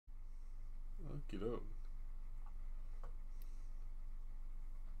Get out.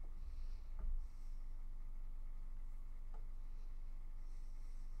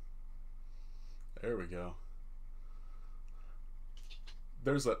 There we go.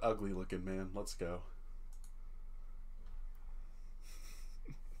 There's that ugly looking man. Let's go.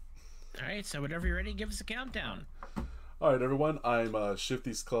 Alright, so whenever you're ready, give us a countdown. Alright, everyone. I'm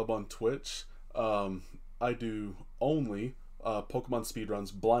ShiftysClub on Twitch. I do only Pokemon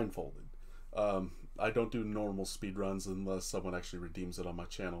speedruns blindfolded. I don't do normal speedruns unless someone actually redeems it on my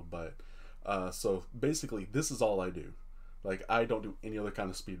channel. But so basically, this is all I do. Like, I don't do any other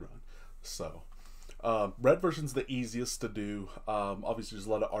kind of speedrun. So red version's the easiest to do. Obviously, there's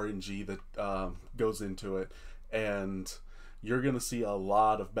a lot of RNG that goes into it, and you're gonna see a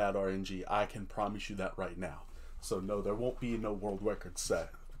lot of bad RNG. I can promise you that right now. So no, there won't be no world record set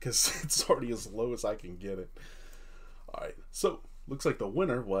because it's already as low as I can get it. All right, so looks like the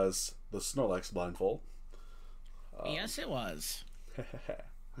winner was the Snorlax blindfold. Yes, it was.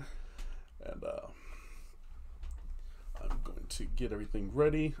 And I'm going to get everything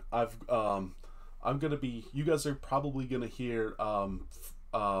ready. I'm gonna be. You guys are probably gonna hear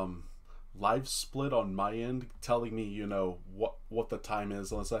live split on my end, telling me, you know, what the time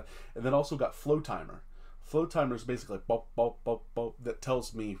is on the side, and then also got flow timer. Flow timer is basically bop, bop, bop, bop, that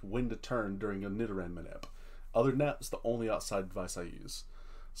tells me when to turn during a Nidoran manip. Other than that, it's the only outside device I use.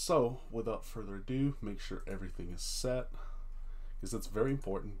 So without further ado, make sure everything is set, because it's very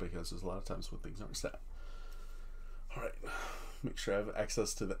important, because there's a lot of times when things aren't set. All right, make sure I have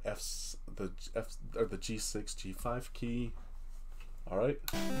access to the the G6, G5 key. All right.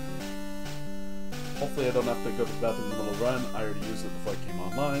 Hopefully I don't have to go to the bathroom in the middle of the run. I already used it before I came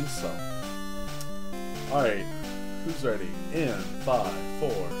online, so. All right, who's ready? In 5, 4,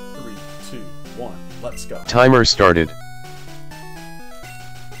 3, 2, 1, let's go. Timer started.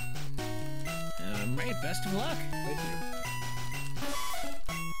 Right, best of luck. Thank you.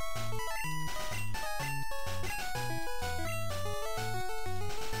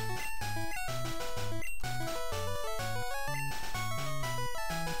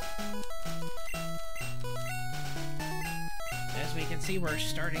 As we can see, we're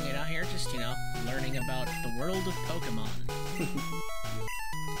starting it out here, just, you know, learning about the world of Pokemon.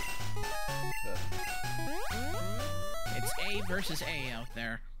 It's A versus A out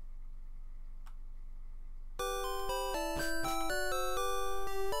there.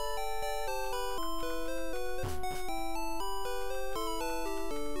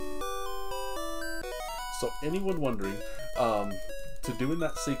 So anyone wondering, to doing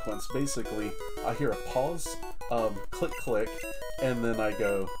that sequence, basically, I hear a pause, click, click, and then I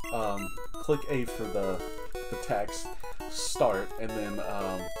go, click A for the text, start, and then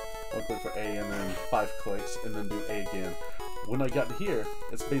one click for A, and then 5 clicks, and then do A again. When I got to here,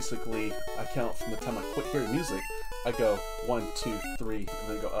 it's basically, I count from the time I quit hearing music. I go 1, 2, 3, and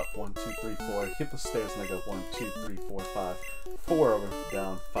then go up 1, 2, 3, 4. I hit the stairs, and I go 1, 2, 3, 4, 5. 4 over,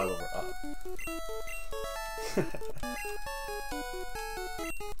 down, 5 over, up.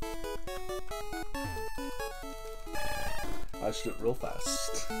 I should do it real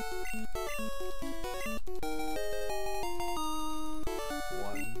fast.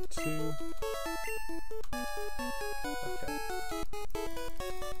 1, 2. Okay.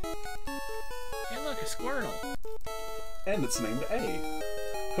 Hey, look, a Squirtle. And it's named A.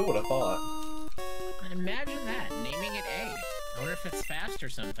 Who would have thought? Imagine that, naming it A. I wonder if it's fast or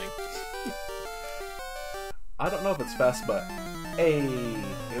something. I don't know if it's fast, but A,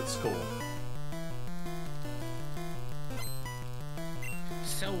 it's cool.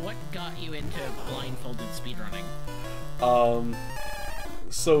 So what got you into blindfolded speedrunning?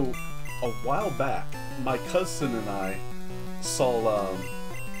 So a while back, my cousin and I saw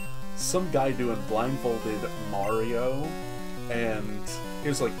some guy doing blindfolded Mario, and he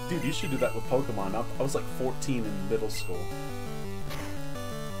was like, dude, you should do that with Pokemon. I was like 14 in middle school.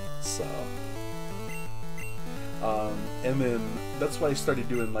 So, and then that's why I started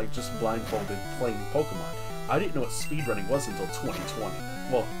doing like just blindfolded playing Pokemon. I didn't know what speedrunning was until 2020.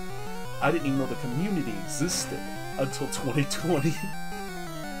 Well, I didn't even know the community existed until 2020.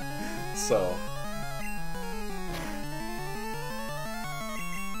 So,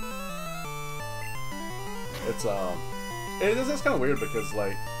 it's kind of weird because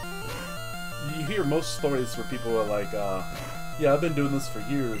like you hear most stories where people are like, yeah, I've been doing this for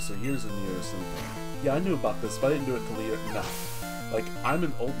years or years and years, and yeah, I knew about this, but I didn't do it till later. No, like I'm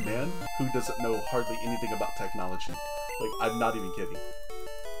an old man who doesn't know hardly anything about technology. Like, I'm not even kidding.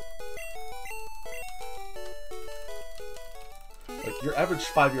 Like, your average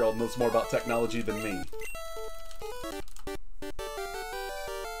 5-year-old knows more about technology than me.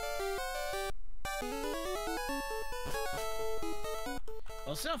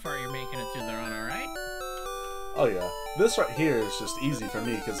 Well, so far you're making it through the run, alright? Oh yeah, this right here is just easy for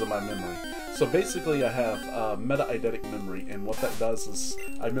me because of my memory. So basically I have meta-eidetic memory, and what that does is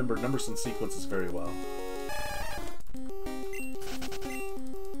I remember numbers and sequences very well.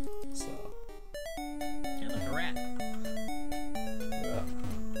 So... Yeah, look, a rat. Yeah.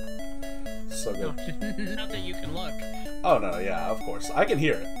 So good. No, not that you can look. Oh no, yeah, of course. I can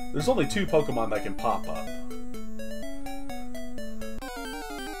hear it. There's only 2 Pokemon that can pop up.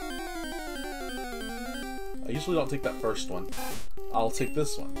 I usually don't take that first one. I'll take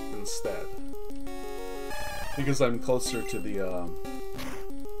this one instead. Because I'm closer to the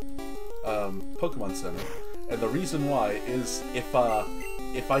Pokemon Center. And the reason why is if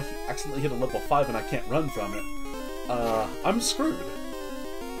I accidentally hit a level 5 and I can't run from it, I'm screwed.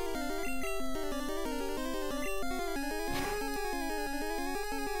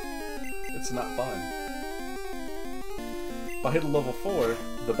 It's not fun. If I hit a level 4,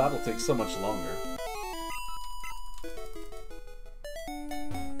 the battle takes so much longer.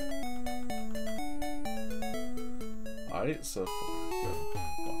 Alright, so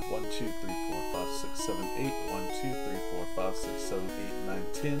 1, 2, 3, 4, 5, 6, 7, 8. 1, 2, 3, 4, 5, 6, 7, 8, 9,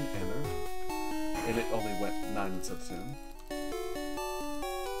 10. Enter. And it only went 9 instead of 10.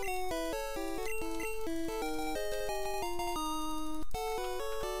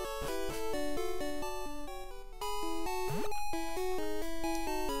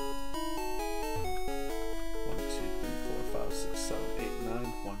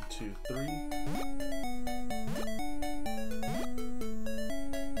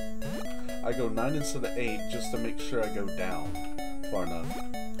 I go 9 instead of 8 just to make sure I go down far enough.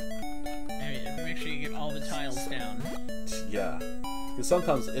 Make sure you get all the tiles down. Yeah. Because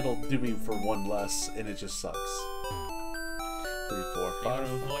sometimes it'll do me for 1 less and it just sucks. 3, 4, 5.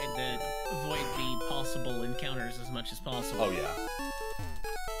 You want to avoid the possible encounters as much as possible. Oh yeah.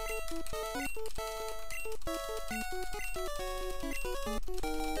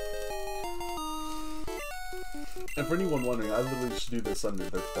 And for anyone wondering, I literally just do this under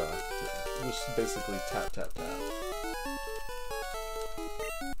the just basically tap, tap, tap.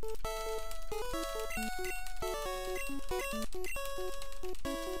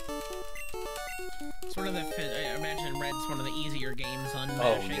 Sort of I imagine Red's one of the easier games on Oh,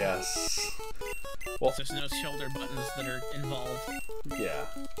 mashing. yes. Well, there's no shoulder buttons that are involved. Yeah.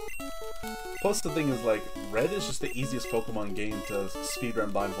 Plus the thing is, like, Red is just the easiest Pokemon game to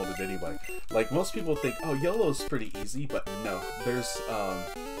speedrun Blindfolded anyway. Like, most people think, oh, Yellow's pretty easy, but no. There's,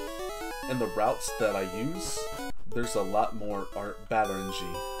 in the routes that I use, there's a lot more bad RNG.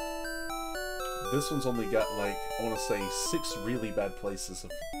 This one's only got, like, I want to say 6 really bad places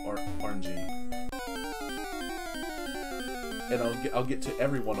of RNG. And I'll get to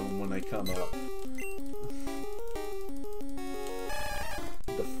every one of them when they come up.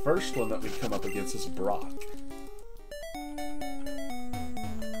 The first one that we come up against is Brock.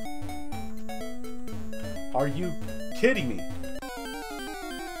 Are you kidding me?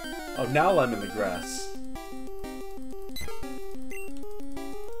 Oh, now I'm in the grass.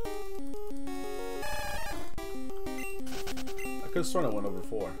 I could have sworn I went over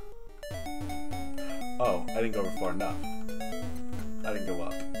 4. Oh, I didn't go over far enough. I didn't go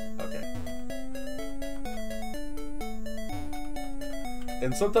up. Okay.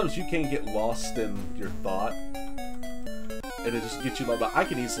 And sometimes you can get lost in your thought, and it just gets you lost. But I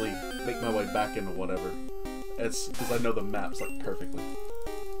can easily make my way back into whatever. It's because I know the maps like perfectly.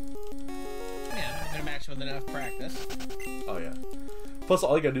 Yeah, it's a match with enough practice. Oh yeah. Plus,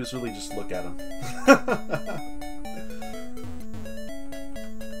 all you gotta do is really just look at them.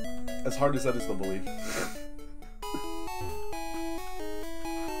 As hard as that is to believe.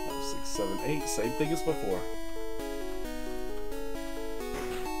 6, 7, 8. Same thing as before.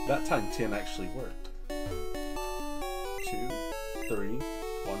 That time 10 actually worked. 2, 3,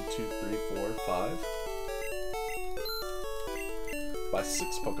 1, 2, 3, 4, 5. By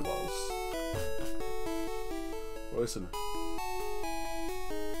 6 Pokeballs. Listen.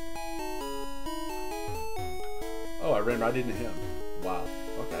 Oh, I ran right into him. Wow.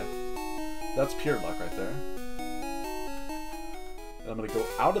 Okay. That's pure luck right there. And I'm gonna go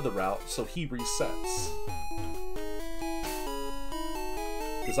out of the route so he resets.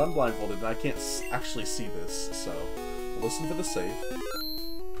 Because I'm blindfolded and I can't actually see this, so listen for the save.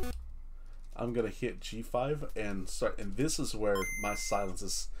 I'm gonna hit G5 and start, and this is where my silence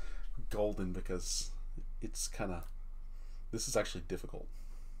is golden because it's kind of, this is actually difficult.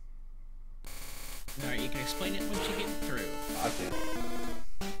 Alright, you can explain it once you get through. I can.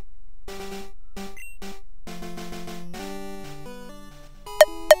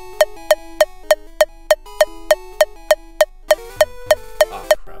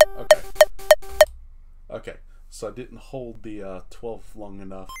 I didn't hold the 12 long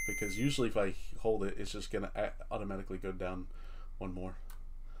enough, because usually if I hold it, it's just gonna automatically go down one more.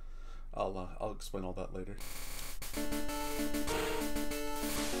 I'll explain all that later.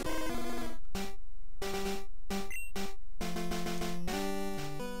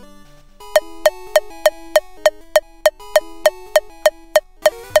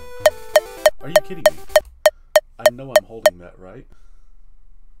 Are you kidding me? I know I'm holding that right.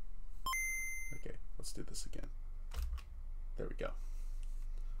 Okay, let's do this again. There we go.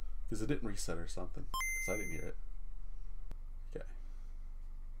 Because it didn't reset or something, because I didn't hear it. Okay.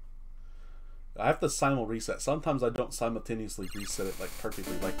 I have to simul reset. Sometimes I don't simultaneously reset it like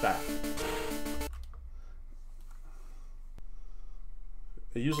perfectly like that.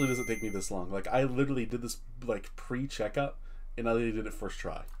 It usually doesn't take me this long. Like, I literally did this like pre-checkup, and I literally did it first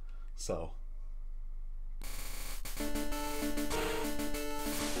try. So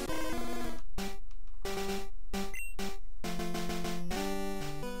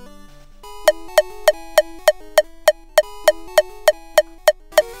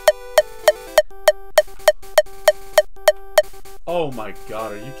oh my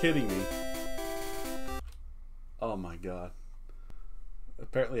god, are you kidding me? Oh my god.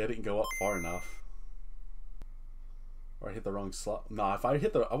 Apparently I didn't go up far enough. Or I hit the wrong slot. No, if I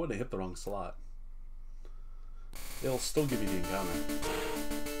wouldn't have hit the wrong slot. It'll still give you the encounter.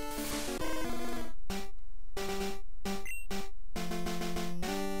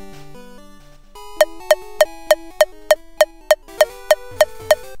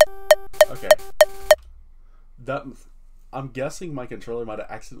 Okay. I'm guessing my controller might have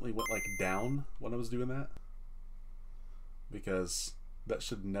accidentally went like down when I was doing that. Because that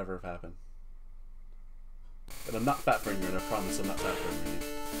should never have happened. And I'm not fat fingering, I promise I'm not fat fingering it.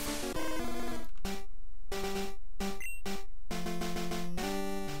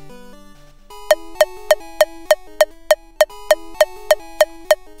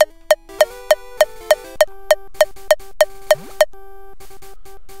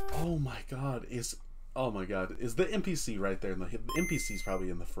 Oh my god, is the NPC right there? The NPC's probably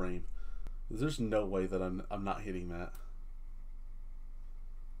in the frame. There's no way that I'm not hitting that.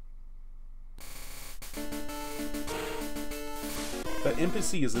 If that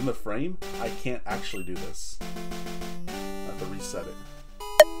NPC is in the frame, I can't actually do this. I have to reset it.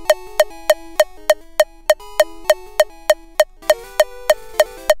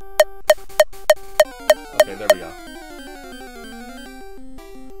 Okay, there we go.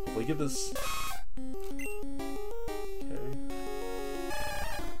 Hopefully get this. Okay.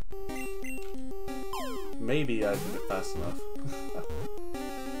 Maybe I did it fast enough.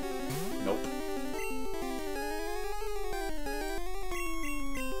 Nope.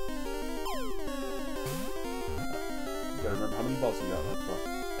 Gotta remember how many balls we got left.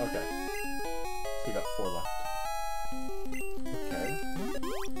 Okay. So we got 4 left. Okay.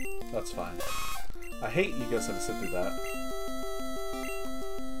 That's fine. I hate you guys had to sit through that.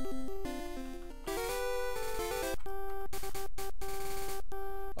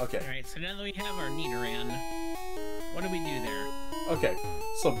 Okay. Alright, so now that we have our Nidoran, what do we do there? Okay,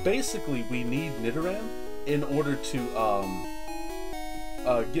 so basically we need Nidoran in order to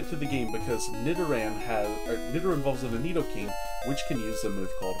get through the game, because Nidoran evolves into Nidoking, which can use a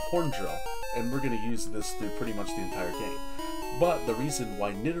move called Horn Drill, and we're going to use this through pretty much the entire game. But the reason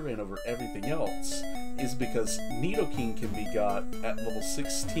why Nidoran over everything else is because Nidoking can be got at level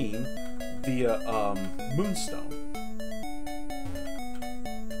 16 via Moonstone.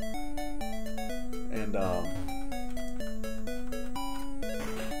 And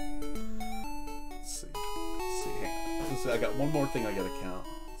let's see. I got one more thing I gotta count.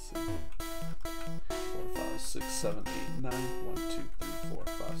 Let's see. 4, 5, 6, 7, 8, 9. 1, 2, 3, 4,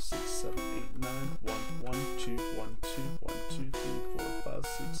 5, 6, 7, 8, 9. 1, 1, 2, 1, 2, 1, 2, 3, 4, 5,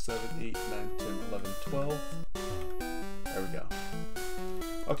 6, 7, 8, 9, 10, 11, 12. There we go.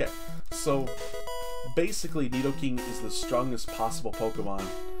 Okay, so basically Nidoking is the strongest possible Pokemon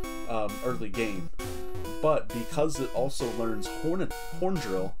early game, but because it also learns Horn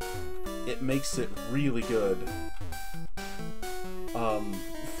Drill, it makes it really good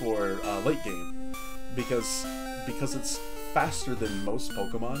for late game, because it's faster than most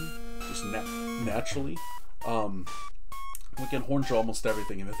Pokemon just naturally. We can Horn Drill almost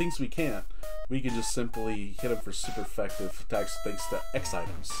everything, and the things we can't, we can just simply hit them for super effective attacks thanks to X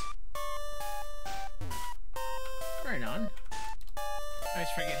items. Right on. I always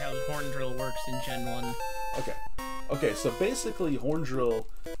forget how Horn Drill works in Gen 1. Okay, so basically Horn Drill,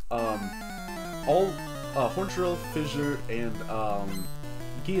 Horn Drill, Fissure, and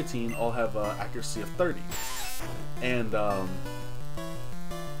Guillotine all have accuracy of 30. And, hang on.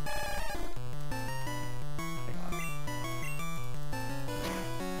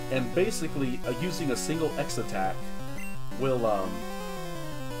 And basically, using a single X attack will, oh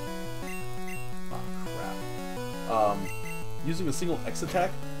crap. Using a single X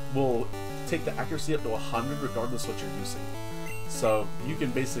attack will take the accuracy up to 100 regardless what you're using. So you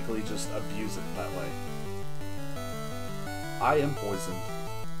can basically just abuse it that way. I am poisoned.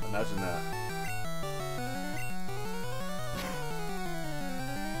 Imagine that.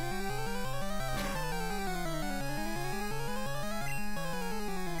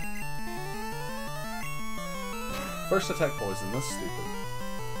 First attack poison, that's stupid.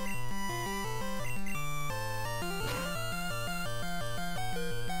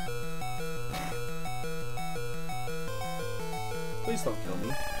 Please don't kill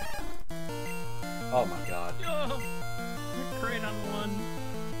me. Oh my god. Oh, crit on one.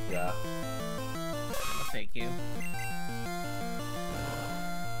 Yeah. Oh, thank you.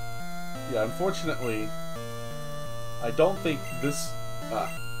 Yeah, unfortunately, I don't think this...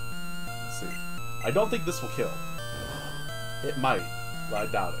 let's see. I don't think this will kill. It might, but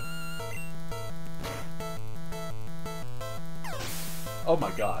I doubt it. Oh my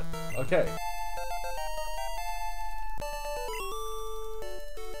god. Okay.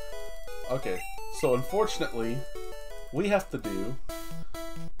 Okay, so unfortunately, we have to do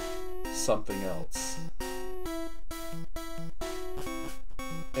something else.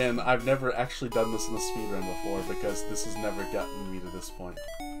 And I've never actually done this in a speedrun before because this has never gotten me to this point.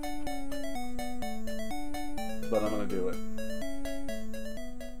 But I'm gonna do it.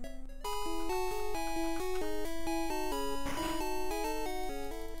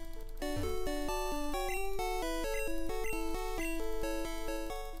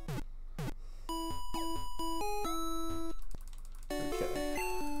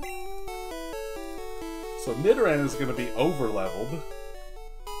 So Nidoran is going to be over-leveled.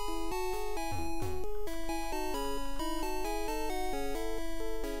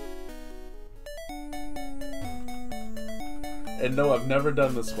 And no, I've never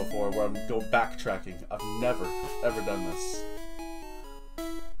done this before, where I'm go backtracking. I've never, ever done this.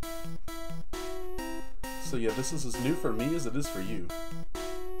 So yeah, this is as new for me as it is for you.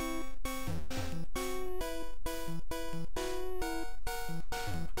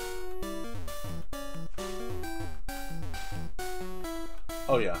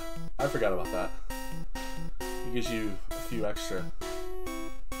 Oh yeah, I forgot about that. It gives you a few extra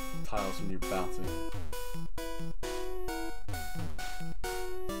tiles when you're bouncing.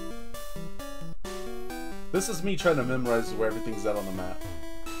 This is me trying to memorize where everything's at on the map.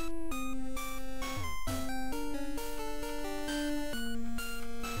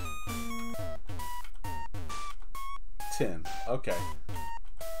 Okay.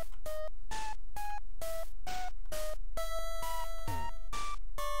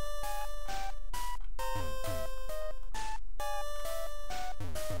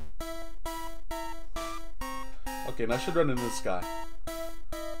 Okay, and I should run into this guy.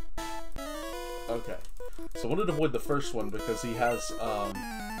 Okay. So I wanted to avoid the first one because he has a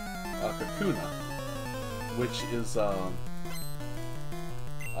Kakuna, which is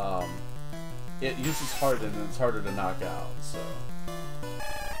it uses harden and it's harder to knock out, so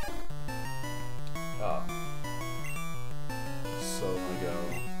so I go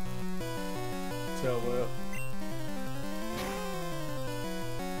tail whip.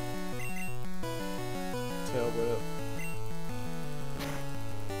 Tail whip.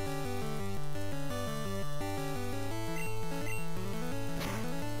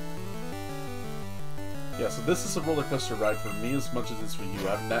 Yeah, so this is a roller coaster ride for me as much as it's for you.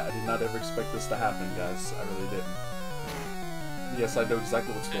 I did not ever expect this to happen, guys. I really didn't. Yes, I know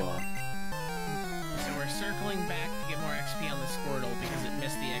exactly what's going on. So we're circling back to get more XP on the Squirtle because it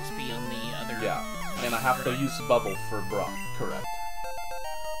missed the XP on the other... Yeah, and I have to use Bubble for Brock, correct.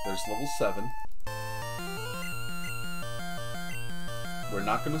 There's level 7. We're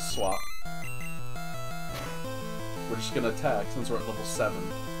not going to swap. We're just going to attack since we're at level 7.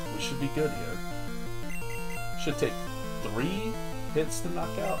 We should be good here. Should take 3 hits to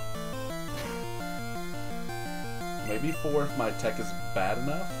knock out. Maybe 4 if my tech is bad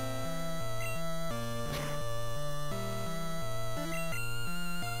enough.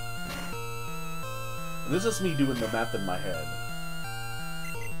 And this is me doing the math in my head.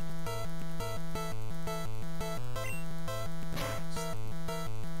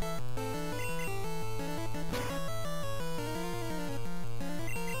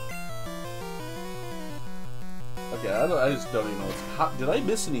 Okay, I just don't even know what's... Did I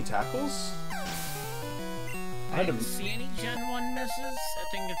miss any tackles? I didn't see any Gen 1 misses. I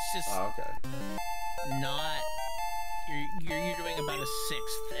think it's just... Oh, okay. Not... You're doing about a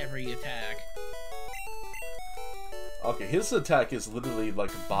 6th every attack. Okay, his attack is literally like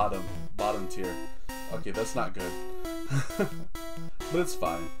bottom tier. Okay, that's not good. But it's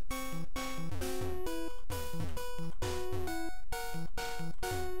fine.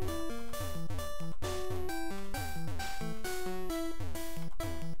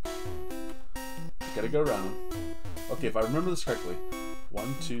 Gotta go around. Okay, if I remember this correctly.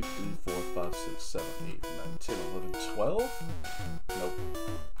 1, 2, 3, 4, 5, 6, 7, 8, 9, 10, 11, 12? Nope.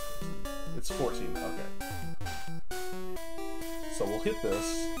 It's 14, okay. So we'll hit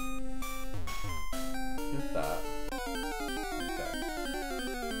this. Hit that. Okay.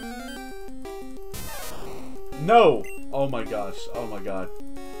 No! Oh my gosh, oh my god.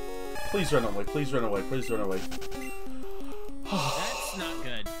 Please run away, please run away, please run away. That's not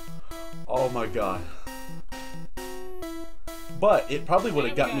good. Oh my god. But it probably would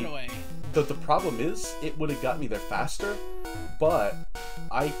have got me. The problem is, it would have got me there faster, but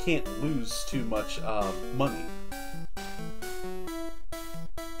I can't lose too much money.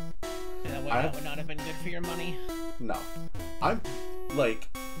 That would not have been good for your money. No, I'm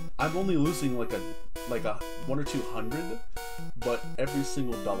only losing like a 1 or 200, but every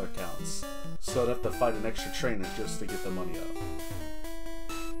single dollar counts. So I'd have to fight an extra trainer just to get the money up.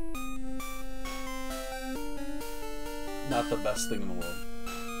 Not the best thing in the world.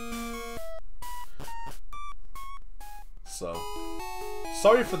 So,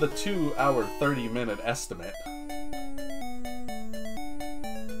 sorry for the 2 hour 30-minute estimate.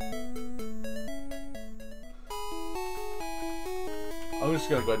 I'm just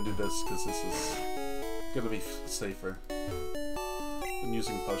gonna go ahead and do this because this is gonna be safer than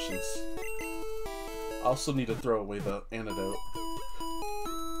using potions. I also need to throw away the antidote.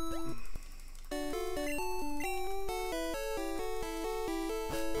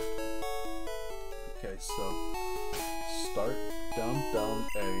 Okay, so start down, down,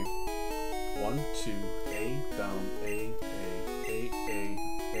 A. 1, 2, A, down, A, B,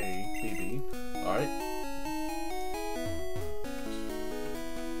 B. Alright.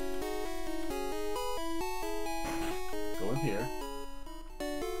 Go in here.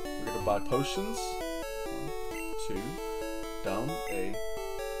 We're gonna buy potions. 1, 2, down, A.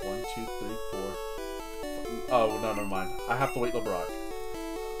 1, 2, 3, 4. Oh, no, never mind. I have to wait till Brock. I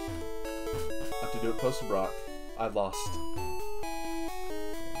have to do it close to Brock. I lost. 5, 1, 2,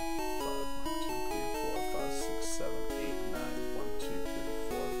 3, 4, 5, 6, 7, 8, 9. 1, 2, 3,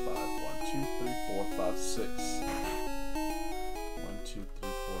 4, 5. 1, 2, 3, 4, 5, 6. 1, 2, 3,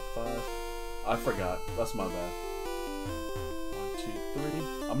 4, 5. I forgot. That's my bad. 1, 2,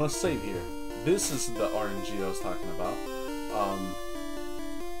 3. I'm gonna save here. This is the RNG I was talking about.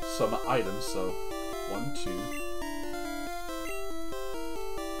 Some items. So 1, 2.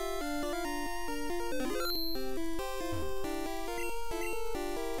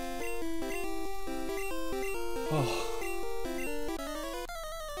 Oh.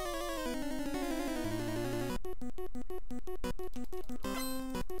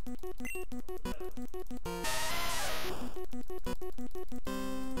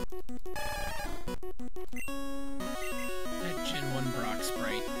 That Gen 1 Brock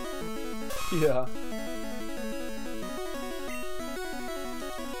sprite. Yeah.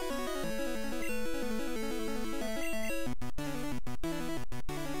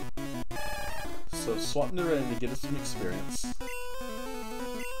 So swap Naren to get us some experience.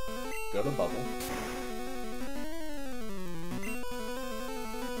 Go to Bubble.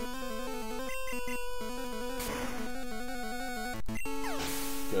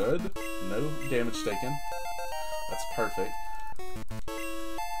 Good. No damage taken. That's perfect.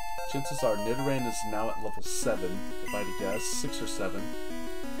 Chances are Nidoran is now at level 7, if I had to guess. 6 or 7.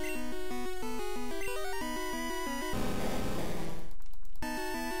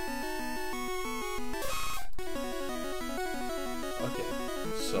 Okay,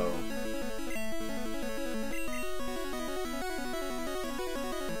 so...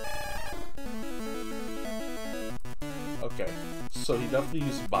 Okay, so he definitely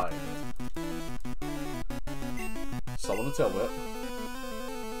used Bind. Summon a Tail Whip.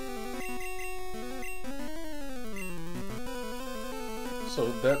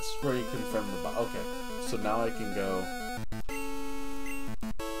 So that's where you confirm the bind. Okay, so now I can go...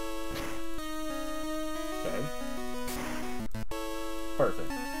 Okay. Perfect.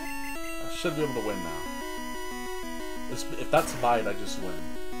 I should be able to win now. If that's Bide, I just win.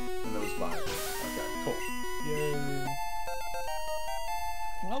 And it was Bide. Okay, cool. Yay.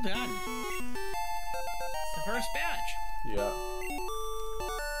 Well done. It's the first batch. Yeah.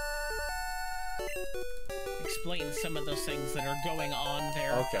 Explain some of those things that are going on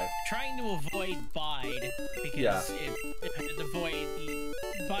there. Okay. Trying to avoid Bide because Yeah. it had to avoid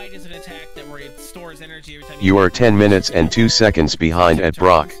Bite is an attack that where it stores energy every time You are 10 minutes and 2 seconds behind at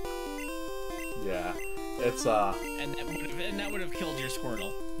Brock. Yeah, it's and that would have killed your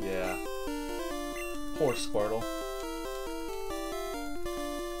Squirtle. Yeah. Poor Squirtle.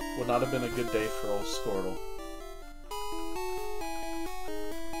 Would not have been a good day for old Squirtle.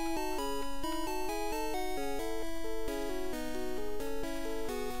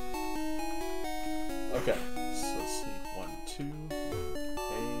 Okay, so let's see. 1, 2,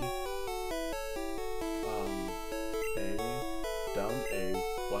 A, down A,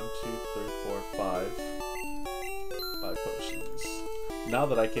 1, 2, 3, 4, 5. 5 potions. Now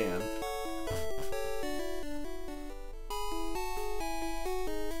that I can.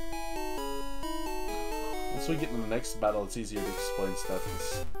 Once we get into the next battle, it's easier to explain stuff.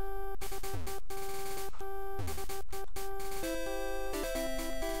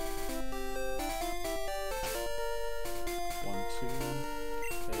 1, 2,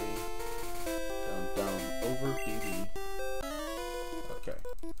 A, down, over, BB. Okay.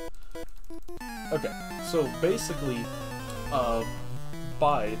 Okay, so basically,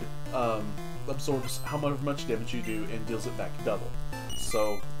 Bide absorbs how much damage you do and deals it back double.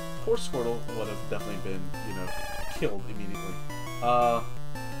 So, poor Squirtle would have definitely been, you know, killed immediately.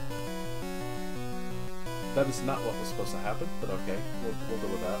 That is not what was supposed to happen, but okay, we'll deal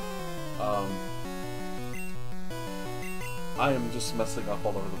with that. I am just messing up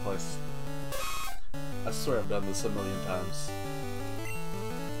all over the place. I swear I've done this a million times.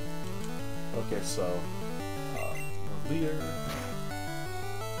 Okay, so, Leer.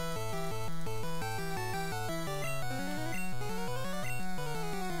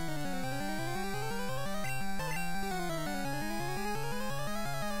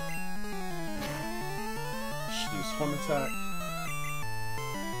 Should use Horn Attack.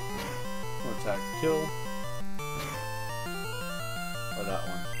 Horn Attack, kill. Or that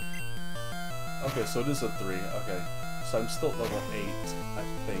one. Okay, so it is a 3. Okay, so I'm still at level 8, I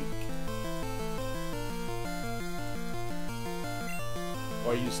think.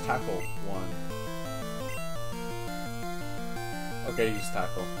 Or I use Tackle 1. Okay, I used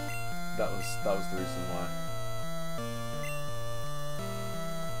Tackle. That was the reason why.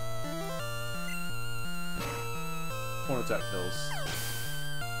 Horn Attack kills.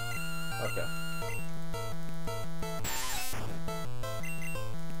 Okay.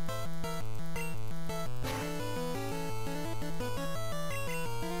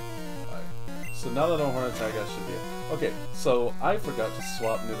 So now that I'm Horn Attack, I should be... Okay, so I forgot to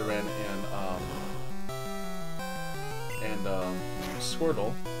swap Nidoran and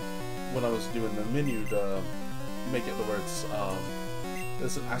Squirtle when I was doing the menu to make it to where it's, it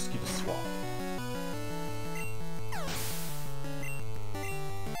doesn't ask you to swap.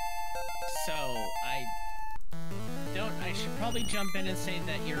 So, I should probably jump in and say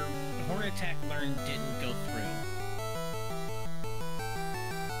that your Horn Attack learn didn't go through.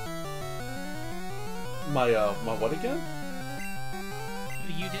 My what again?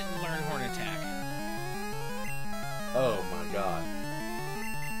 You didn't learn Horn Attack. Oh my god.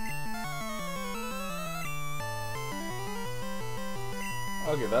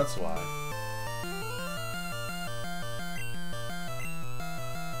 Okay, that's why.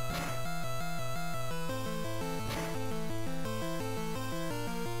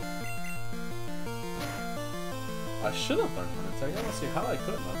 I should have learned Horn Attack. I don't see how I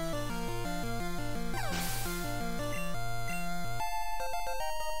couldn't have.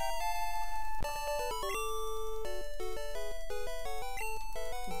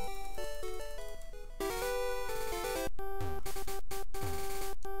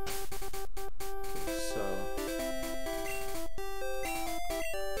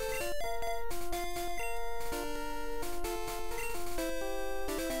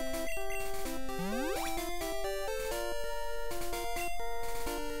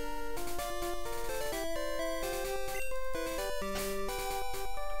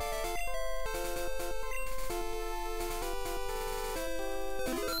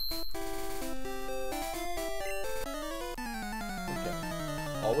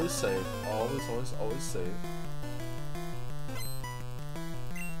 Always save. Always, always, always save.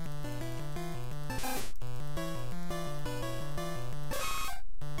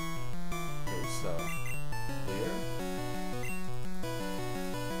 Okay, so here.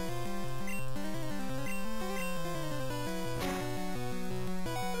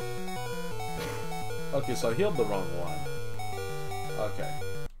 Okay, so I healed the wrong one. Okay.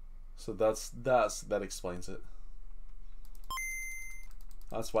 So that explains it.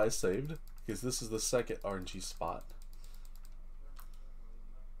 That's why I saved, because this is the second RNG spot.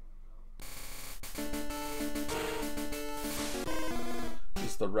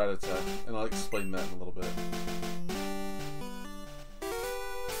 Use the red attack, and I'll explain that in a little bit.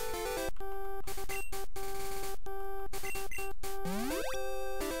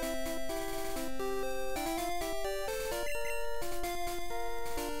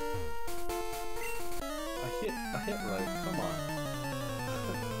 I hit right, come on.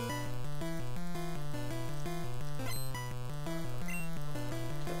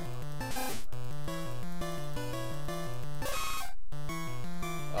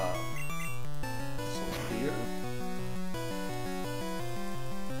 So here.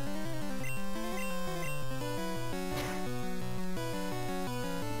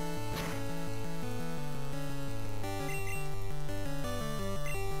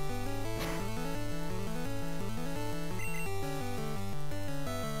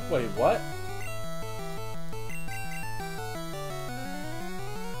 Wait, what?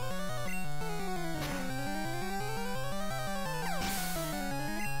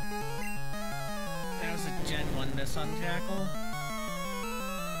 That was a Gen 1 miss on tackle.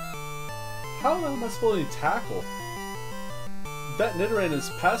 How am I supposed to tackle? That Nidoran is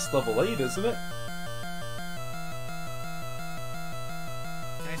past level 8, isn't it?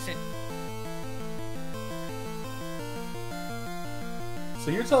 I said, So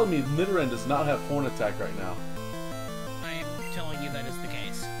you're telling me Nidoran does not have Horn Attack right now? I am telling you that is the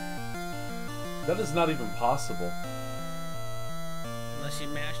case. That is not even possible. Unless you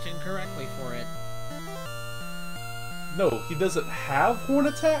mashed incorrectly for it. No, he doesn't have Horn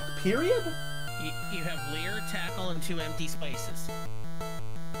Attack, period? You have Leer, Tackle, and 2 empty spaces.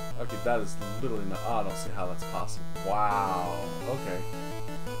 Okay, that is literally not... I don't see how that's possible. Wow. Okay.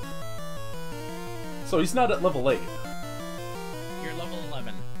 So he's not at level 8. You're level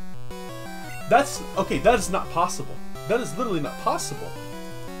 11. That's... Okay, that is not possible. That is literally not possible.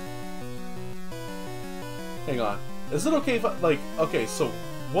 Hang on. Is it okay if I... Like, okay, so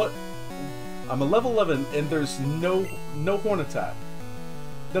what... I'm a level 11 and there's no Horn Attack.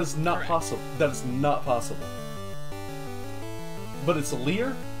 That is not possible. That is not possible. But it's a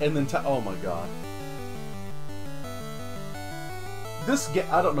Leer and then... Oh my god. This game...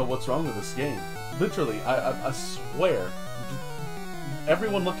 I don't know what's wrong with this game. Literally, I swear...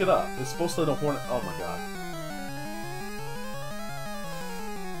 Everyone look it up. It's supposed to know Horn... Oh my god.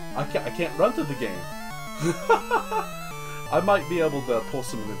 I can't run through the game. I might be able to pull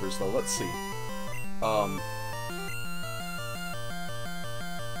some maneuvers though. Let's see.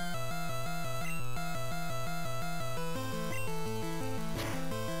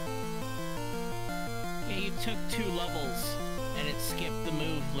 Yeah, you took 2 levels, and it skipped the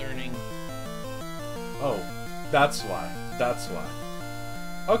move learning. Oh, that's why. That's why.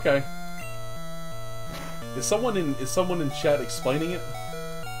 Okay. Is someone in chat explaining it?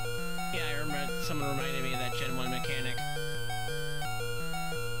 Yeah, I remember. Someone reminded me of that Gen 1 mechanic.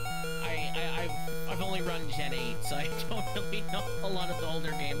 I've only run Gen 8, so I don't really know a lot of the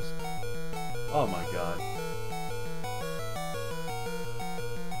older games. Oh my god.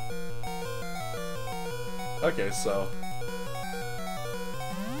 Okay, so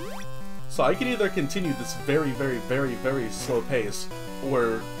I can either continue this very, very, very, very slow pace,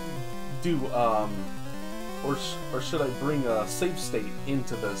 or do or should I bring a save state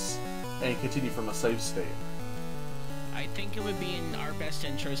into this and continue from a save state? I think it would be in our best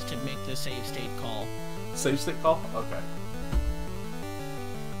interest to make the save state call. Save state call? Okay.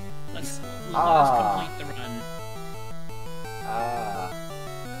 Let's complete the run.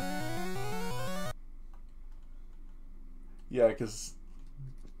 Yeah, because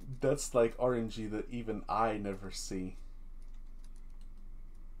that's like RNG that even I never see.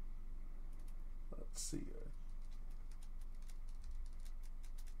 Let's see.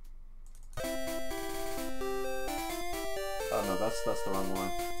 Oh no, that's the wrong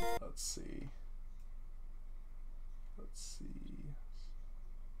one. Let's see. Let's see.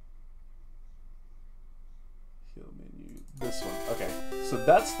 Heal menu. This one. Okay. So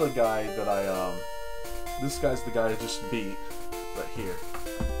that's the guy that I this guy's the guy I just beat right here.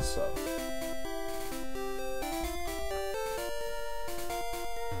 So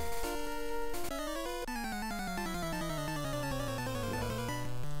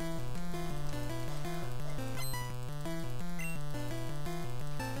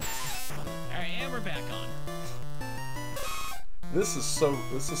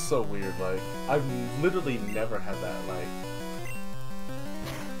This is so weird. Like, I've literally never had that. Like,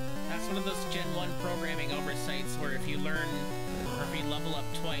 that's one of those Gen 1 programming oversights where if you learn or if you level up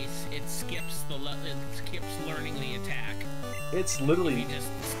twice, it skips learning the attack. It's literally if you just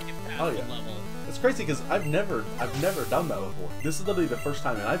skip past oh, the yeah. level. It's crazy because I've never done that before. This is literally the first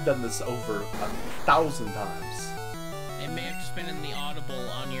time, and I've done this over 1,000 times. It may have just been in the audible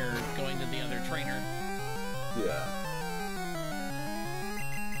on your going to the other trainer. Yeah.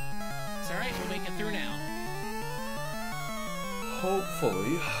 It's alright, we'll make it through now.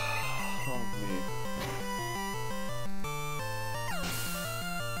 Hopefully. Oh, me.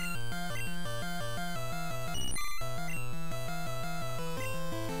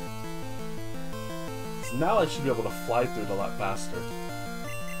 So now I should be able to fly through it a lot faster.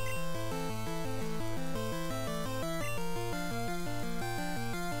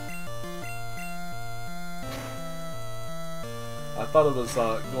 I thought it was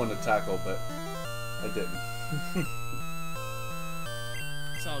going to tackle, but I didn't.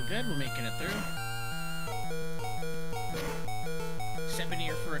 It's all good, we're making it through. Stepping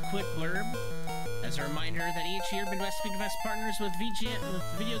here for a quick blurb. As a reminder that each year Midwest Speedfest partners with with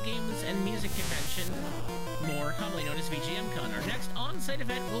Video Games and Music Convention, more commonly known as VGMCon. Our next on-site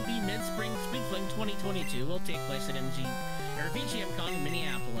event will be Mid-Spring Speedfling 2022. Will take place at VGMCon in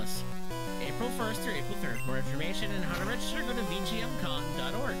Minneapolis. April 1st through April 3rd. More information and how to register, go to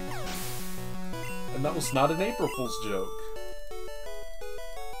vgmcon.org. And that was not an April Fool's joke.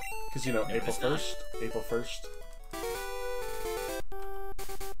 Because, you know, No, April it's not. 1st. April 1st.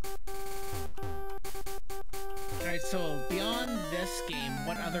 Alright, so beyond this game,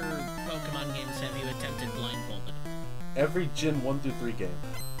 what other Pokemon games have you attempted blindfolded? Every Gen 1 through 3 game.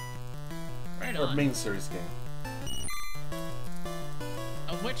 Right Or on. main series game.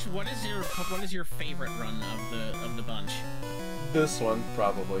 Of which, what is your favorite run of the bunch? This one,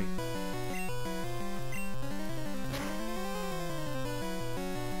 probably.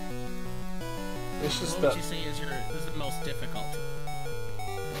 It's just What that... would you say is the most difficult?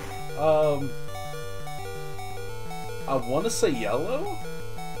 I want to say yellow?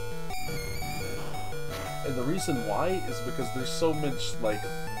 And the reason why is because there's so much, like,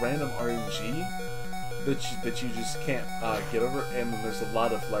 random RNG that you just can't get over, and then there's a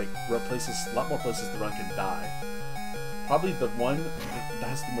lot of, like, a lot more places to run can die. Probably the one that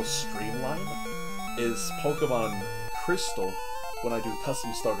has the most streamline is Pokemon Crystal when I do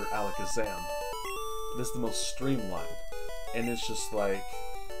Custom Starter Alakazam. It is the most streamlined, and it's just, like,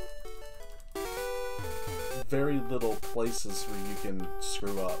 very little places where you can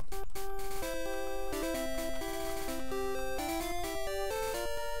screw up.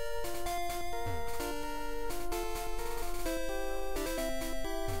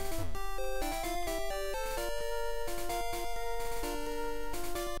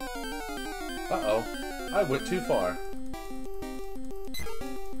 Uh-oh, I went too far.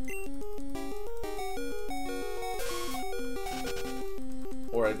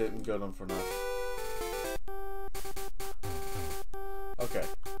 Or I didn't go them for enough. Okay,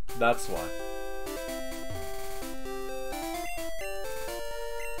 that's why.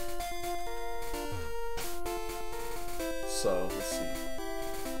 So, let's see.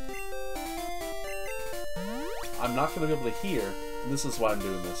 I'm not going to be able to hear, and this is why I'm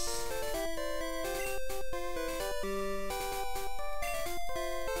doing this.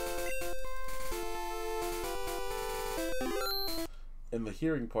 And the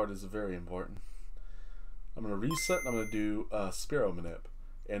hearing part is very important. I'm going to reset, and I'm going to do Spearow Manip.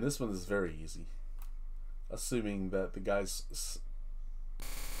 And this one is very easy. Assuming that the guy's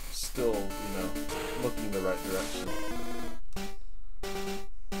still, you know, looking the right direction.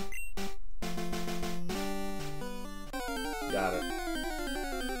 Got it.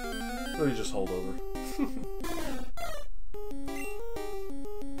 Really just hold over.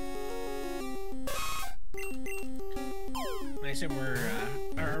 I assume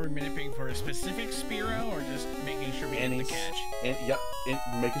are we manipulating for a specific Spearow, or just making sure we get the catch? And yep,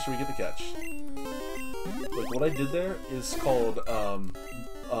 making sure we get the catch. Like, what I did there is called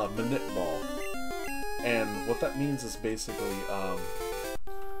Manip Ball. And what that means is basically, I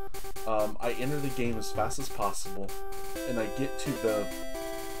enter the game as fast as possible, and I get to the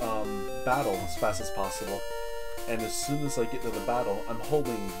battle as fast as possible. And as soon as I get to the battle, I'm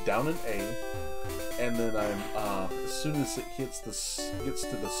holding down an A, and then I'm as soon as it gets to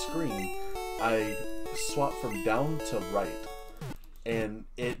the screen, I swap from down to right, and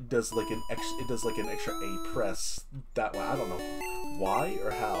it does like an extra A press that way. I don't know why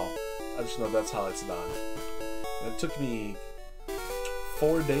or how. I just know that's how it's done. And it took me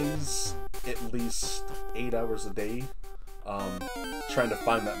 4 days, at least 8 hours a day, trying to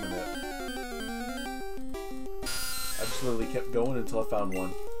find that minute. I just literally kept going until I found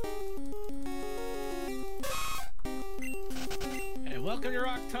one. And welcome to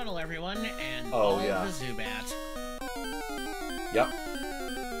Rock Tunnel, everyone, and Oh, all yeah. the Zubat. Yep.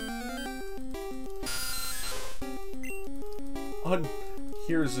 On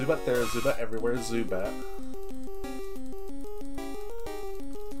here, Zubat, there, Zubat, everywhere, Zubat.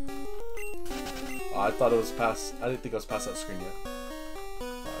 I thought it was past. I didn't think I was past that screen yet.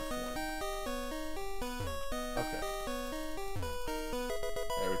 5-1. Okay.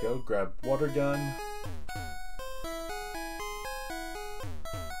 There we go. Grab water gun.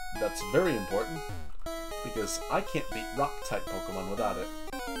 That's very important because I can't beat rock type Pokemon without it.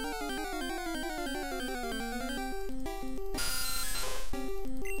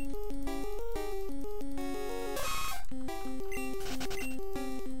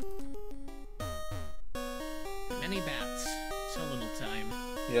 Many bats, so little time.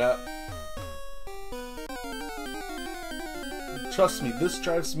 Yeah. Trust me, this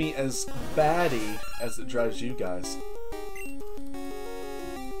drives me as batty as it drives you guys.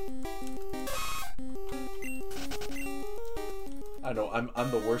 I know,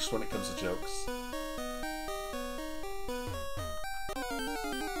 I'm the worst when it comes to jokes.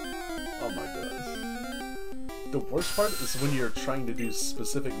 Oh my god. The worst part is when you're trying to do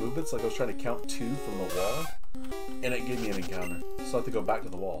specific movements, like I was trying to count 2 from the wall, and it gave me an encounter. So I have to go back to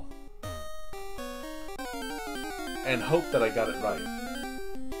the wall. And hope that I got it right.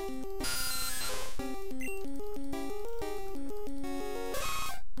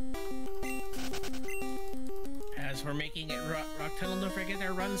 As we're making it Rock Tunnel, don't forget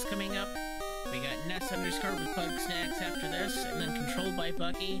our runs coming up. We got Ness underscore with Bug Snacks after this, and then Controlled by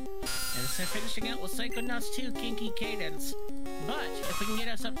Bucky. And so finishing out with Psychonauts 2 Kinky Cadence. But if we can get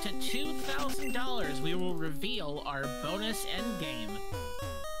us up to $2,000, we will reveal our bonus endgame.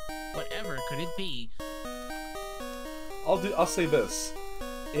 Whatever could it be? I'll say this.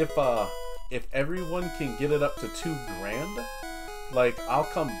 If everyone can get it up to $2,000, like I'll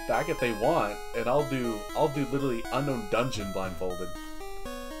come back if they want, and I'll do literally Unknown Dungeon blindfolded.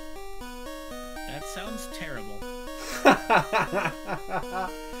 That sounds terrible.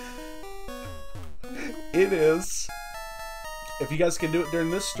 It is. If you guys can do it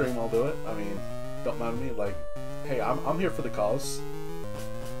during this stream, I'll do it. I mean, don't mind me. Like, hey, I'm here for the cause.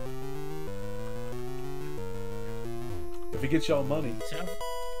 If it gets y'all money. So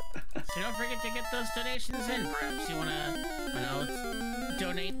don't forget to get those donations in. Perhaps you wanna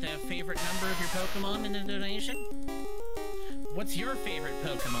donate the favorite number of your Pokemon in the donation. What's your favorite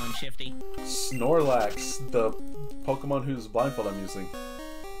Pokemon, Shifty? Snorlax, the Pokemon whose blindfold I'm using.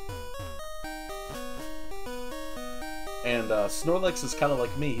 And Snorlax is kind of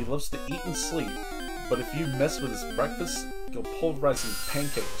like me. He loves to eat and sleep, but if you mess with his breakfast, he'll pulverize and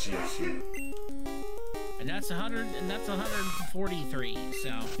pancake GSU. And that's 143.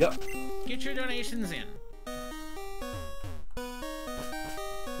 So yep. Get your donations in. There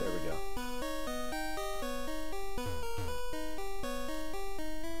we go.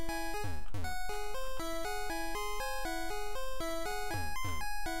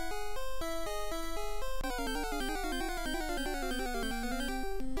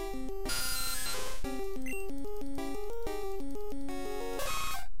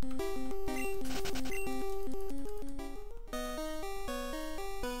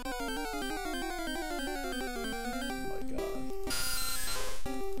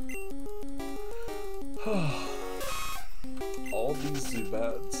 All these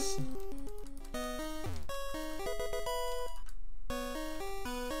Zubats.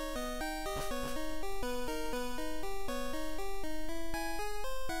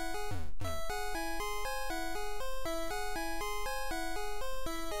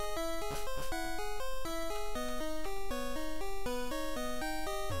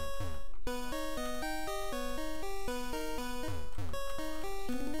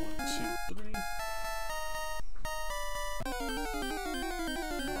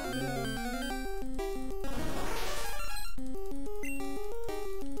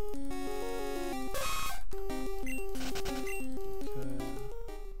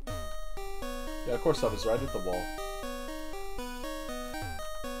 Yeah, of course I was right at the wall.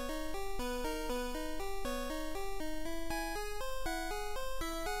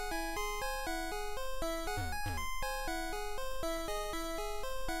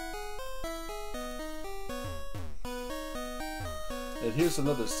 And here's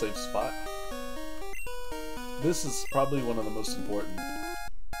another safe spot. This is probably one of the most important.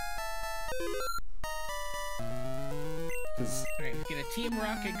 Alright, we get a Team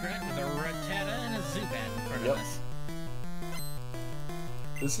Rocket Grunt with a Rattata and a Zubat in front of us.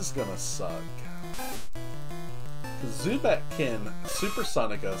 This is gonna suck. Cause Zubat can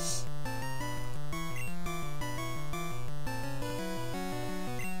Supersonic us.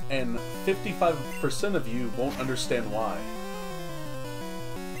 And 55% of you won't understand why.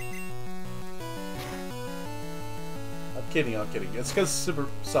 I'm kidding. It's because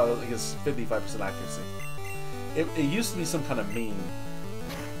Supersonic is 55% accuracy. It used to be some kind of meme.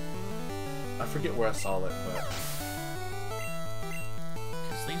 I forget where I saw it, but...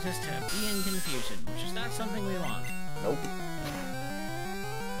 Just leaves us to be in confusion, which is not something we want. Nope.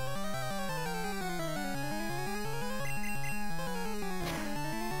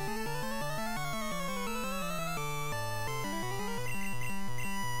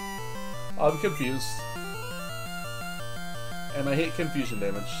 I'm confused. And I hate confusion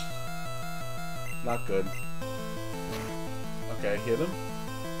damage. Not good. Okay, hit him.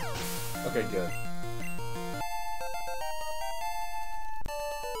 Okay, good.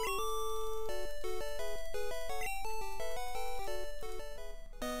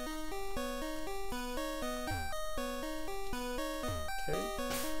 Okay.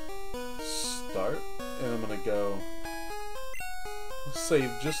 Start. And I'm gonna go...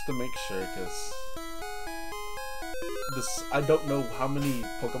 save just to make sure, because... this, I don't know how many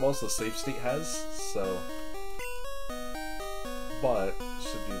Pokeballs the save state has, so... but,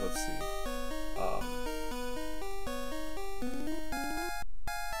 should be, let's see.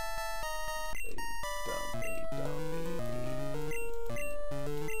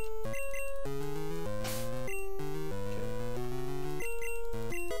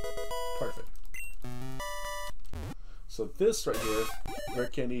 Perfect. So this right here, where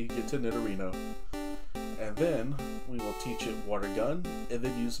can you get to Nidorino? And then we will teach it Water Gun, and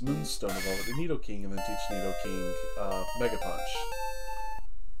then use Moonstone Evolve it to Nidoking, and then teach Nidoking Mega Punch.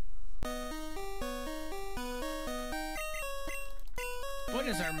 Why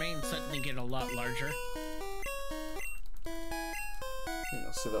does our main suddenly get a lot larger? Hang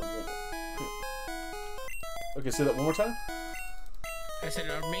on, say that one. Okay, say that one more time. I said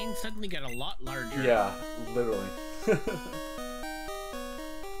our main suddenly got a lot larger. Yeah, literally.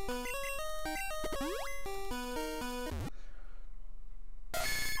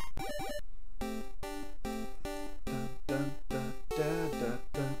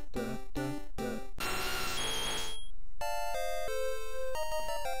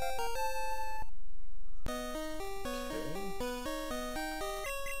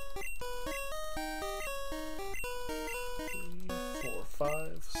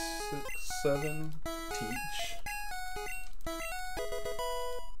 Five, six, seven, teach.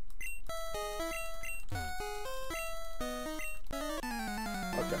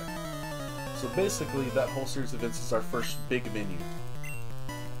 Okay. So basically that whole series of events is our first big menu.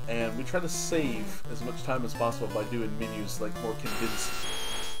 And we try to save as much time as possible by doing menus like more condensed.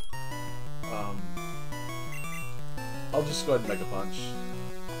 I'll just go ahead and Mega Punch.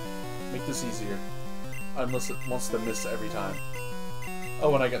 Make this easier. Unless it wants to miss every time.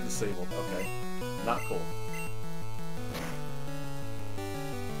 Oh, and I got disabled. Okay. Not cool.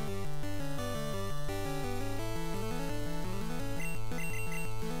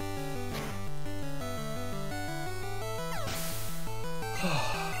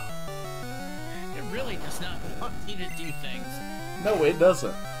 It really does not want me to do things. No, it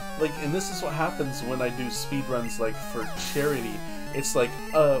doesn't. Like, and this is what happens when I do speedruns, like, for charity. It's like,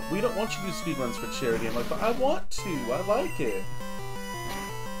 we don't want you to do speedruns for charity. I'm like, but I want to. I like it.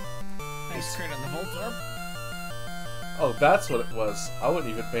 Nice crit on the Voltorb. Oh, that's what it was. I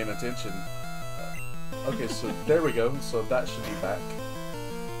wasn't even paying attention. Okay, so there we go. So that should be back.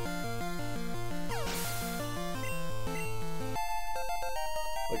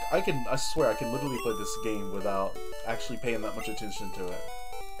 Like, I swear I can literally play this game without actually paying that much attention to it.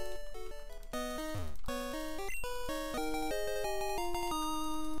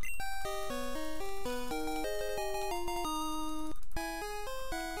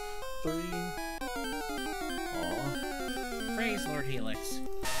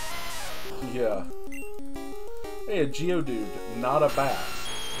 Yeah. Hey, a Geodude, not a bat.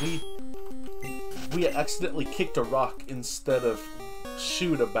 We accidentally kicked a rock instead of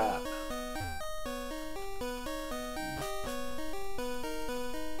shoot a bat.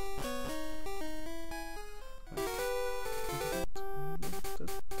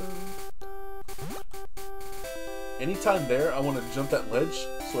 Anytime there, I want to jump that ledge,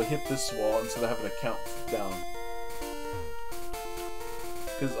 so I hit this wall instead of having to count down.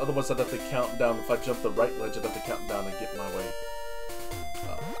 Because otherwise I'd have to count down. If I jump the right ledge, I'd have to count down and get my way.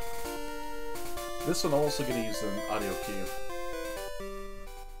 This one I'm also going to use an audio cue.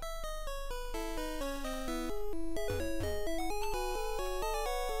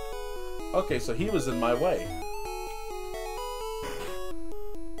 Okay, so he was in my way.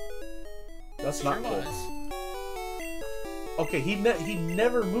 That's not cool. Okay, he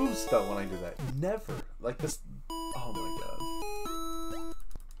never moves though when I do that. Never. Like this. Oh my god.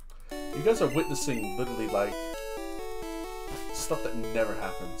 You guys are witnessing literally like stuff that never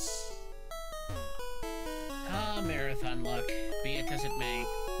happens. Ah, marathon luck. Be it as it may.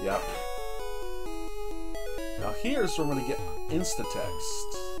 Yep. Now here's where I'm going to get Instatext.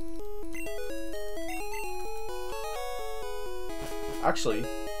 Actually,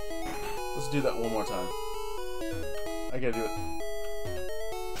 let's do that one more time. I gotta do it.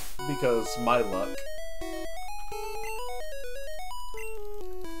 Because my luck.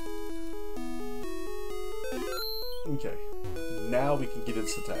 Okay. Now we can get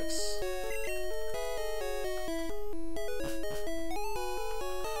Instatext.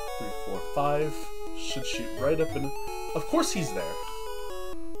 3, 4, 5. Should shoot right up in... Of course he's there!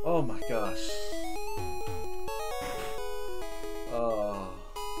 Oh my gosh.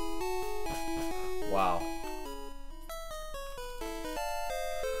 Wow.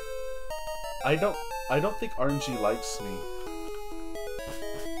 I don't think RNG likes me.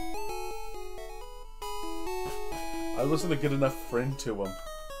 I wasn't a good enough friend to him.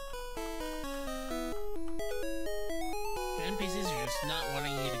 The NPCs are just not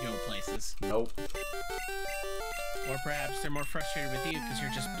wanting you to go places. Nope. Or perhaps they're more frustrated with you because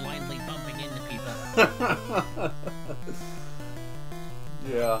you're just blindly bumping into people.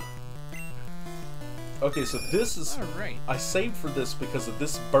 Yeah. Okay, so this is... Alright. I saved for this because of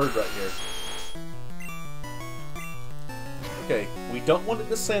this bird right here. Okay, we don't want it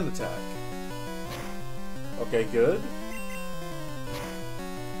to sand attack. Okay, good.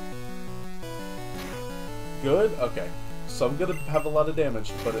 Good? Okay. So I'm gonna have a lot of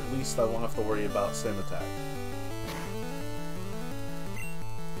damage, but at least I won't have to worry about sand attack.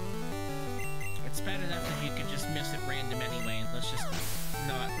 It's bad enough if you could just miss it random anyway. Let's just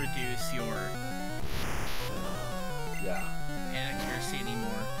not reduce your accuracy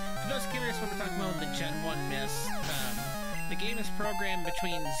anymore. For those curious what we're talking about with the Gen 1 miss, the game is programmed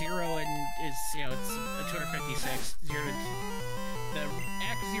between 0 and it's a 256. 0 to the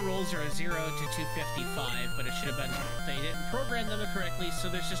accuracy rolls are a 0 to 255, but it should have been they didn't program them correctly, so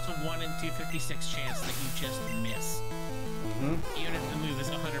there's just a 1 in 256 chance that you just miss. Even if the move is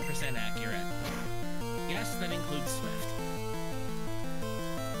 100% accurate. Yes, that includes Swift.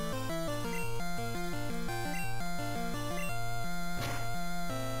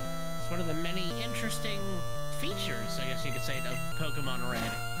 It's one of the many interesting features, I guess you could say, of Pokemon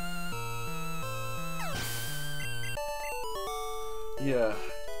Red. Yeah.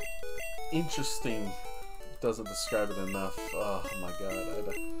 Interesting doesn't describe it enough. Oh my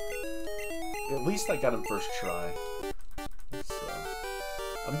god. At least I got him first try. So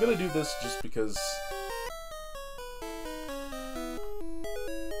I'm gonna do this just because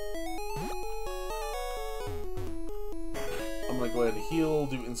I'm gonna go ahead and heal,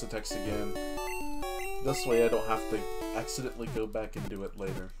 do Instatext again. This way I don't have to accidentally go back and do it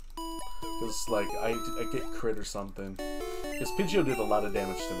later. Because, like, I get crit or something. Because Pidgeot did a lot of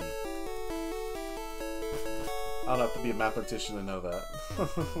damage to me. I don't have to be a mathematician to know that.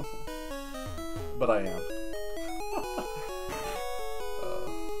 But I am.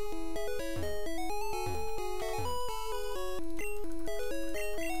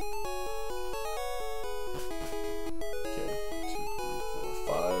 Okay, 2, 3,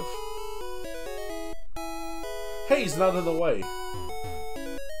 4, 5. Hey, he's not in the way.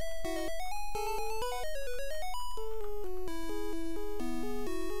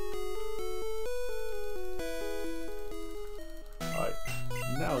 Alright,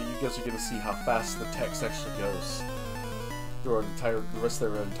 now you guys are going to see how fast the text actually goes through the rest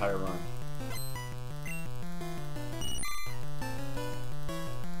of their entire run.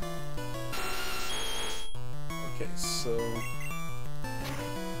 Okay, so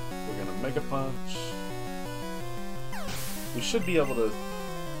we're going to Mega Punch. We should be able to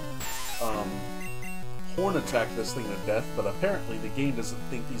horn attack this thing to death, but apparently the game doesn't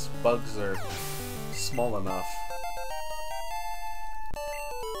think these bugs are small enough.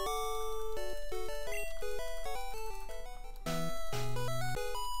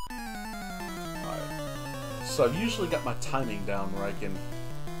 Alright. So I've usually got my timing down where I can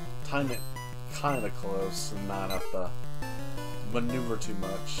time it kind of close and not have to maneuver too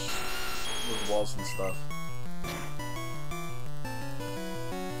much with walls and stuff.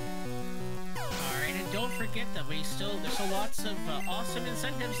 Don't forget that there's still lots of awesome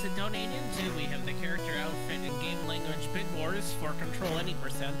incentives to donate into. We have the character outfit and game language bid wars for Control Any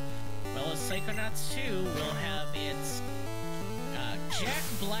Percent, well as Psychonauts 2 will have its Jack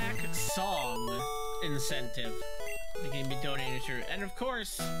Black song incentive that can be donated to. And of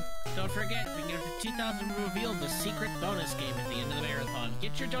course, don't forget, we can get the 2000 reveal the secret bonus game at the end of the marathon.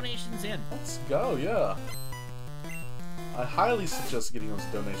 Get your donations in. Let's go, yeah. I highly suggest getting those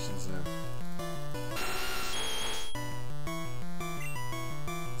donations in.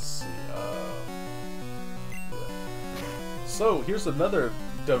 So here's another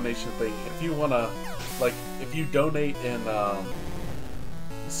donation thing. If you wanna, like, if you donate and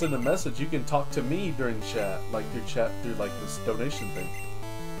send a message, you can talk to me during chat, like through like this donation thing.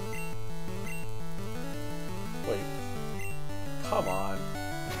 Wait, come on!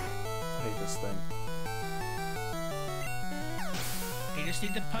 I hate this thing. You just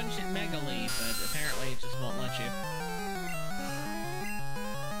need to punch it megally, but apparently it just won't let you.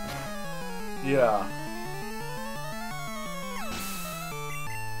 Yeah.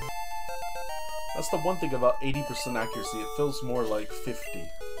 That's the one thing about 80% accuracy. It feels more like 50.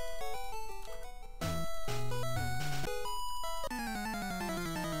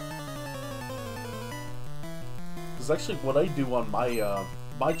 Because actually what I do on my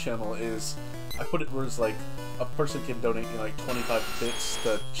my channel is I put it where it's like a person can donate, you know, like 25 bits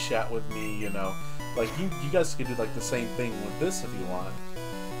to chat with me, you know. Like you guys could do like the same thing with this if you want.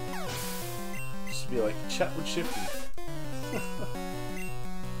 Just be like, chat with Shifty.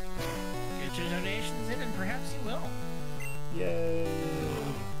 Get your donations in and perhaps you will. Yay!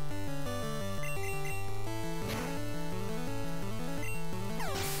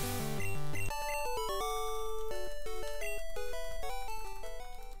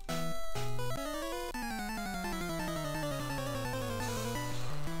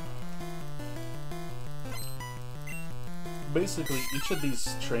 Basically, each of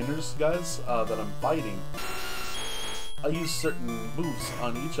these trainers, guys, that I'm fighting, I use certain moves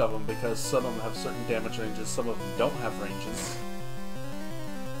on each of them because some of them have certain damage ranges, some of them don't have ranges.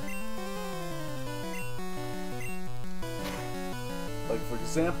 Like, for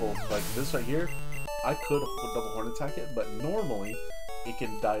example, like this right here, I could double horn attack it, but normally it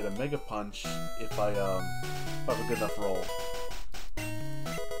can die to Mega Punch if I have a good enough roll.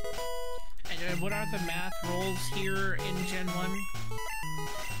 And what are the math rolls here in Gen 1?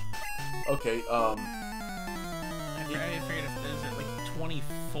 Okay, I forget if is it like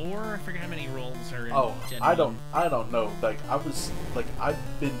 24? I forget how many rolls are in Gen 1. I don't know. Like I've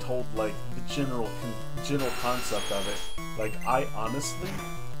been told like the general concept of it. Like I honestly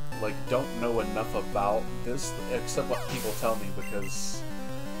like don't know enough about this except what people tell me because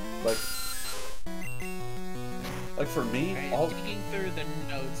like for me, right, digging through the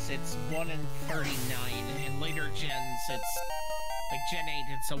notes, it's 1 in 39. In later gens, it's like Gen 8,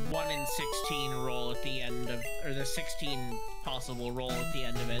 it's a 1 in 16 roll at the end of, or the 16 possible roll at the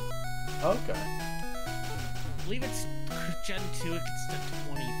end of it. Okay. I believe it's Gen 2, it gets to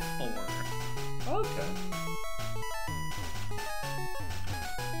 24. Okay.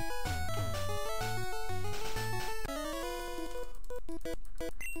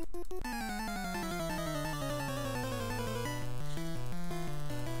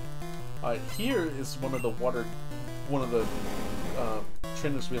 Alright, here is one of the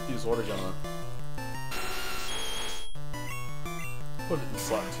trainers we have to use water gun on. Put it in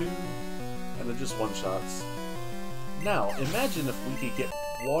slot 2, and then just one-shots. Now, imagine if we could get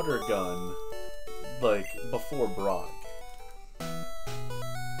water gun, like, before Brock.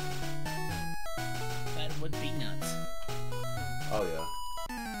 That would be nuts. Oh, yeah.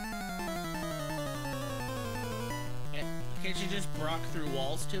 Can't you just Brock through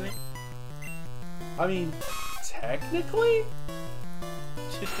walls to it? I mean, technically?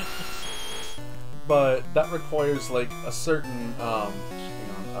 But that requires, like, a certain, hang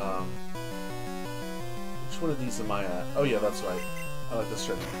on, which one of these am I at? Oh yeah, that's right. I like this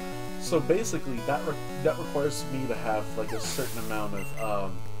trick. So basically, that requires me to have, like, a certain amount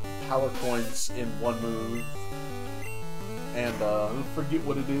of, power coins in one move, and, I forget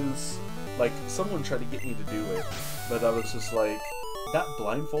what it is. Like, someone tried to get me to do it, but I was just like, that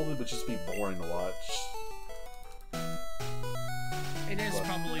blindfolded would just be boring to watch. It is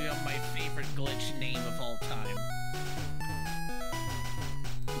probably my favorite glitch name of all time.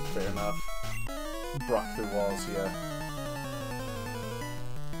 Fair enough. Brock through walls, yeah.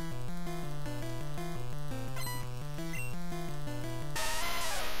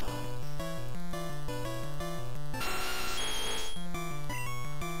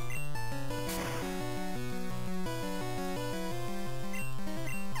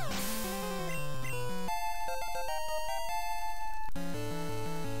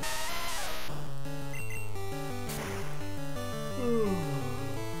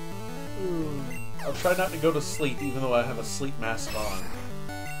 I'll try not to go to sleep, even though I have a sleep mask on.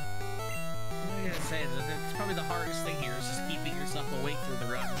 I'm gonna say that it's probably the hardest thing here is just keeping yourself awake through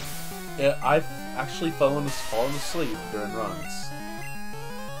the run. Yeah, I've actually fallen asleep during runs.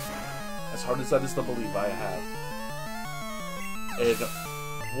 As hard as that is to believe, I have. And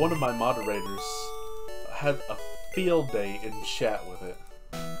one of my moderators had a field day in chat with it.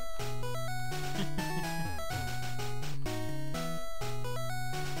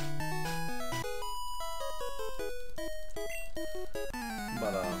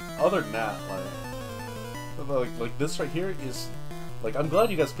 other than that, like this right here is, like, I'm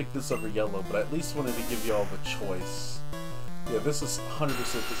glad you guys picked this over yellow, but I at least wanted to give you all the choice. Yeah, this is 100% the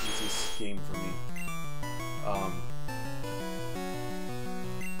easiest game for me.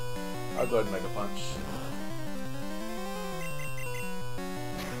 I'll go ahead and Mega Punch.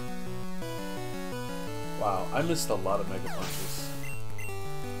 Wow, I missed a lot of Mega Punches.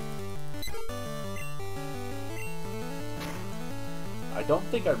 I don't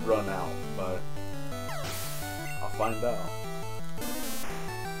think I've run out, but I'll find out.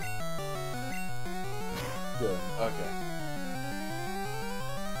 Good, okay.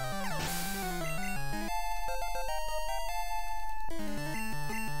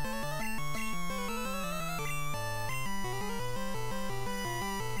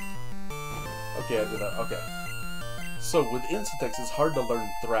 Okay, I did that. Okay. So with Insta-Text, it's hard to learn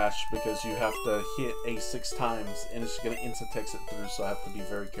Thrash because you have to hit A 6 times and it's going to Insta-Text it through, so I have to be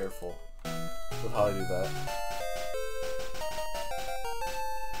very careful with how I do that.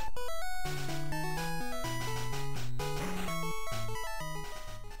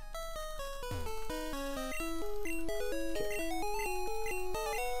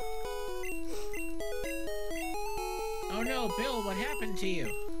 Oh no, Bill, what happened to you?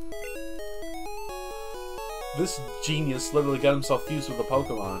 This genius literally got himself fused with a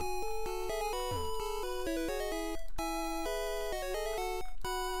Pokemon.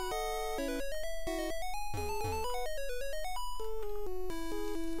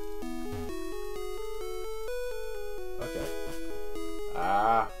 Okay.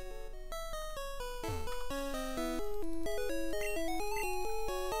 Ah.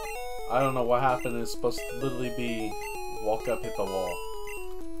 I don't know what happened. It's supposed to literally be walk up, hit the wall.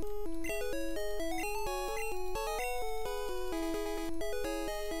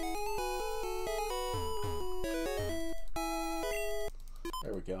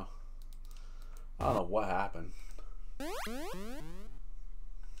 There we go. I don't know what happened.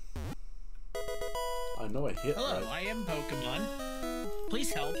 I know I hit. Hello, right. I am Pokemon.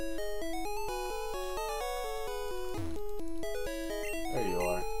 Please help. There you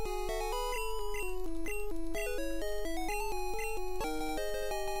are.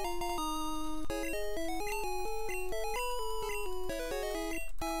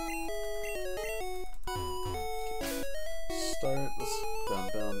 Start. Let's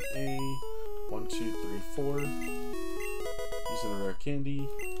down A. 1, 2, 3, 4. Using the rare candy.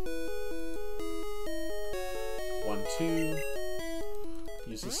 1, 2.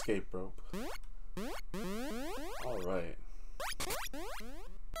 Use escape rope. All right.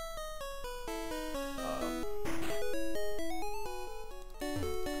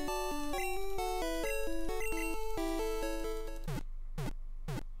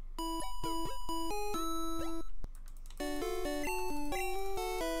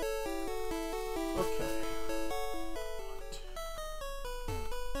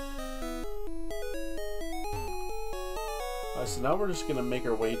 So now we're just gonna make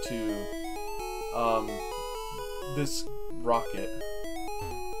our way to this rocket.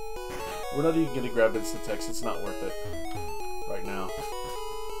 We're not even gonna grab Insta-Text, it's not worth it right now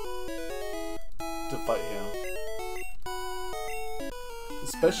to fight him.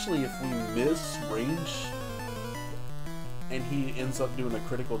 Especially if we miss range and he ends up doing a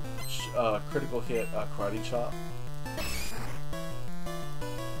critical hit karate chop.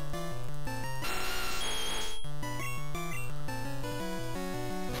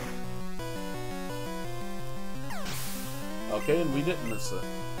 Okay, and we didn't miss it.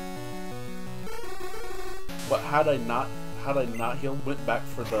 But had I not healed, went back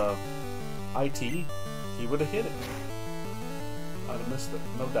for the IT, he would have hit it. I'd have missed it,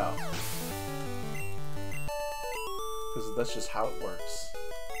 no doubt. Because that's just how it works.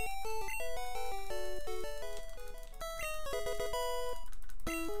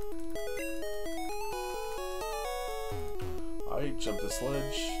 Alright, jump this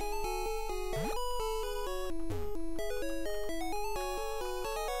ledge.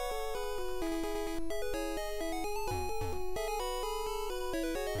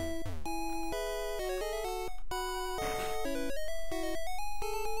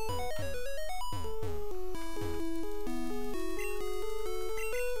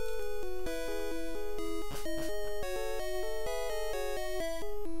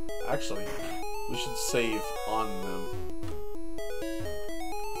 Actually, we should save on them.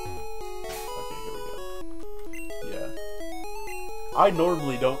 Okay, here we go. Yeah. I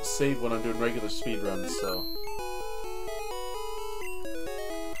normally don't save when I'm doing regular speedruns, so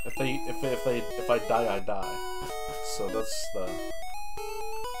if I die, I die. So that's the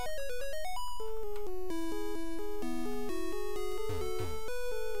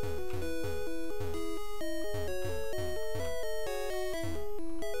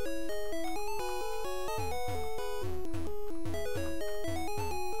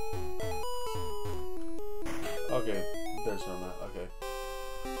Here's where I'm at. Okay.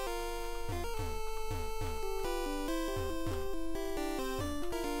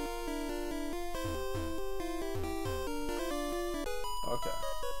 Okay.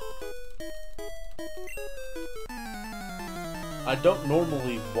 I don't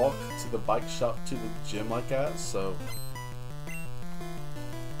normally walk to the bike shop to the gym like that, so...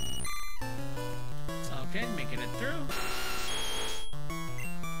 It's all good, making it through.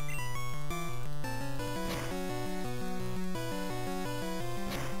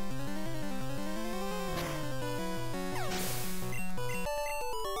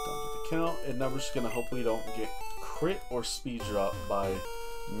 Count, and now we're just gonna hope we don't get crit or speed drop by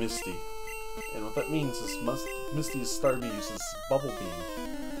Misty. And what that means is Misty's Starmie uses Bubble Beam,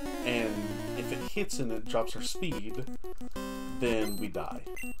 and if it hits and it drops our speed, then we die.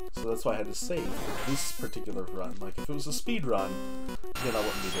 So that's why I had to save for this particular run. Like if it was a speed run, then I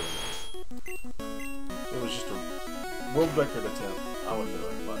wouldn't be doing it. If it was just a world record attempt, I wouldn't do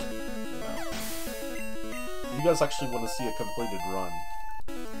it, but you know. You guys actually want to see a completed run.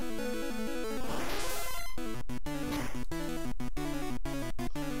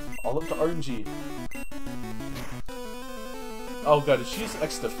 All up to RNG. Oh god, did she use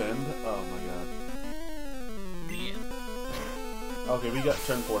X defend? Oh my god. Yeah. Okay, we got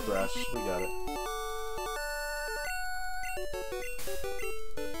turn 4 Thrash. We got it.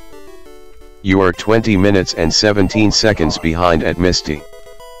 You are 20 minutes and 17 seconds behind at Misty.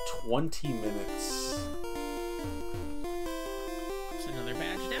 20 minutes. That's another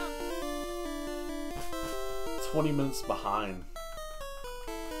badge down. 20 minutes behind.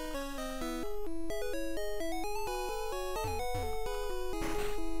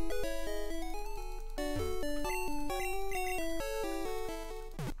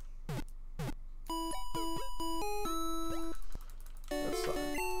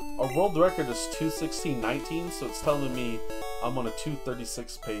 Our world record is 2:16.19, so it's telling me I'm on a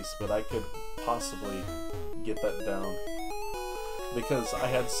 2:36 pace, but I could possibly get that down because I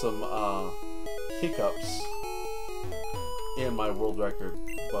had some hiccups in my world record,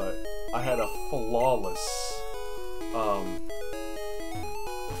 but I had a flawless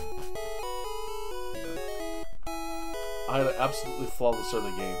I had an absolutely flawless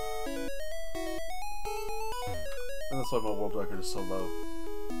early game, and that's why my world record is so low.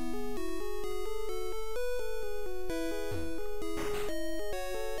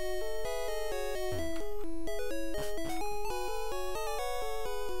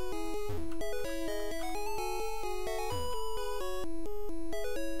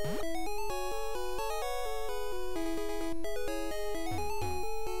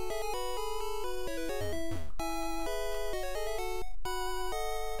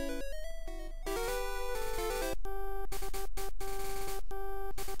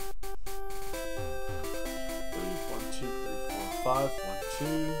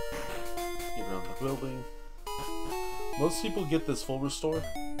 Most people get this full restore.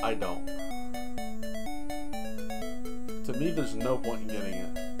 I don't. To me, there's no point in getting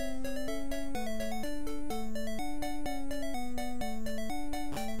it.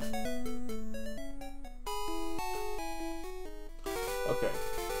 Okay.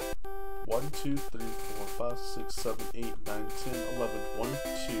 1, 2, 3, 4, 5, 6, 7, 8, 9, 10, 11. 1,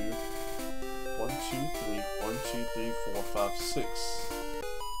 2. 1, 2, 3. 1, 2, 3, 4, 5, 6.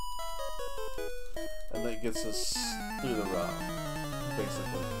 And that gets us through the route,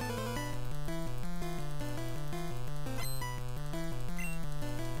 basically.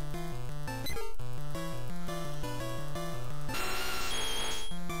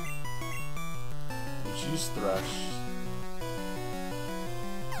 Let's use Thresh.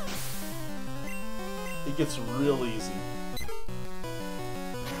 It gets real easy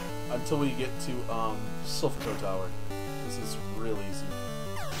until we get to Silphico Tower. This is real easy.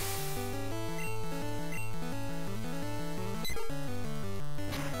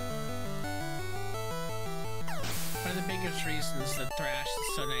 One of the biggest reasons that Thrash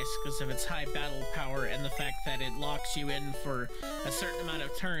is so nice because of its high battle power and the fact that it locks you in for a certain amount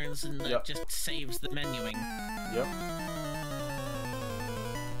of turns and it just saves the menuing. Yep.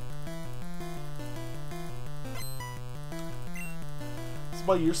 That's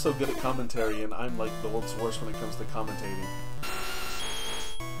why you're so good at commentary and I'm like the world's worst when it comes to commentating.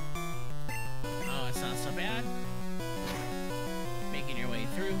 Oh, it's not so bad. Making your way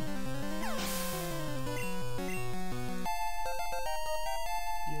through.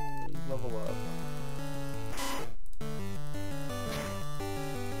 Yay, level up.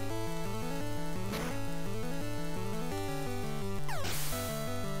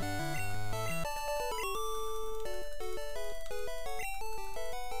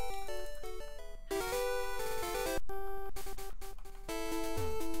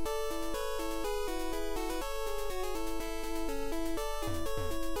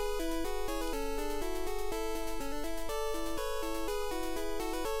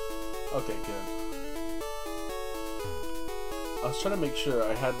 Okay, good. I was trying to make sure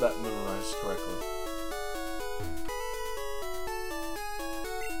I had that memorized correctly.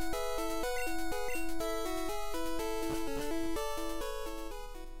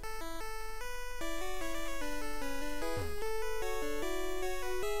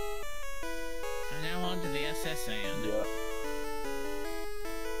 And now on to the SSN. Yeah.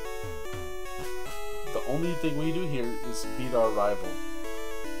 The only thing we do here is beat our rival.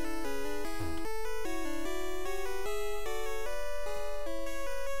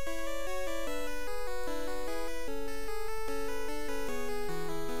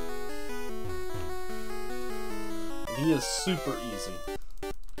 He is super easy.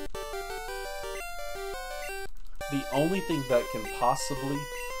 The only thing that can possibly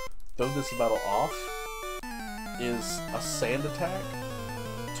throw this battle off is a sand attack,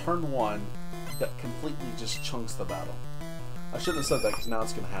 turn 1, that completely just chunks the battle. I shouldn't have said that because now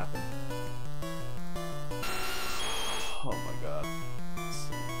it's going to happen. Oh my god. Let's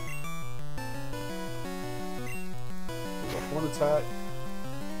see. There's a horn attack.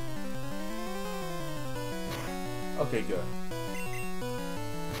 Okay, good.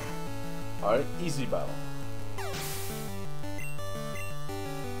 Alright, easy battle. Okay,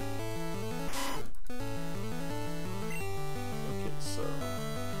 so...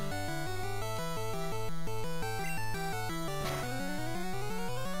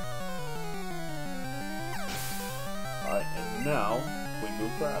 Alright, and now we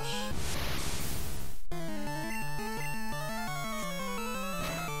move Crash.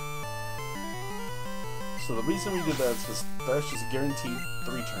 So the reason we do that is because Thrash is guaranteed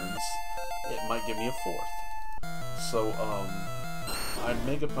 3 turns. It might give me a 4th. So, I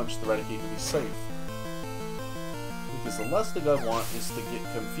Mega Punch the Raticate to be safe. Because the last thing I want is to get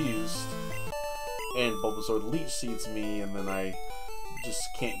confused and Bulbasaur Leech Seeds me and then I just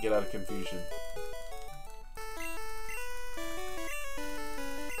can't get out of confusion.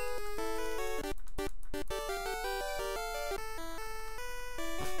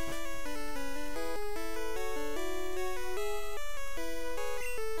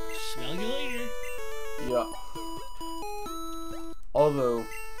 Smell you later. Yeah. Although,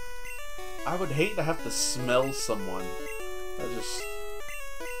 I would hate to have to smell someone. That just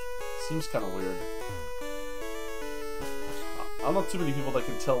seems kind of weird. I don't know too many people that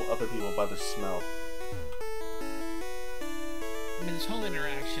can tell other people by their smell. I mean, this whole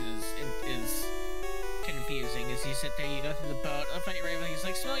interaction is confusing. As you sit there, you go through the boat, I'll fight your rival, he's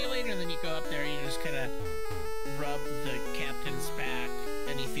like, smell you later, and then you go up there and you just kind of rub the captain's back,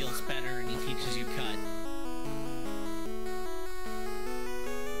 and he feels better, and he teaches you cut.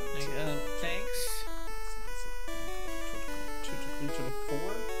 Like, thanks. 2, 3,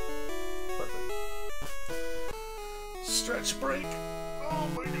 24. Perfect. Stretch break. Oh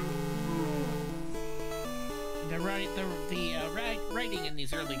my god. The writing in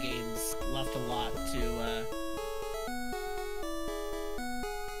these early games left a lot to,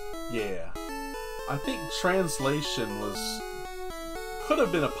 Yeah. I think translation could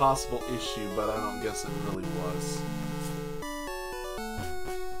have been a possible issue, but I don't guess it really was.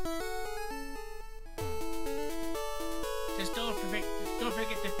 just don't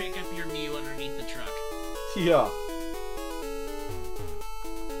forget to pick up your Mew underneath the truck. Yeah.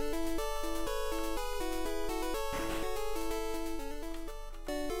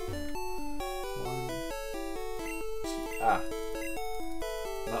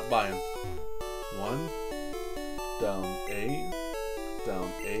 Not buying. 1, down A,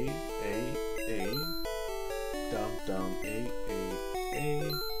 down A, down A,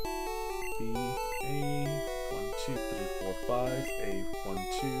 B, A, 1, 2, 3, 4, 5, A, 1,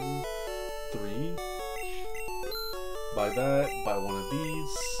 2, 3. Buy that, buy one of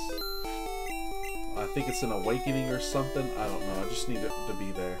these. I think it's an awakening or something. I don't know, I just need it to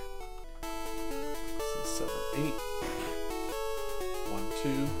be there. 7, 8. 1, 2,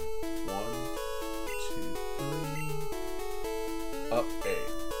 1, 2, 3. Up A.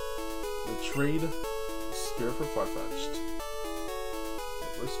 The trade Spear for Farfetch'd.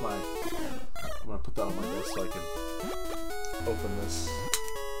 Where's my... I'm gonna put that on my list so I can open this.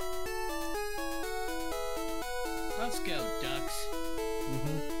 Let's go, ducks.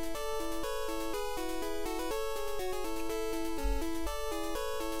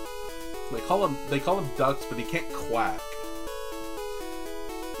 They call him ducks, but he can't quack.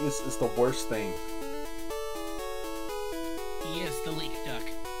 It's the worst thing. He is the leak duck.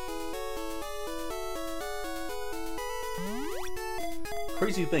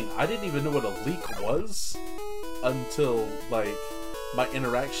 Crazy thing, I didn't even know what a leak was until, like, my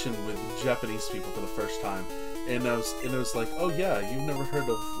interaction with Japanese people for the first time. And it was like, oh yeah, you've never heard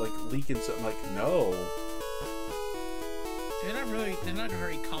of like leaking something? Like, no. They're not a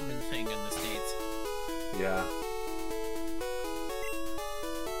very common thing in the States. Yeah. 1,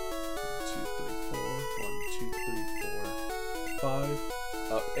 2, 3, 4. 1, 2, 3, 4.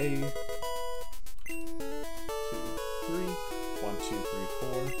 5. Up A. 2, 3. 1, 2, 3,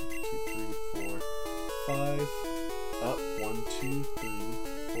 4. 2, 3, 4. 5. Up 1, 2, 3,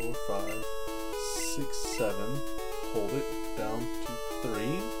 4, 5. 6, 7. Hold it down to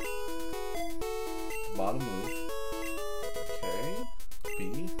 3. Bottom move. Okay. B.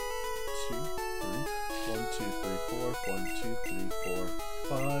 2, 3. 1, 2, 3, 4. 1, 2, 3, 4.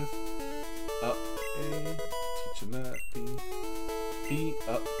 5. Up A. Teaching that. B. B.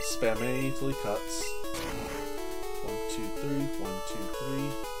 Up. Spam A till he cuts. 1, 2, 3. 1, 2,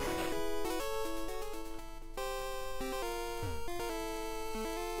 3.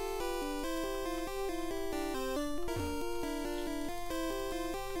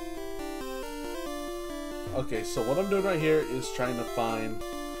 Okay, so what I'm doing right here is trying to find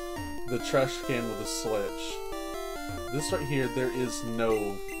the trash can with a switch. This right here, there is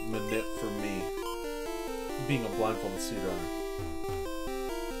no manip for me, being a blindfolded speedrunner.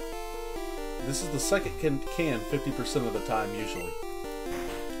 This is the second can 50% of the time, usually.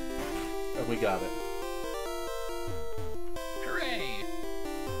 And we got it. Hooray!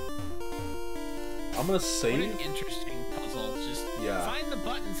 I'm gonna save. What an interesting puzzle. Just Yeah. find the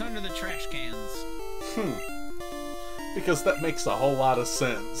buttons under the trash cans. Because that makes a whole lot of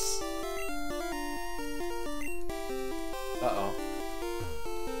sense. Uh-oh.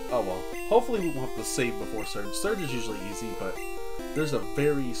 Oh well. Hopefully we won't have to save before Surge. Surge is usually easy, but there's a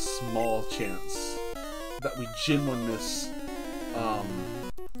very small chance that we genuinely miss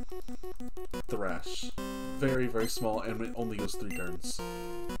Thrash. Very, very small, and it only goes 3 turns.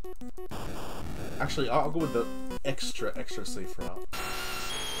 Actually, I'll go with the extra safe route.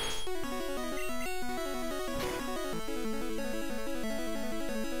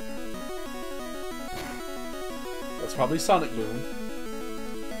 That's probably Sonic Boom,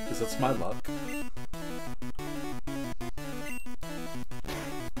 because that's my luck.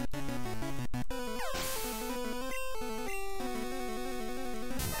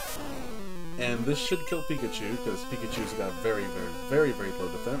 And this should kill Pikachu, because Pikachu's got very, very, very, very low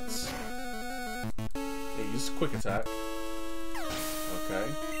defense. Yeah, use Quick Attack. Okay.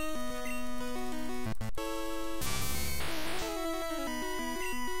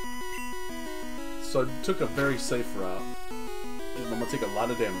 So I took a very safe route. I'm gonna take a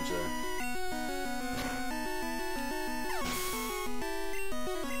lot of damage there.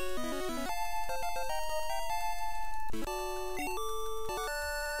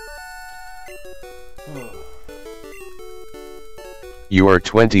 You are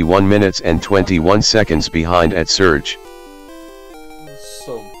 21 minutes and 21 seconds behind at Surge.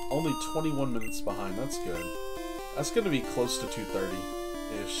 So, only 21 minutes behind, that's good. That's gonna be close to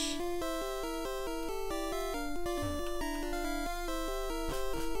 2:30-ish.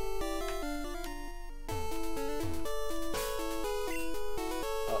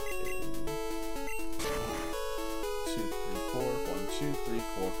 Up in 2, 3, 4, 1, 2, 3,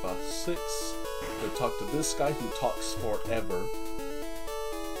 4, 5, 6. Go talk to this guy who talks forever.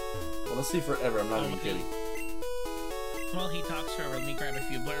 Well, let's see forever, I'm not even kidding. Well, he talks forever. Let me grab a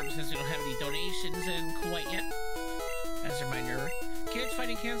few blurbs since we don't have any donations in quite yet. As a reminder, kids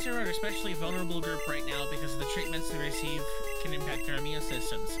fighting cancer are an especially vulnerable group right now because of the treatments they receive can impact their immune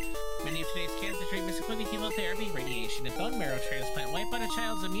systems. Many of today's cancer treatments, including chemotherapy, radiation, and bone marrow transplant, wipe out a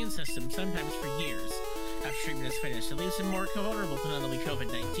child's immune system, sometimes for years. After treatment is finished, it leaves them more vulnerable to not only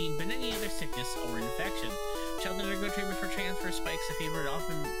COVID-19, but any other sickness or infection. Children undergo treatment for transfer spikes of fever and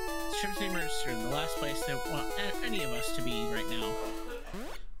often ships the emergency room, the last place they want any of us to be right now.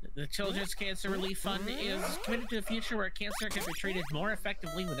 The Children's Cancer Relief Fund is committed to a future where cancer can be treated more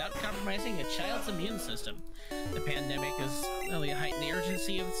effectively without compromising a child's immune system. The pandemic has really heightened the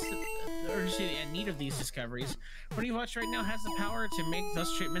urgency and need of these discoveries. What you watch right now has the power to make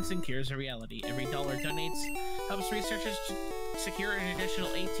those treatments and cures a reality. Every dollar donates helps researchers secure an additional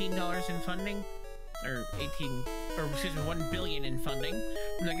 $18 in funding. $1 billion in funding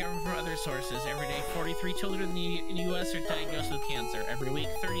from the government from other sources. Every day, 43 children in the U.S. are diagnosed with cancer. Every week,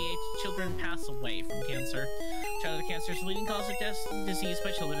 38 children pass away from cancer. Childhood cancer is the leading cause of death and disease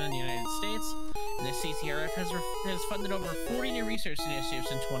by children in the United States. And the CCRF has funded over 40 new research initiatives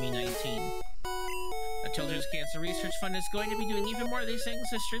in 2019. The Children's Cancer Research Fund is going to be doing even more of these things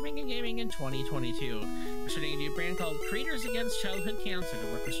as streaming and gaming in 2022. We're starting a new brand called Creators Against Childhood Cancer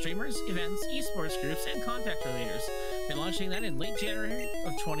to work with streamers, events, esports groups, and contact relators. be launching that in late January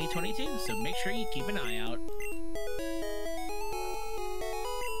of 2022, so make sure you keep an eye out.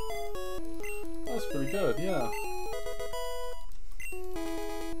 That's pretty good, yeah.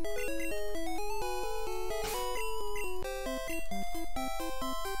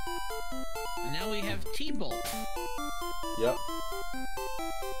 And now we have T-Bolt. Yep.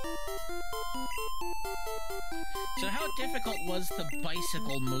 So how difficult was the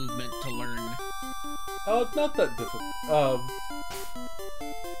bicycle movement to learn? Not that difficult.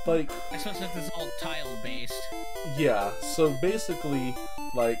 Like... I suppose this is all tile-based. Yeah, so basically,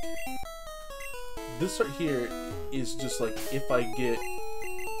 like, this right here is just like, if I get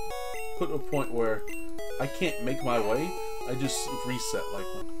put to a point where I can't make my way, I just reset like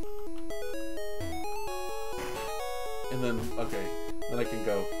one. And then, okay, then I can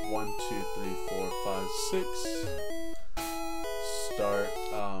go 1, 2, 3, 4, 5, 6. Start,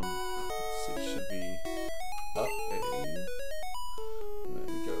 let's see, it should be up A. And then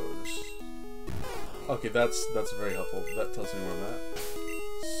go just... Okay, that's very helpful. That tells me where I'm at.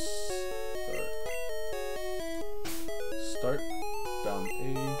 Start down A,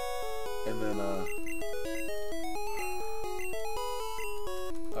 and then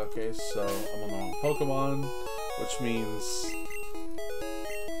okay, so I'm on the wrong Pokemon, which means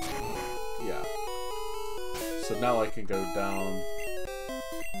yeah. So now I can go down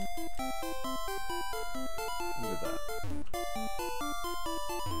into that.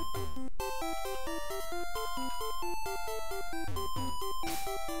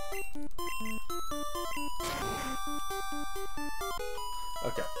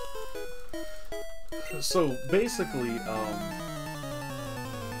 Okay. So basically,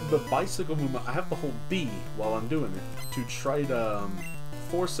 the bicycle movement, I have to hold B while I'm doing it to try to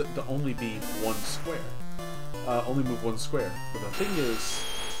force it to only be one square. Only move one square. But the thing is,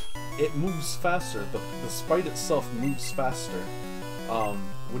 it moves faster. The sprite itself moves faster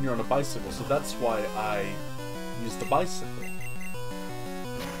when you're on a bicycle. So that's why I use the bicycle.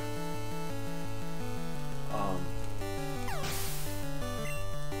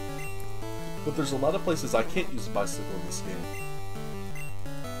 But there's a lot of places I can't use a bicycle in this game.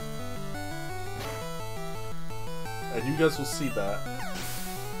 And you guys will see that.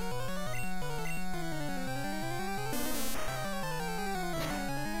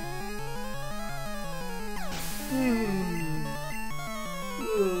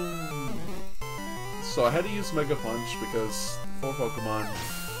 So I had to use Mega Punch because 4 Pokemon,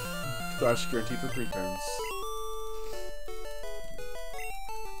 Thrash guaranteed for 3 turns.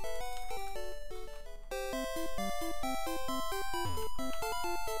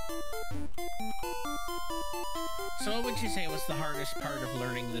 So what would you say was the hardest part of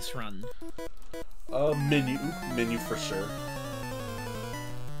learning this run? Menu for sure.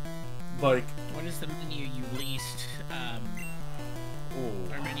 Like, what is the menu you least,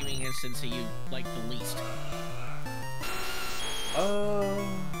 or menuing instance that you like the least?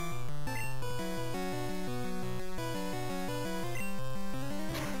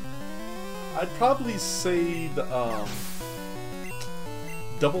 I'd probably say the,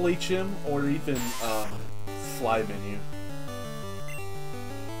 double HM or even, fly menu.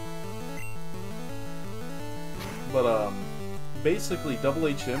 But, basically, double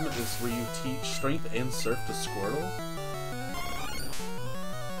HM is where you teach Strength and Surf to Squirtle.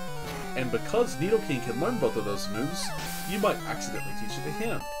 And because Nidoking can learn both of those moves, you might accidentally teach it to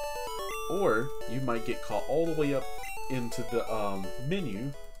him. Or, you might get caught all the way up into the,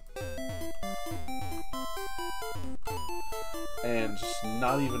 menu and just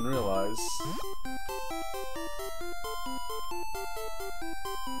not even realize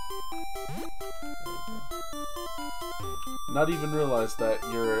that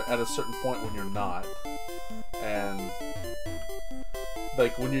you're at a certain point when you're not. And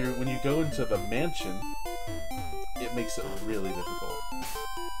like when you go into the mansion, it makes it really difficult.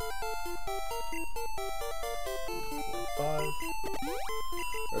 4, 5.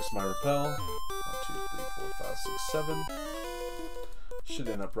 There's my repel. 1, 2, 3, 4, 5, 6, 7. Should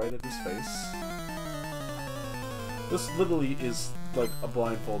end up right at his face. This literally is like a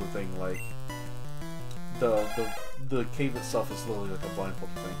blindfolded thing. Like the cave itself is literally like a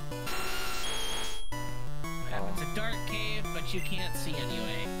blindfolded thing. It's a dark cave, but you can't see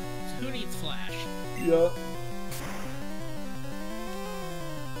anyway. So who needs flash? Yeah.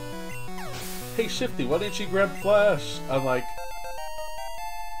 Hey Shifty, why didn't you grab flash? I'm like,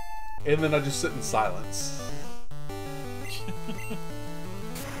 and then I just sit in silence.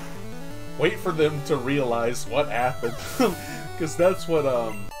 Wait for them to realize what happened, because that's what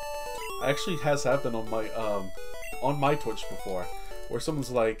actually has happened on my Twitch before, where someone's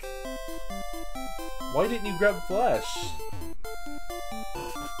like, Why didn't you grab Flash?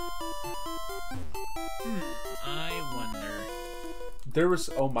 I wonder. There was,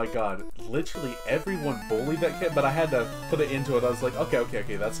 oh my god, literally everyone bullied that kid, but I had to put it into it. I was like,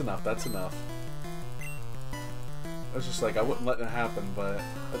 okay, that's enough, that's enough. I was just like, I wouldn't let it happen, but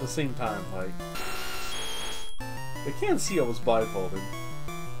at the same time, like, they can't see I was blindfolded.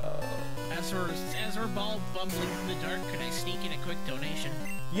 As we're ball bumbling in the dark, could I sneak in a quick donation?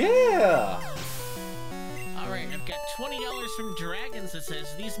 Yeah! Alright, I've got $20 from Dragons that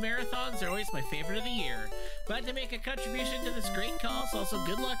says, these marathons are always my favorite of the year. Glad to make a contribution to this great cause, also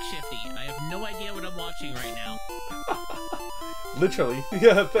good luck, Shifty. I have no idea what I'm watching right now. Literally.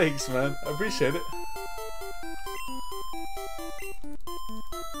 Yeah, thanks, man. I appreciate it.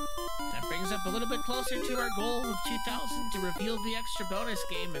 That brings up a little bit closer to our goal of 2,000 to reveal the extra bonus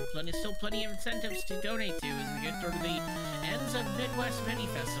game, and still plenty of incentives to donate to as we get toward the ends of Midwest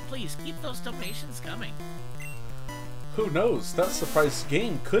Minifest, so please keep those donations coming. Who knows? That surprise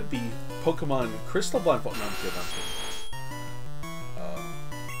game could be Pokemon Crystal Blindfold. No, I'm kidding.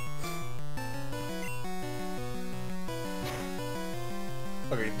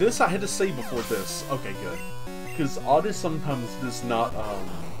 Okay, this I had to say before this. Okay, good. Because Otis sometimes does not,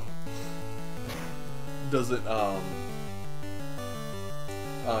 doesn't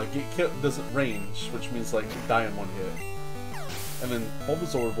get killed, doesn't range, which means like die in one hit. And then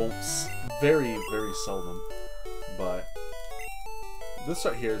Bulbasaur won't very, very seldom. But this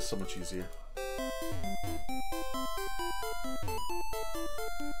right here is so much easier.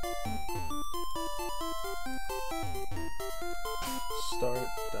 Start,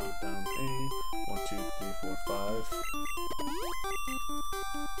 down, A, 1, 2, 3, 4, 5.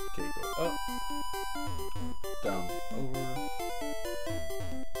 Okay, go up, down, over.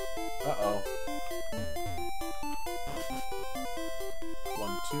 Uh-oh.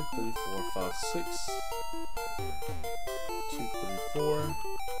 1, 2, 3, 4, 5, 6. 2, 3, 4,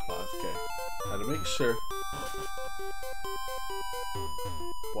 5. Okay. Had to make sure.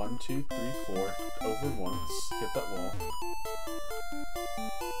 1, 2, 3, 4. Over once. Hit that wall.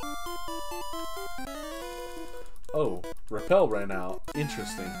 Oh, Repel ran out.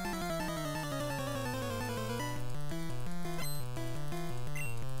 Interesting.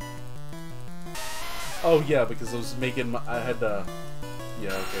 Oh yeah, because I was making I had to. Yeah,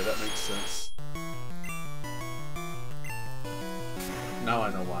 okay, that makes sense. Now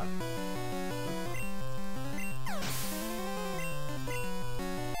I know why.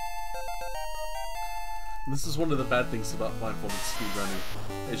 This is one of the bad things about blindfolded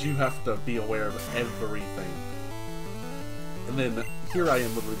speedrunning, is you have to be aware of everything. And then here I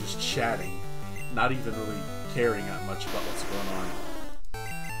am literally just chatting, not even really caring that much about what's going on.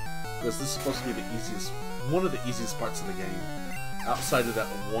 Because this is supposed to be the easiest, one of the easiest parts of the game, outside of that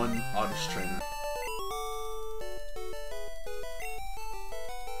one Oddish trainer.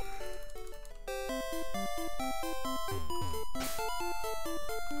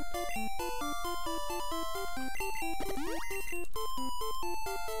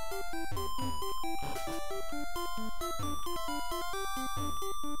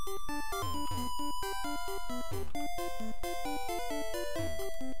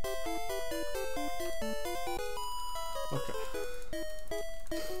 Okay.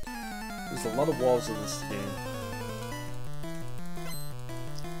 There's a lot of walls in this game.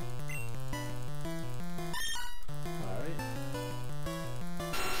 Alright.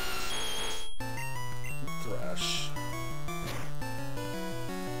 Thrash.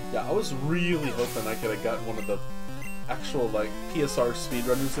 Yeah, I was really hoping I could have gotten one of the actual, like, PSR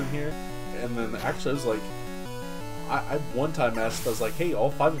speedrunners in here. And then actually I was like, I one time asked, I was like, hey, all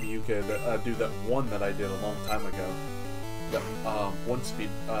 5 of you could do that one that I did a long time ago. That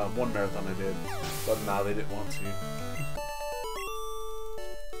one marathon I did. But nah, they didn't want to.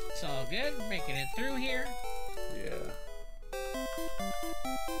 It's all good, making it through here. Yeah.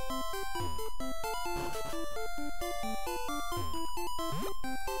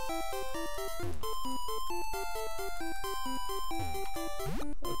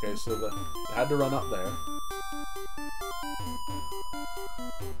 Okay, so I had to run up there.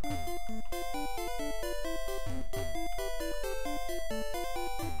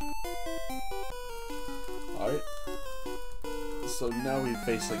 Alright. So now we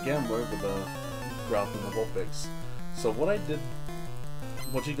face a gambler with a Growth and the Vulpix. So what I did,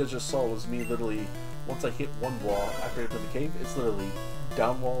 what you guys just saw was me literally, once I hit one wall after I hit the cave, it's literally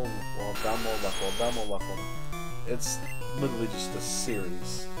down wall, down wall, left wall, down wall, left wall. It's literally just a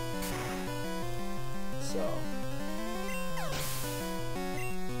series. So.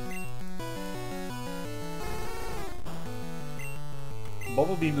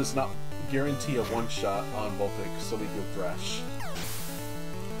 Bubble Beam does not guarantee a one-shot on Vulpix, so we go Thrash.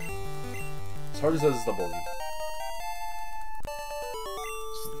 As hard as that is the bully.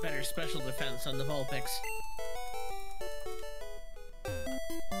 This is the better special defense on the Vulpix.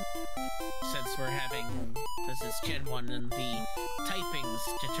 Since we're having... This is Gen 1 and the typings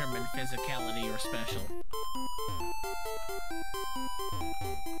determine physicality or special.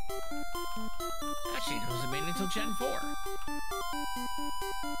 Actually, it wasn't made until Gen 4.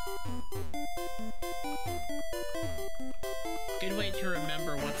 Good way to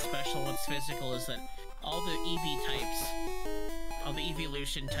remember what's special, what's physical is that all the EV types, all the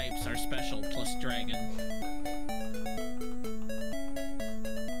evolution types are special plus dragon.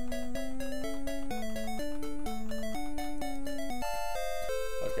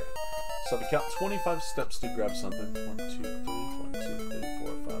 Okay, so we count 25 steps to grab something. 1, 2, 3, 1, 2, 3,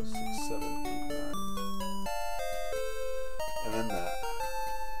 4, 5, 6, 7, 8, 9. And then that.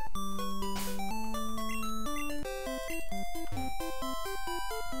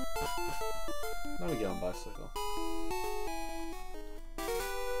 Now we get on bicycle.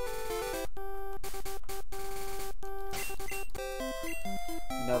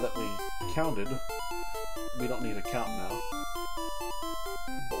 Now that we counted, we don't need a count now.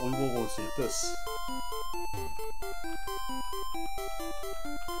 But we will once hit this.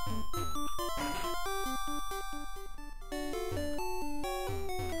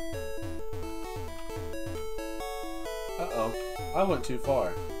 Uh-oh, I went too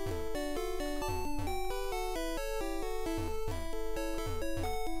far.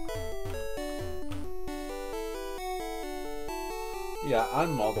 Yeah,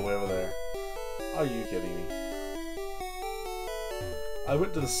 I'm all the way over there. Are you kidding me? I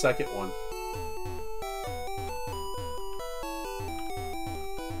went to the second one.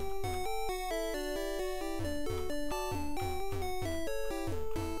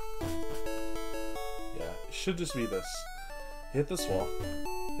 Yeah, it should just be this. Hit this wall,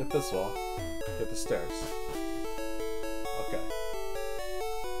 hit this wall, hit the stairs. Okay.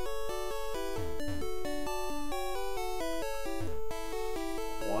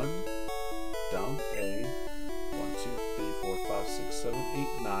 Down A. 1, 2, 3, 4, 5, 6, 7,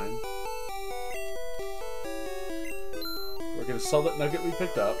 8, 9. We're gonna sell that nugget we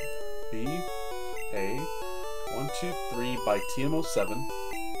picked up. B. A. 1, 2, 3 by TM07,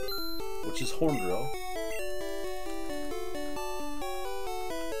 which is Horn Drill.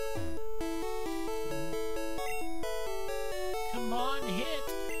 Come on, hit!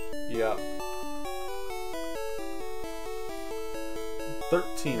 Yeah.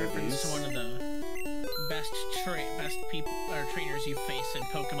 13 of Reference these. to one of the best people or trainers you face in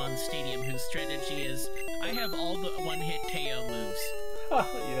Pokemon Stadium, whose strategy is, I have all the one-hit KO moves.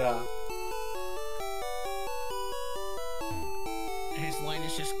 Yeah. His line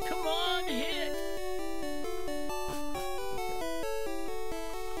is just, come on, hit!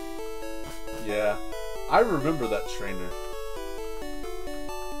 Okay. Yeah. I remember that trainer.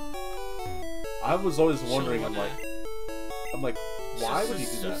 I was always wondering, I'm like, why would he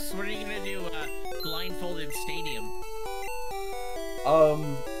do that? So what are you gonna do, Blindfolded Stadium?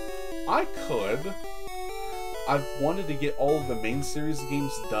 I could. I've wanted to get all of the main series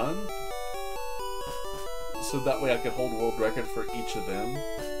games done, so that way I could hold world record for each of them.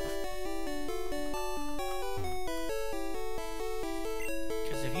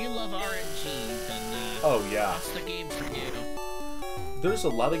 Because if you love RNG, then oh yeah, that's the game for you. There's a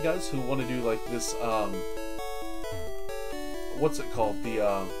lot of guys who want to do like this. What's it called? The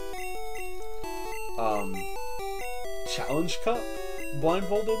Challenge Cup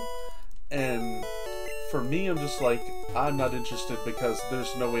blindfolded, and for me, I'm just like, I'm not interested because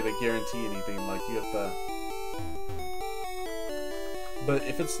there's no way to guarantee anything. Like, you have to. But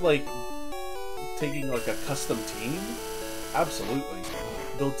if it's like taking like a custom team, absolutely.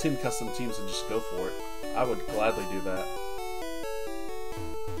 Build 10 custom teams and just go for it. I would gladly do that.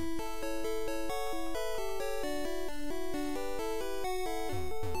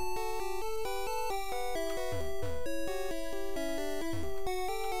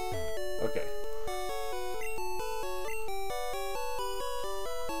 Okay.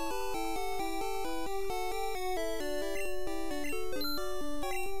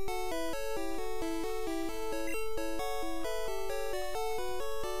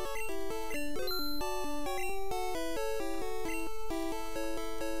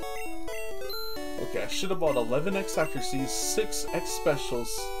 Okay, I should have bought 11x accuracies, 6x specials,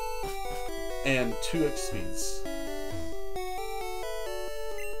 and 2x speeds.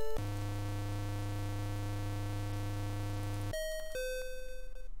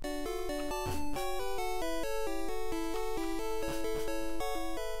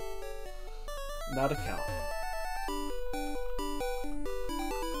 how to count.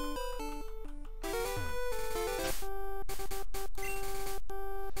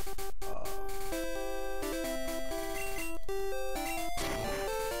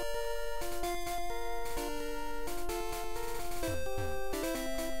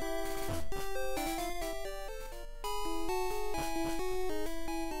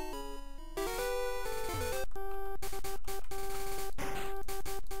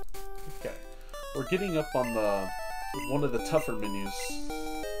 We're getting up on the one of the tougher menus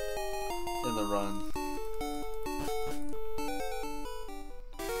in the run.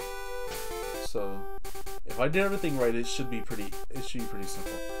 So if I did everything right, it should be pretty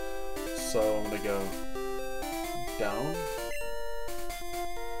simple. So I'm gonna go down.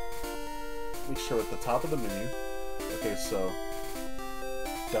 Make sure we're at the top of the menu. Okay, so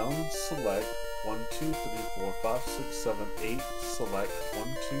down, select 1, 2, 3, 4, 5, 6, 7, 8. Select 1,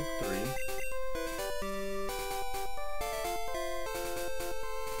 2, 3.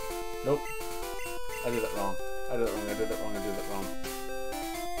 Nope. I did that wrong. I did that wrong.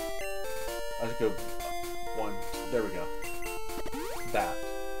 I should go 1, 2, there we go. That.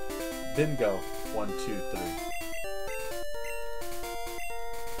 Then go 1, 2, 3.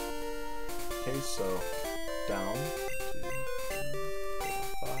 Okay, so down. 2, 3, 4,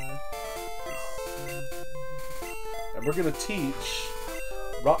 5, 6, 7. And we're gonna teach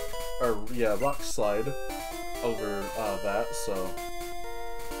rock slide over that, so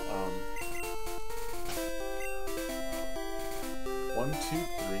 1, 2, 3,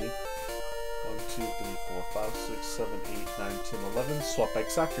 1, 2, 3, 4, 5, 6, 7, 8, 9, 10, 11. Swap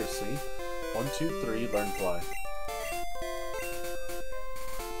X accuracy. 1, 2, 3, learn fly.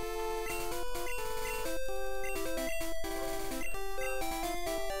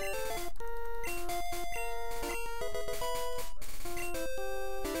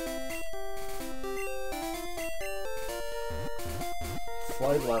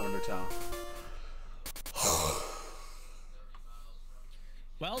 Fly Lavender Town.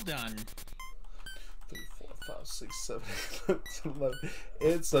 Well done. 3, 4, 5, 6, 7, 8, 9, 10, 11.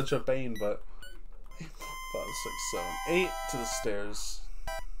 It's such a pain, but 5, 6, 7, 8 to the stairs.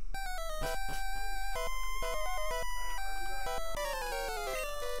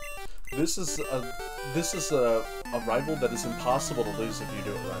 This is a rival that is impossible to lose if you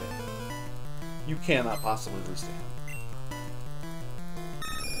do it right. You cannot possibly lose to him.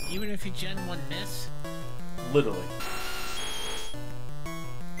 Even if you Gen 1 miss? Literally.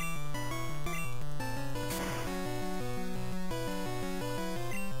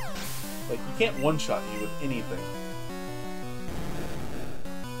 Like, you can't one-shot you with anything.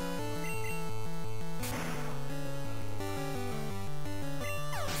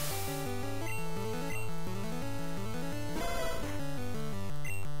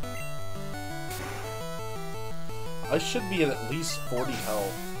 I should be at least 40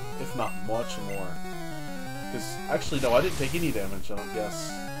 health, if not much more. Because, actually, no, I didn't take any damage, I don't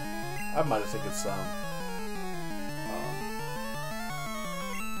guess. I might have taken some.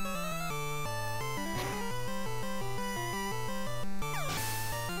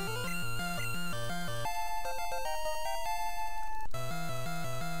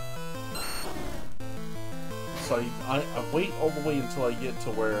 So I wait all the way until I get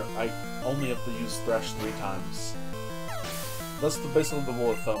to where I only have to use Thrash 3 times. That's basically the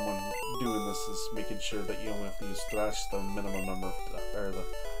rule of thumb when doing this, is making sure that you only have to use Thrash the minimum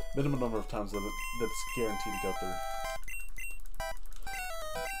number of times that it's guaranteed to go through.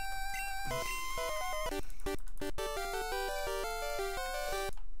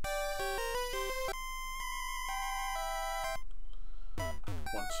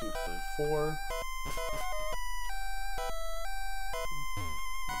 One, 2, 3, 4.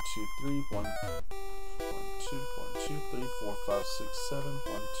 1, 2, 3, 1, 2, 3, 4, 5, 6, 7,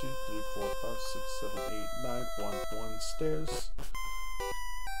 1, 2, 3, 4, 5, 6, 7, 8, 9, 1, 1, stairs.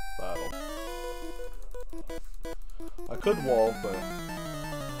 Battle. I could wall, but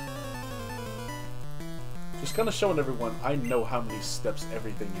just kind of showing everyone I know how many steps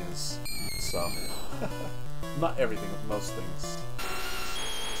everything is. So, not everything, but most things.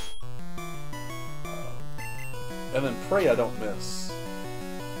 And then pray I don't miss.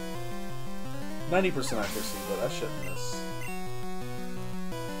 90% accuracy, but I shouldn't miss.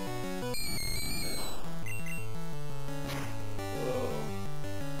 Whoa.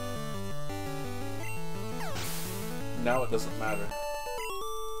 Now it doesn't matter.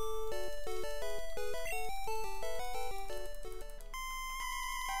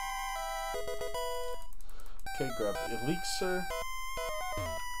 Okay, grab the elixir.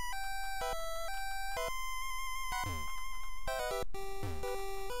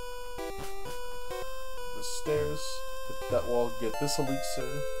 that wall, get this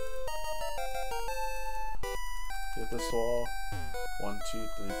elixir. Hit this wall. 1, 2,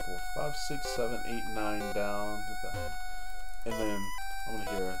 3, 4, 5, 6, 7, 8, 9 down. Hit that. And then I'm gonna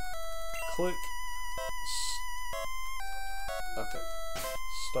hear a click. Okay.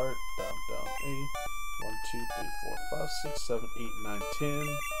 Start, down, down, A. 1, 2, 3, 4, 5, 6, 7, 8, 9,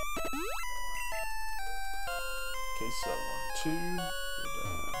 10. Okay, so 1, 2. Go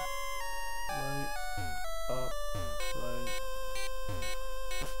down. Right. Up. Right.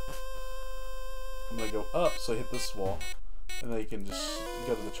 I'm gonna go up, so I hit this wall. And then you can just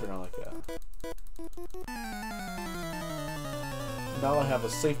go to the turn like that. Now I have a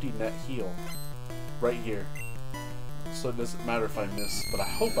safety net heal right here. So it doesn't matter if I miss, but I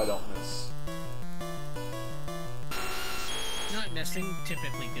hope I don't miss. Not missing,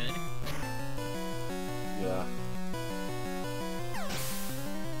 typically good. Yeah.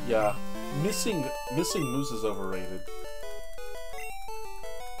 Yeah. Missing moves is overrated.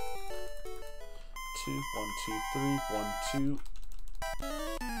 2, 1, 2, 3, 1, 2.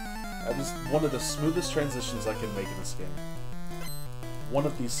 I just one of the smoothest transitions I can make in this game. One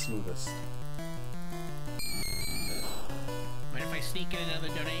of the smoothest. Mind if I sneak in another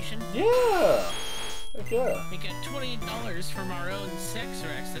donation? Yeah! Heck yeah. We got $20 from our own Sex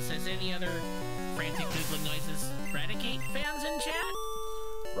Rex that says any other frantic googling noises. Radicate fans in chat?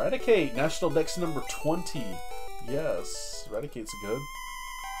 Radicate, National Dex number 20. Yes, Radicate's good.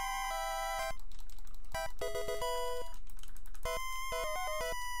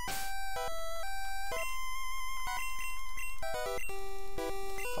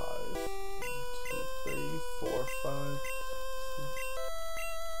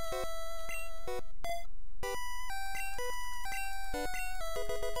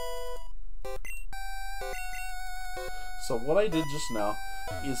 So what I did just now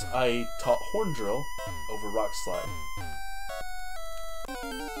is I taught Horn Drill over Rock Slide.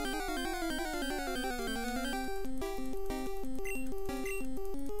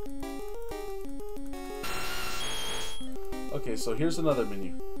 Okay, so here's another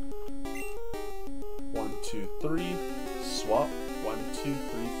menu. 1, 2, 3, swap. 1, 2, 3,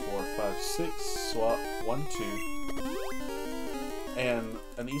 4, 5, 6, swap. 1, 2. And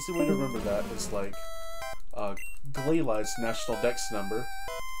an easy way to remember that is like Glaylai's national dex number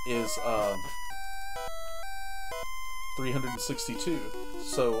is 362.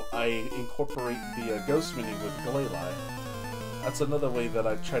 So I incorporate the ghost menu with Glaylai. That's another way that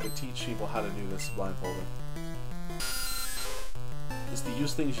I try to teach people how to do this blindfolded. Is to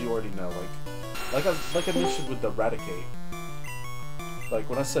use things you already know, like I mentioned with the Radicate. Like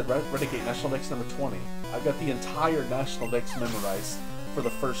when I said Radicate National Dex number 20, I got the entire National Dex memorized for the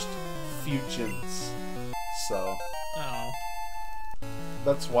first few gens. So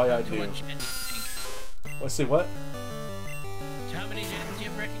that's why I do. What gen do you think? Let's see what? So how many gens do you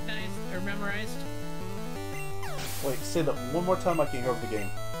have recognized or memorized? Wait, say that one more time. I can't hear over the game.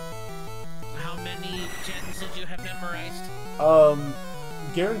 How many gens did you have memorized?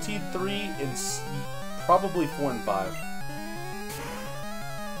 Guaranteed 3 and probably 4 and 5.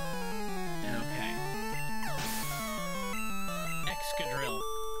 Okay. Excadrill.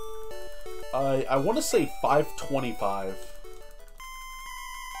 I want to say 525.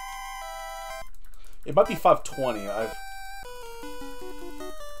 It might be 520.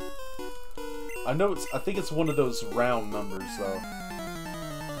 I know it's. I think it's one of those round numbers though.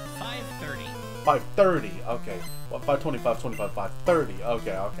 530. 530. Okay. Well, 525, 25, 530.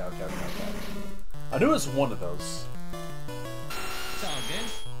 Okay. I knew it was one of those. It's all good.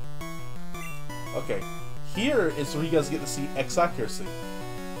 Okay. Here is where you guys get to see X accuracy.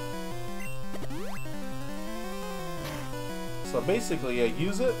 So basically, I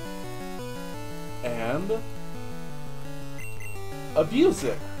use it and abuse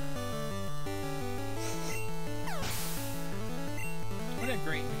it. What a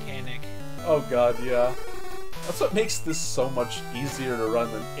great mechanic. Oh god, yeah. That's what makes this so much easier to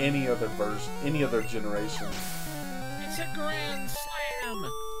run than any other version, any other generation. It's a grand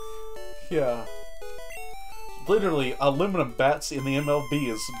slam! Yeah. Literally, aluminum bats in the MLB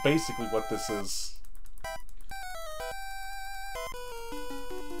is basically what this is.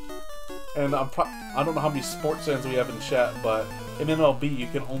 And I don't know how many sports fans we have in chat, but in MLB you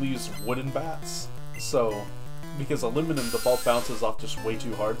can only use wooden bats. So, because aluminum, the ball bounces off just way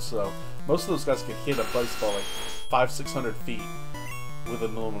too hard, so most of those guys can hit a baseball like 500-600 feet with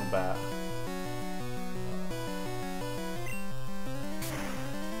an aluminum bat.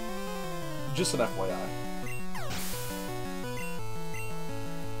 Just an FYI.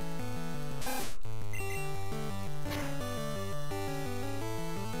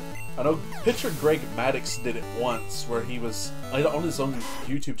 I know pitcher Greg Maddox did it once, where he was on his own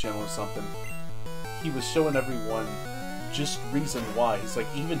YouTube channel or something. He was showing everyone just reason why. He's like,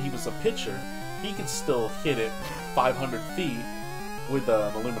 even he was a pitcher, he could still hit it 500 feet with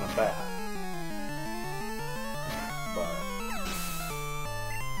an aluminum bat. But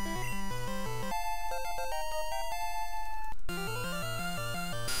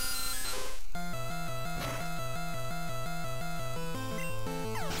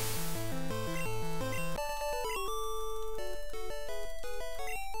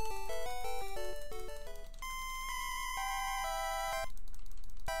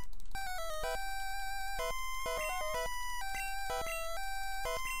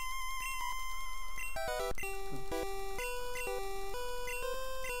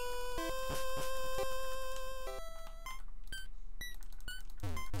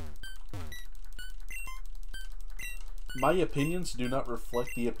my opinions do not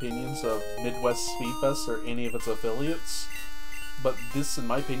reflect the opinions of Midwest Speedfest or any of its affiliates, but this, in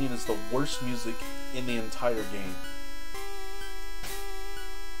my opinion, is the worst music in the entire game.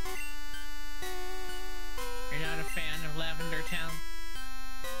 You're not a fan of Lavender Town?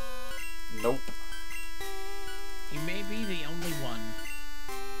 Nope. You may be the only one.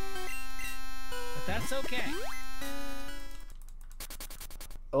 But that's okay.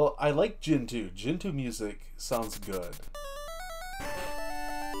 Oh, I like Gen 2. Gen 2 music sounds good.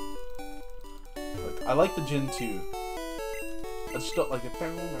 I like the Gen 2. I just don't like it.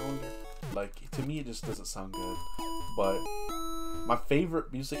 Like, to me, it just doesn't sound good. But my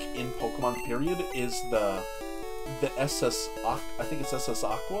favorite music in Pokemon, period, is the SS... I think it's SS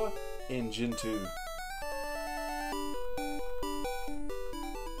Aqua in Gen 2.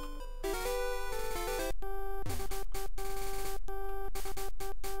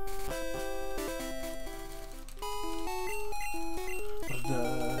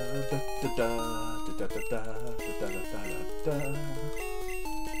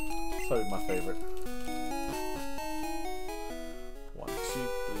 It's probably my favorite. 1, 2, 3,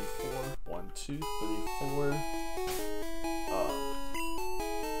 4. 1, 2, 3, 4.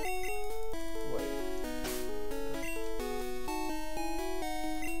 Wait.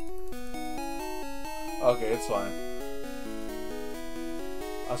 Okay, it's fine.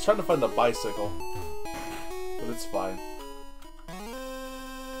 I was trying to find the bicycle, but it's fine.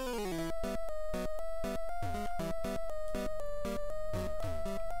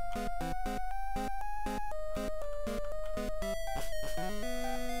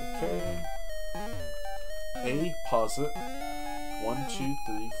 Pause it. 1, 2,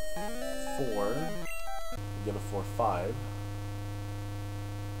 3, 4. We get a 4, 5.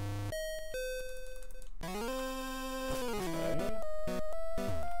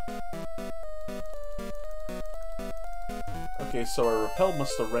 Okay, so our repel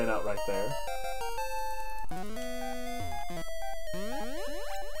must have ran out right there.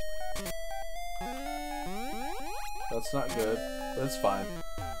 That's not good, but it's fine.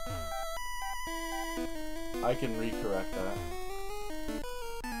 I can recorrect that.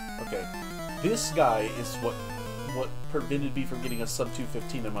 Okay, this guy is what prevented me from getting a sub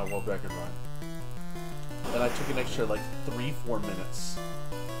 215 in my world record run. And I took an extra like 3-4 minutes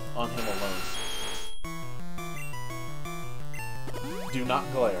on him alone. Do not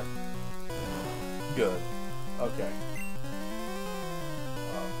glare. Good. Okay.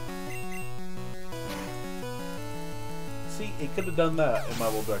 See, it could have done that in my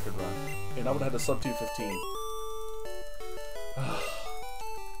world record run, and I would have had a sub 215.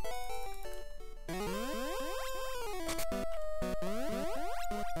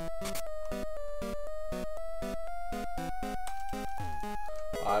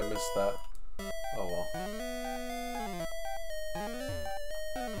 I missed that. Oh well.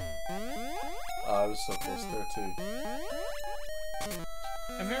 I was so close there too.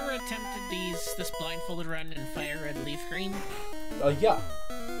 Have you ever attempted this blindfolded run in Fire Red Leaf Green? Yeah.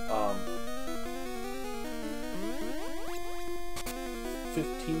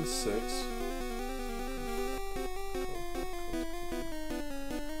 15-6.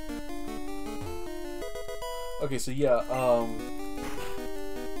 Okay, so yeah,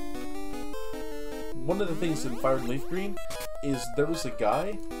 one of the things in Fire and Leaf Green is there was a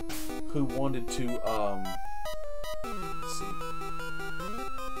guy who wanted to, let's see.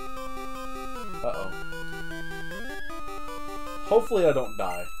 Uh-oh. Hopefully I don't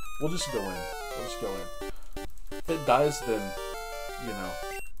die. We'll just go in. We'll just go in. If it dies, then, you know,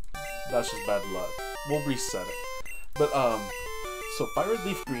 that's just bad luck. We'll reset it. But, so Fire and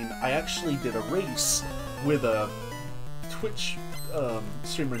Leaf Green, I actually did a race with a Twitch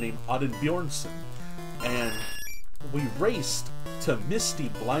streamer named Auden Bjornsson. And we raced to Misty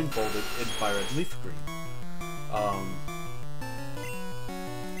Blindfolded in Fire Red Leaf Green.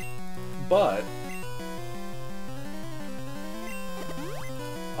 But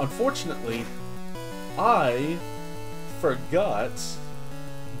unfortunately, I forgot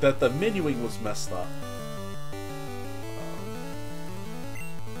that the menuing was messed up.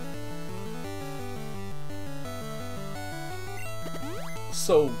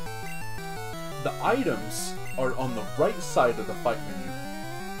 So the items are on the right side of the fight menu,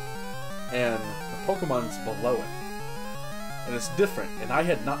 and the Pokemon's below it. And it's different, and I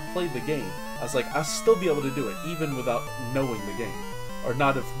had not played the game. I was like, I'll still be able to do it, even without knowing the game. Or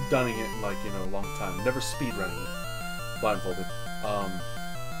not have done it in, like, you know, a long time. Never speedrunning it. Blindfolded.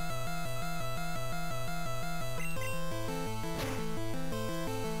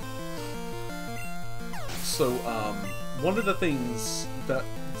 So, one of the things that...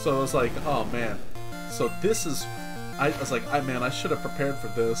 So I was like, oh man. So this is... I was like, man, I should have prepared for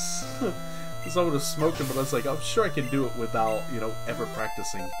this. Because I would have smoked him, but I was like, I'm sure I can do it without, you know, ever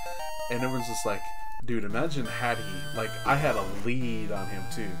practicing. And everyone's just like, dude, imagine had he... Like, I had a lead on him,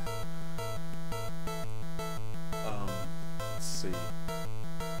 too. Let's see.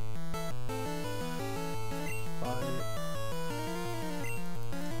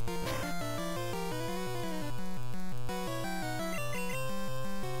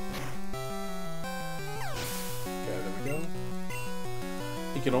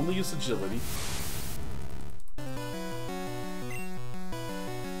 He can only use agility.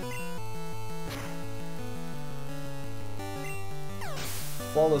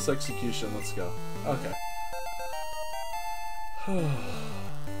 Flawless execution, let's go. Okay.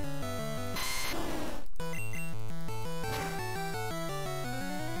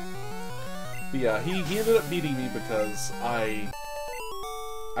 But yeah, he ended up beating me because I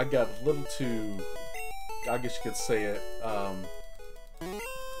got a little too, I guess you could say it, a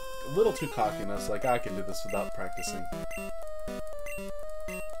little too cocky, and I was like, I can do this without practicing.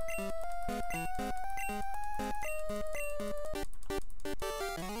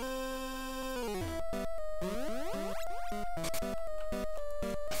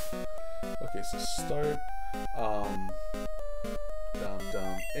 Okay, so start, down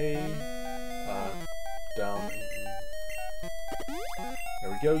A, down, there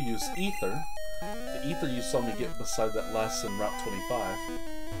we go, use Ether. The Ether you saw me get beside that last in Route 25.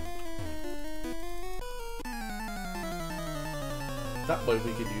 That way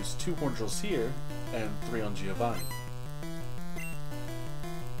we could use 2 Hornrills here and 3 on Giovanni.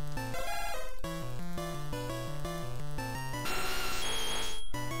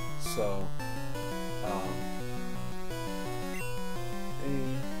 So, A,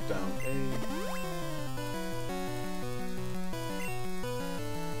 down A.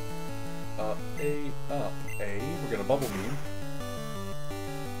 Up A, up A. We're gonna Bubble Beam.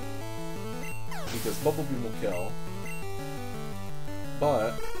 Because Bubble Beam will kill.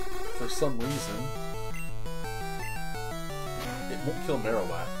 But, for some reason, it won't kill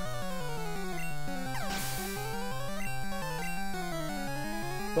Marowak.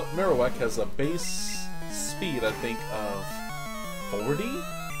 But Marowak has a base speed, I think, of 40?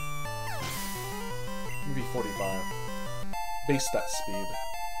 Maybe 45. Base stat speed.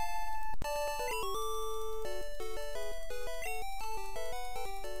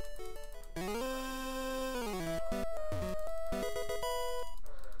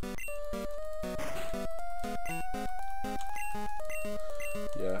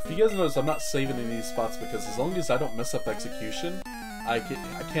 Yeah, if you guys notice, I'm not saving any of these spots because as long as I don't mess up execution, I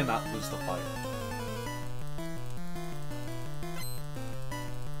cannot lose the fight.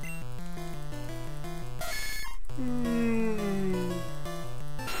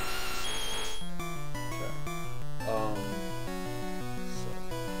 Okay.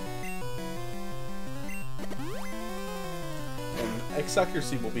 And X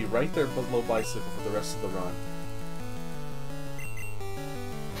accuracy will be right there below Bicycle for the rest of the run.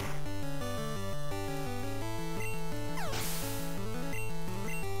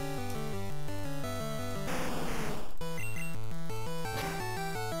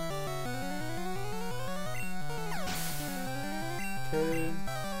 Okay.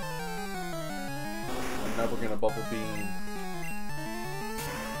 And now we're gonna Bubble Beam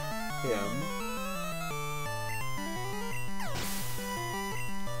him.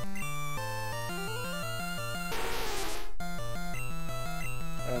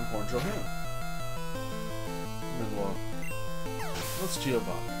 And Hornrill him. And then we'll... Let's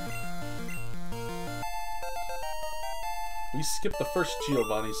Giovanni. We skipped the first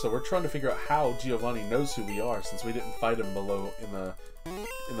Giovanni, so we're trying to figure out how Giovanni knows who we are, since we didn't fight him below in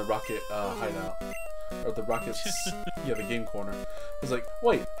the rocket hideout. Or the Rockets, yeah, the game corner. I was like,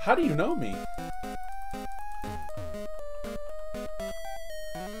 wait, how do you know me?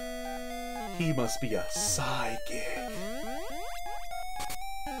 He must be a psychic.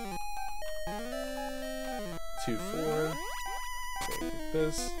 2, 4. Okay, take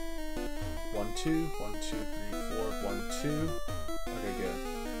this. 1, 2, 1, 2, 3, 4, 1, 2. Okay, good.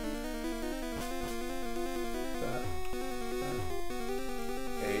 That.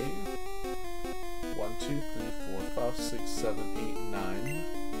 A. 1, 2, 3, 4, 5, 6, 7, 8, 9.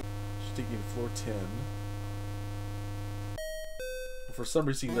 Should take me to floor 10. For some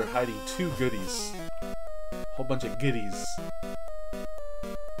reason, they're hiding 2 goodies. A whole bunch of goodies.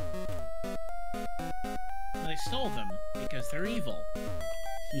 They stole them because they're evil.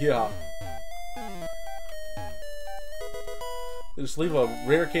 Yeah. They just leave a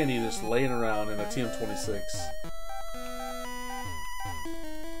rare candy just laying around in a TM26.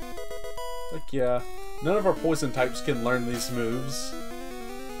 Like, yeah. None of our poison types can learn these moves.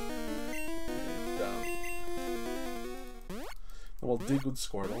 Down. And we'll dig with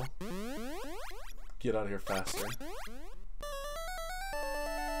Squirtle. Get out of here faster.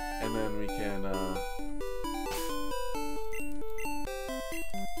 And then we can,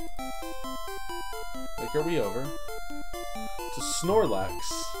 make our way over to Snorlax,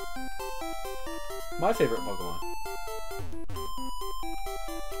 my favorite Pokemon.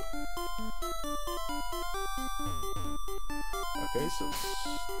 Okay, so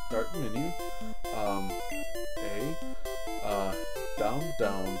start menu. Down,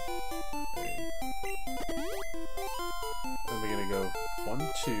 down. A. And we're gonna go 1,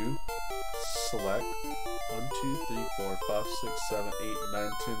 2, select. 1, 2, 3, 4, 5, 6, 7, 8,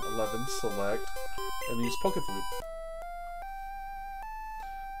 9, 10, 11, select. And use Pokeflute.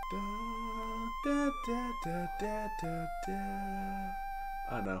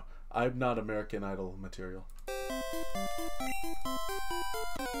 I know. I'm not American Idol material.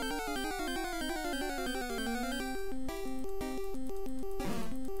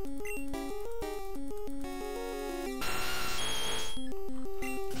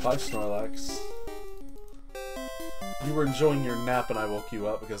 Bye, Snorlax. You were enjoying your nap and I woke you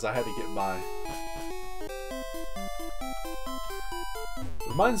up because I had to get by.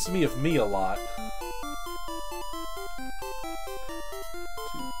 Reminds me of me a lot. 2,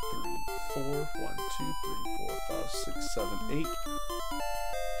 3, 4. 1, 2, 3, 4, 5, 6, 7, 8.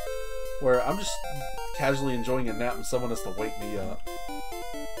 Where I'm just casually enjoying a nap and someone has to wake me up.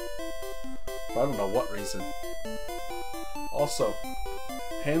 For I don't know what reason. Also,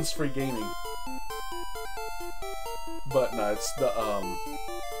 hands-free gaming. But no, it's the,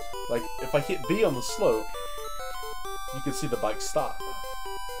 like, if I hit B on the slope, you can see the bike stop.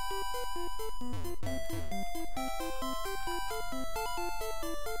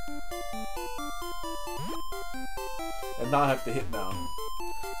 And now I have to hit down.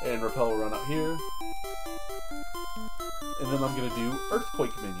 And Repel will run out here. And then I'm going to do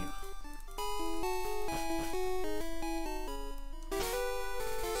Earthquake menu.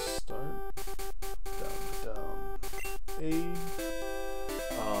 Start. Down, down. A.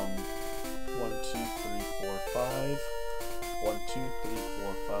 1, 2, 3, 4, 5. 1, 2, 3,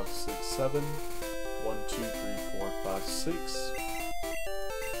 4, 5, 6, 7. 1, 2, 3, 4, 5, 6.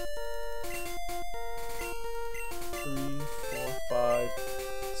 3, 4, 5,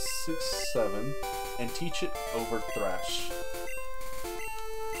 6, 7, and teach it over Thrash.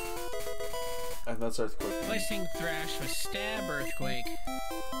 And that's Earthquake. Replacing Thrash with Stab Earthquake.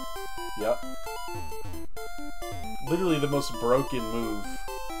 Yep. Literally the most broken move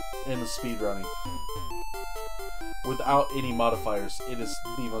in the speedrunning. Without any modifiers, it is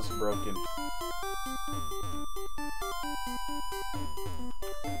the most broken.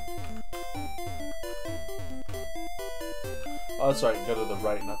 Oh, that's right, go to the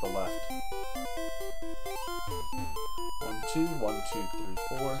right, not the left. 1, 2, 1, 2,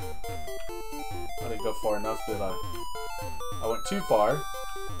 3, 4. I didn't go far enough, did I? I went too far.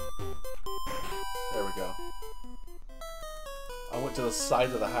 There we go. I went to the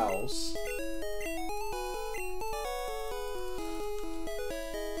side of the house.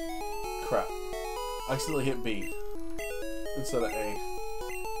 Crap. I accidentally hit B instead of A.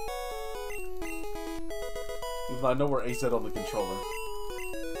 Even though I know where A's at on the controller.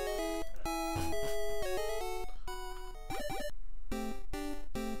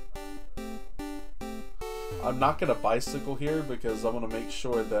 I'm not gonna bicycle here because I want to make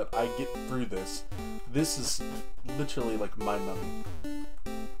sure that I get through this. This is literally like mind-numbing.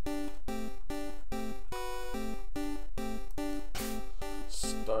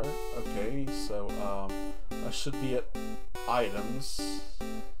 Start. Okay, so I should be at items.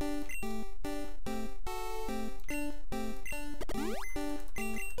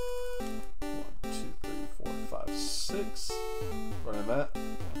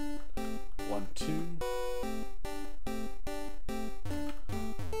 1, 2.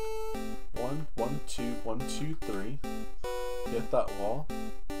 1, 1, 2, 1, 2, 3. Hit that wall.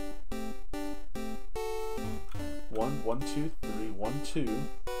 1, 1, 2, 3, 1, 2.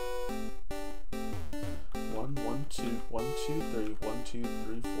 1, 1, 2, 1, 2, 3, 1, 2,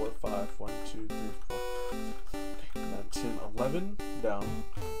 3, 4, 5, 1, 2, 3, 4, 9, 10, 11, down.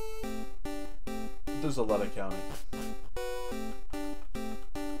 There's a lot of counting.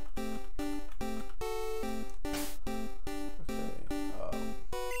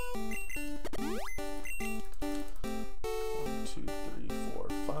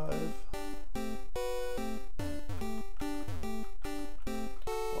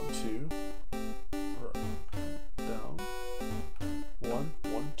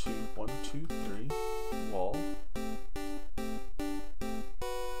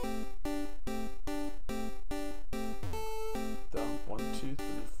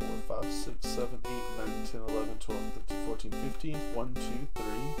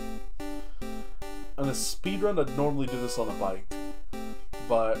 On a speed run, I'd normally do this on a bike,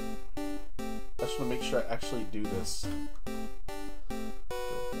 but I just want to make sure I actually do this.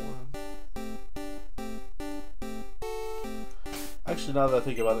 Actually, now that I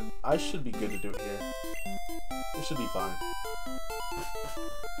think about it, I should be good to do it here. It should be fine.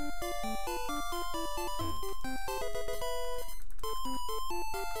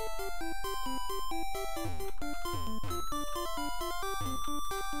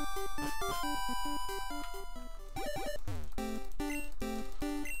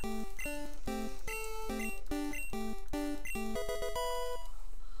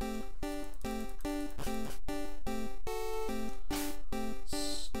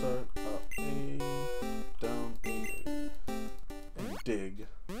 Start up A, down A, and dig.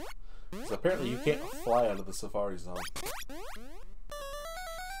 So apparently you can't fly out of the Safari Zone.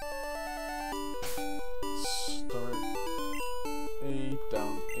 Start A,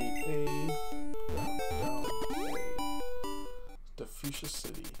 down A, down A. To Fuchsia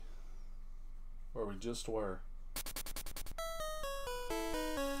City, where we just were.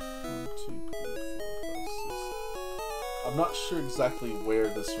 1, 2, 3, 4, 5, 6. I'm not sure exactly where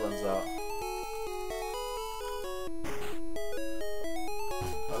this runs out.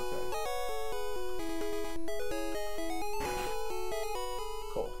 Okay.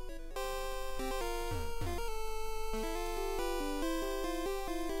 Cool.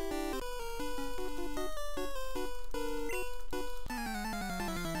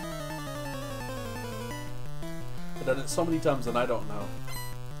 I've done it so many times and I don't know.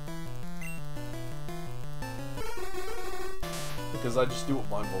 Because I just do it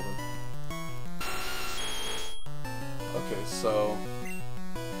blindfolded. Okay, so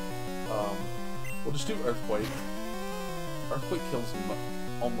we'll just do Earthquake. Earthquake kills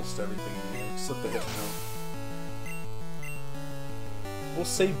almost everything in here except the Hypno. We'll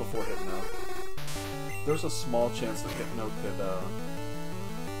save before Hypno. There's a small chance that Hypno could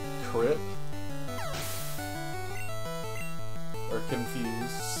crit or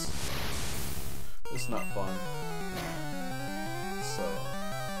confuse. It's not fun. So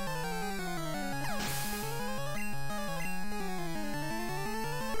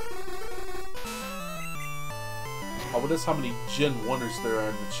I would ask how many Gen 1ers there are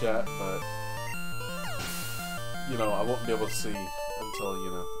in the chat, but you know, I won't be able to see until,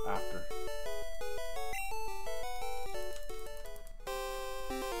 you know, after.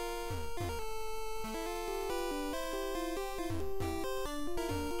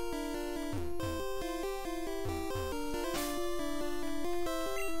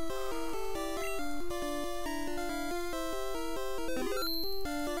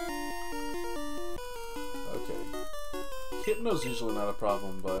 Hypno's usually not a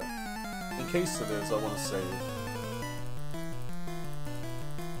problem, but in case it is, I want to save.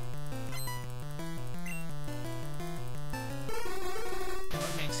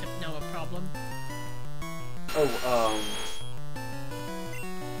 What makes Hypno a problem? Oh,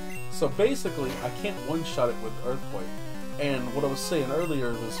 so basically, I can't one-shot it with Earthquake. And what I was saying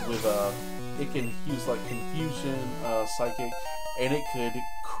earlier was with, it can use, like, Confusion, Psychic, and it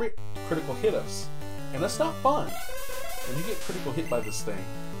could critical hit us. And that's not fun. When you get critical hit by this thing.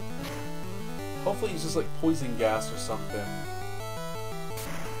 Hopefully it's just like poison gas or something.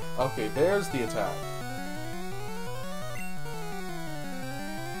 Okay, there's the attack.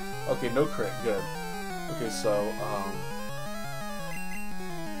 Okay, no crit, good. Okay, so,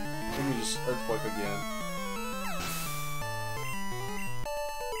 let me just Earthquake again.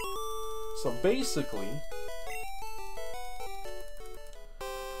 So basically,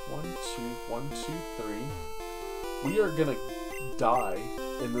 1, 2, 1, 2, 3. We are gonna die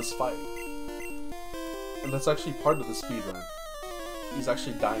in this fight. And that's actually part of the speedrun. He's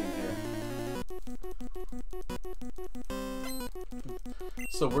actually dying here.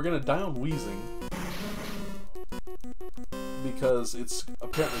 So we're gonna die on wheezing because it's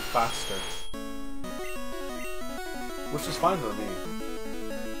apparently faster, which is fine for me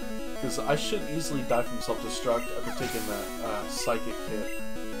because I shouldn't easily die from self-destruct after taking that psychic hit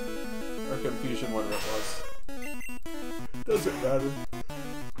or confusion, whatever it was. Doesn't matter.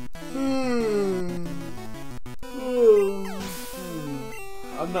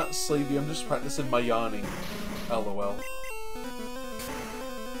 I'm not sleepy, I'm just practicing my yawning. LOL.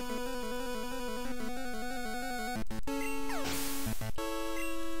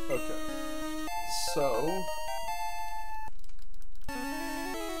 Okay. So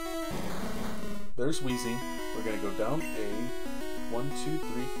there's wheezing. We're gonna go down A. 1, 2,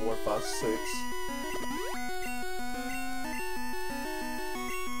 3, 4, 5, 6.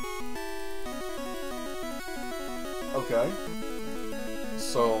 Okay.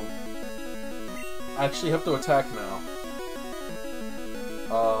 So I actually have to attack now.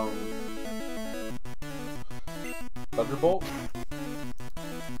 Thunderbolt.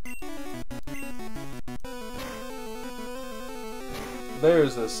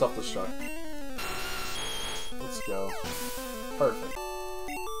 There's the self-destruct. Let's go. Perfect.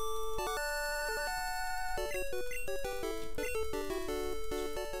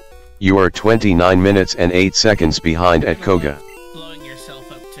 You are 29 minutes and 8 seconds behind at Koga. Blowing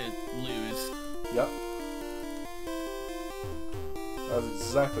yourself up to lose. Yep. That's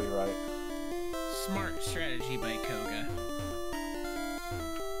exactly right. Smart strategy by Koga.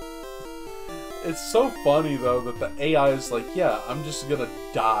 It's so funny though that the AI is like, yeah, I'm just gonna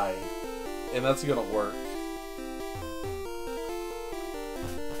die, and that's gonna work.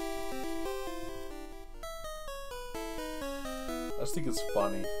 I just think it's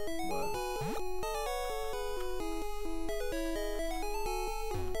funny, but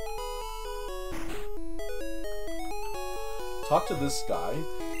talk to this guy.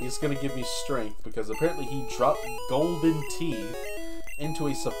 He's gonna give me strength because apparently he dropped golden teeth into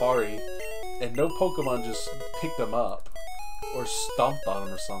a safari and no Pokemon just picked him up or stomped on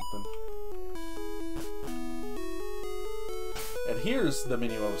him or something. And here's the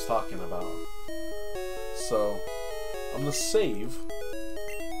menu I was talking about. So I'm gonna save,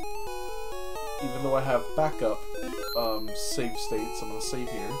 even though I have backup save states. I'm gonna save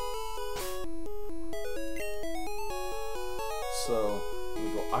here. So we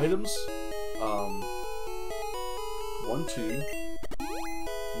go items, 1, 2,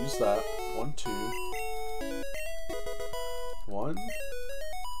 use that, 1, 2, 1,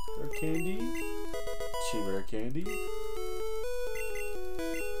 rare candy, 2 rare candy,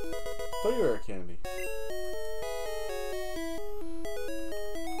 3 rare candy.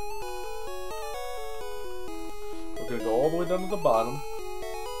 We're gonna go all the way down to the bottom,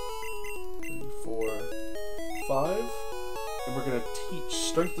 3, 4, 5. And we're going to teach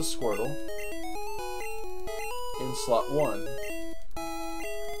Strength to Squirtle in slot 1.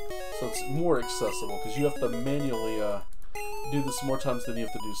 So it's more accessible because you have to manually do this more times than you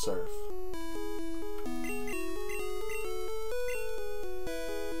have to do Surf.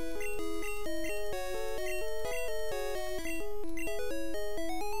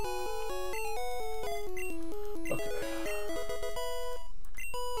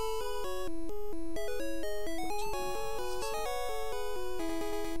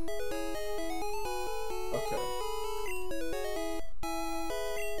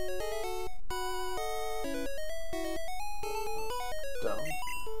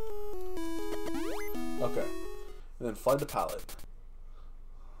 Okay, and then find the pallet.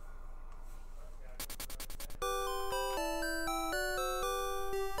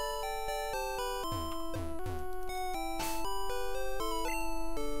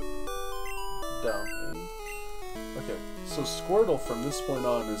 Down in. Okay, so Squirtle from this point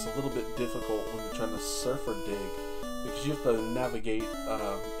on is a little bit difficult when you're trying to surf or dig because you have to navigate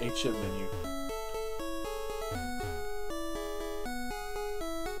HM menu.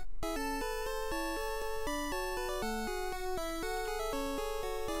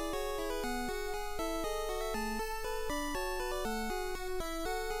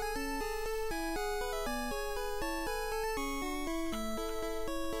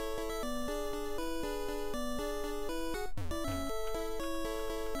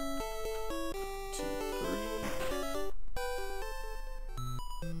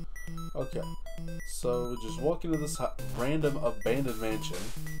 Okay, so we just walk into this random abandoned mansion.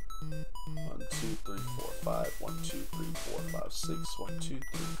 1, 2, 3, 4, 5. 1, 2, 3, 4, 5, 6. 1, 2,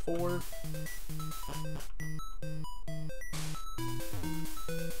 3, 4.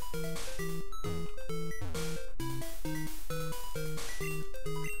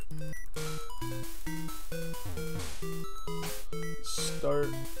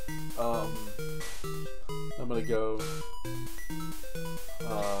 gonna go,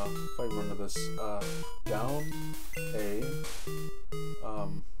 if I remember this, down A,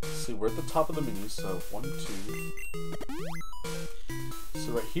 let's see, we're at the top of the menu, so 1, 2.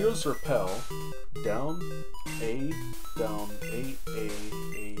 So right here's repel, down A, A.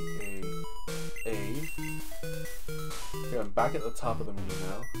 Okay, I'm back at the top of the menu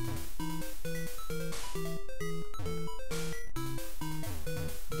now.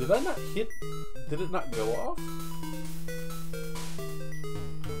 Did I not hit? Did it not go off?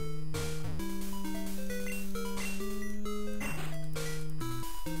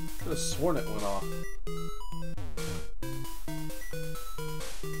 I could have sworn it went off.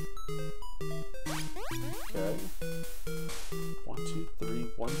 Okay. 1, 2,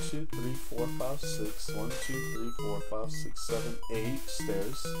 3, 1, 2, 3, 4, 5, 6. 1, 2, 3, 4, 5, 6, 7, 8.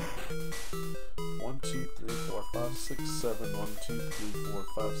 Stairs. 1, 2, 3, 4, 5, 6, 7. 1, 2, 3, 4,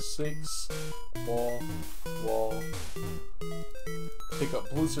 5, 6. Wall. Wall. Pick up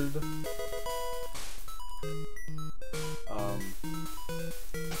Blizzard.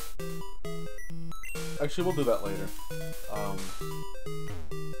 Actually, we'll do that later.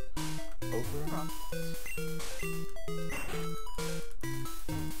 Over.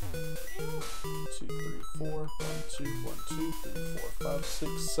 2, 3, 4. 1, 2, 1, 2, 3, 4, 5,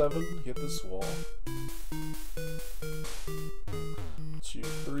 6, 7. Hit this wall. 2,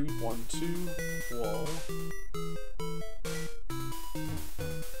 3, 1, 2. Wall.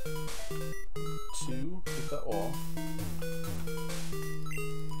 2. Hit that wall.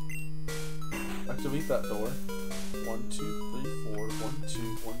 Activate that door. 1, 2, 3, 4. 1, 2,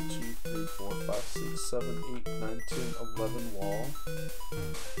 1, 2, 3, 4, 5, 6, 7, 8, 9, 10, 11. Wall. 1.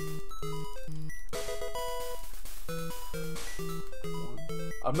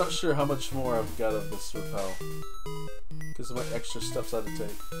 I'm not sure how much more I've got of this repel because of my extra steps I had to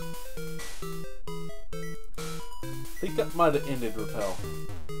take. I think that might have ended repel.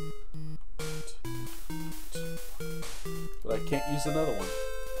 But I can't use another one.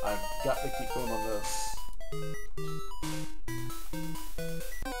 I've got to keep going on this.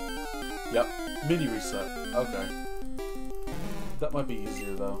 Yep, mini reset. Okay. That might be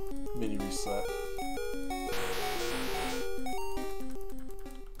easier though. Mini reset.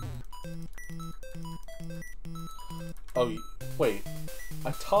 Oh, wait.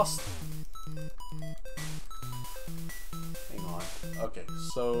 I tossed... Hang on. Okay,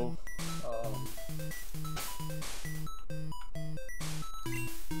 so...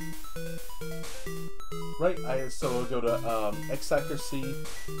 Right, so we'll go to X accuracy,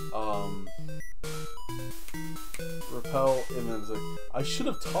 repel, and then it's like, I should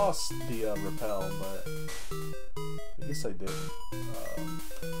have tossed the repel, but I guess I did.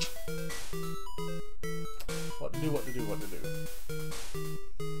 What to do.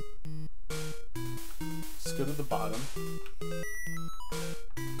 Let's go to the bottom.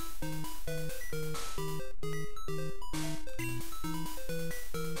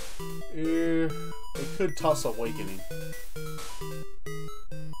 It could toss Awakening.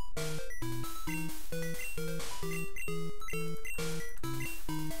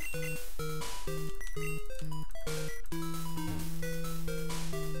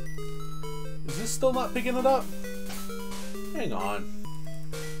 Is this still not picking it up? Hang on.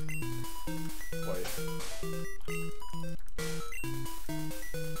 Wait.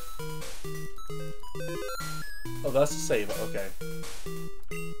 Oh, that's a save. Okay.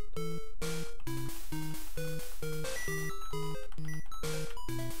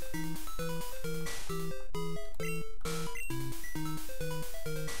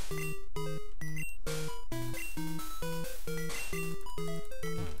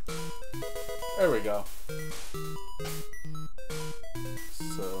 There we go.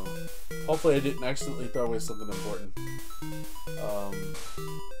 So, hopefully I didn't accidentally throw away something important.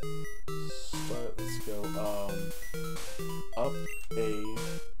 Let's go, up A,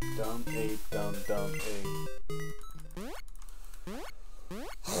 down A, down A.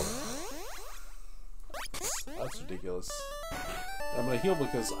 That's ridiculous. I'm gonna heal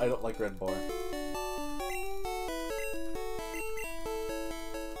because I don't like red bar.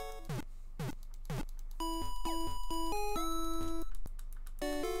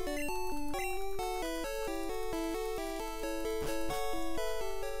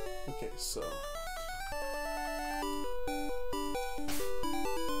 Okay, so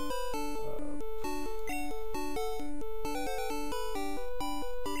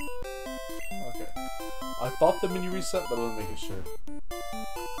okay. I thought the menu reset, but I wasn't making sure.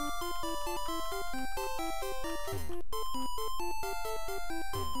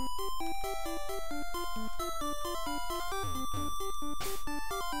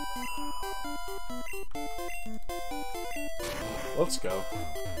 Let's go.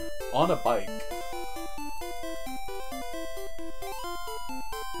 On a bike.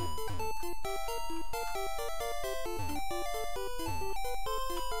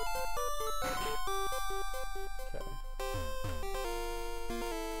 Okay.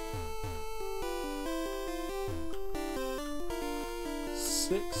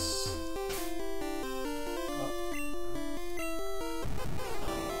 Six.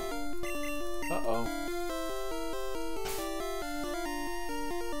 Uh-oh.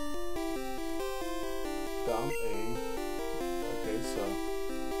 Down A. Okay, so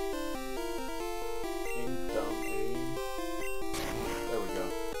A, down A. There we go.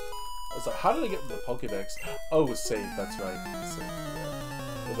 I was like, how did I get the Pokédex? Oh, it was saved, that's right. It's saved.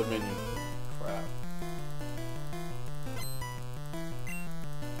 Yeah. Well, the menu. Crap.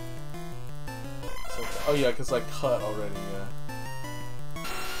 So, oh yeah, because I cut already, yeah. I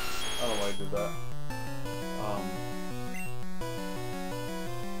don't know why I did that.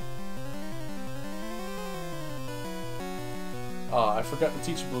 I forgot to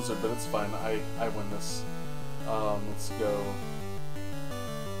teach Blizzard, but it's fine. I win this. Let's go.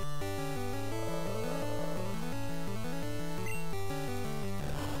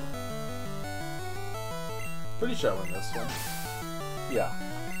 Pretty sure I win this one. Yeah.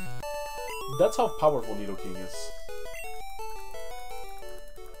 That's how powerful Nidoking is.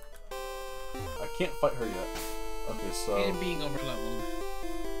 I can't fight her yet. Okay, so... And being overleveled.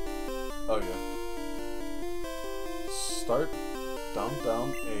 Oh, yeah. Start. Down,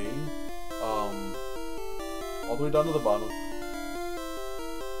 down, A. All the way down to the bottom.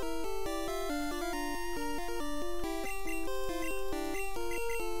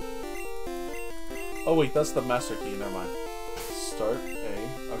 Oh, wait, that's the master key. Never mind. Start, A.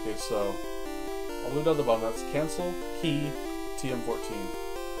 Okay, so... all the way down to the bottom. That's cancel, key, TM14.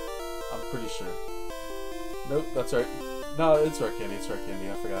 I'm pretty sure. Nope, that's right. No, it's Rare Candy. It's Rare Candy.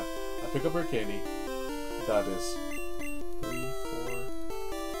 I forgot. I pick up Rare Candy. That is 3, 4,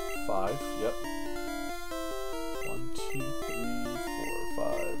 5. Yep. 1, 2, 3,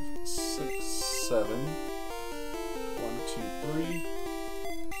 4, 5, 6, 7. 1, 2, 3.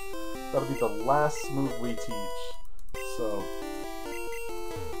 That'll be the last move we teach. So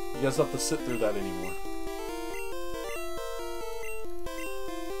you guys don't have to sit through that anymore.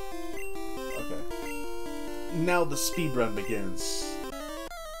 Okay. Now the speed run begins.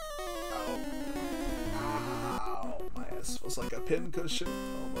 Ow. Ow. My ass feels like a pincushion.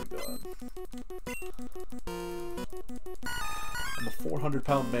 Oh my god. I'm a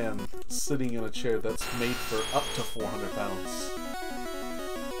 400-pound man sitting in a chair that's made for up to 400 pounds.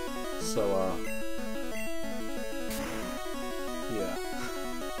 So, yeah.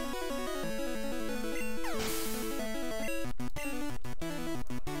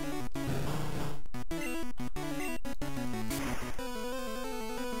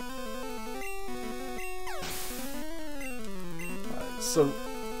 So,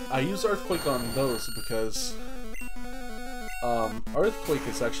 I use Earthquake on those because Earthquake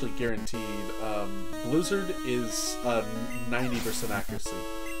is actually guaranteed. Blizzard is 90% accuracy,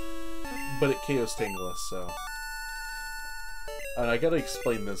 but it KOs Tangless, so. And I gotta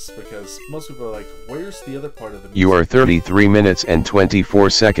explain this because most people are like, where's the other part of the music? You are 33 minutes and 24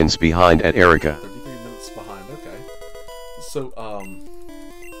 seconds behind at Erica. 33 minutes behind, okay. So,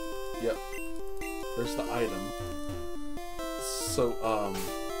 yep. There's the item. So, down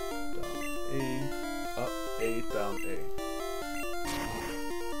A, up A, down A.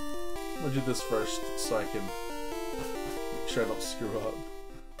 I'm gonna do this first so I can make sure I don't screw up.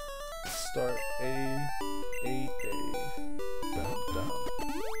 Start A, down, down.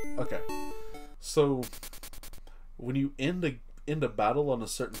 Okay. So, when you end a battle on a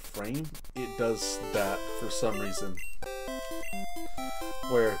certain frame, it does that for some reason.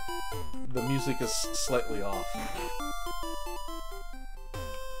 Where the music is slightly off.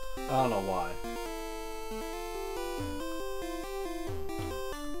 I don't know why.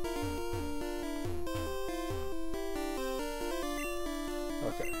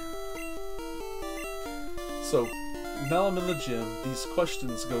 Okay. So, now I'm in the gym. These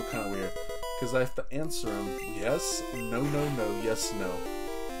questions go kind of weird. Because I have to answer them. Yes, no, no, no, yes, no.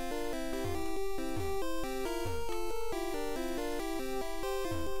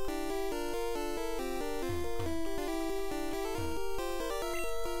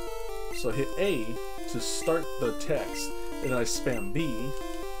 So I hit A to start the text, and then I spam B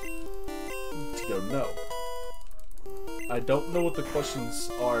to go no. I don't know what the questions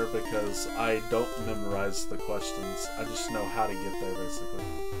are because I don't memorize the questions. I just know how to get there, basically.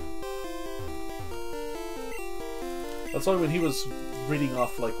 That's why when he was reading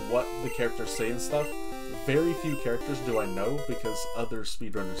off like what the characters say and stuff, very few characters do I know because other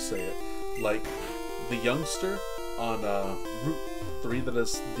speedrunners say it. Like the youngster on Route 3 that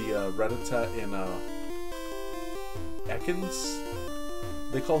is the Rat-a-tat in Ekans.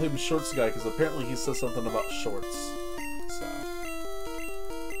 They call him Shorts Guy because apparently he says something about shorts. So.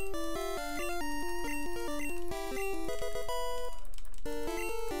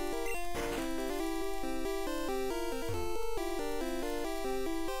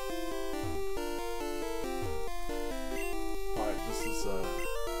 Alright, this is a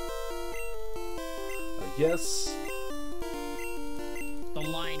yes. The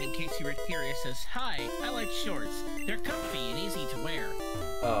line, in case you were curious, says, "Hi, I like shorts. They're comfy and easy to wear."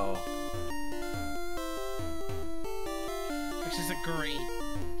 Oh. Which is a great,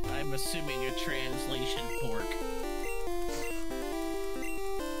 I'm assuming, a translation pork.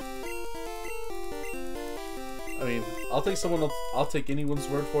 I mean, I'll take anyone's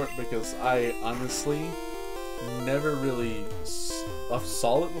word for it because I honestly never really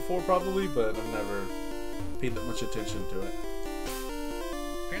saw it before, probably, but I've never paid that much attention to it.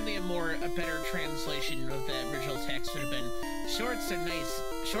 Apparently a better translation of the original text would have been, Shorts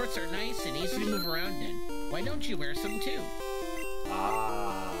are nice and easy to move around in. Why don't you wear some too?"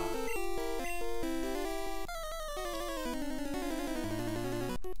 Ah.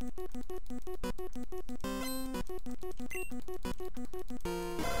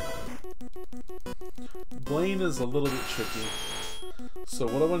 Blaine is a little bit tricky. So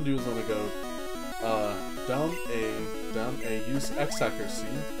what I want to do is I'm going to go down A, use X accuracy.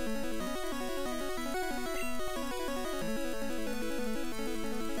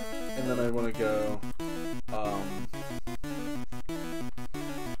 And then I want to go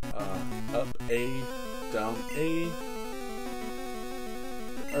up A, down A,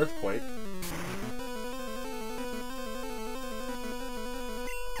 earthquake.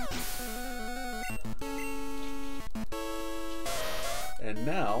 And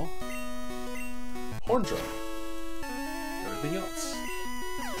now, horn drum. Everything else.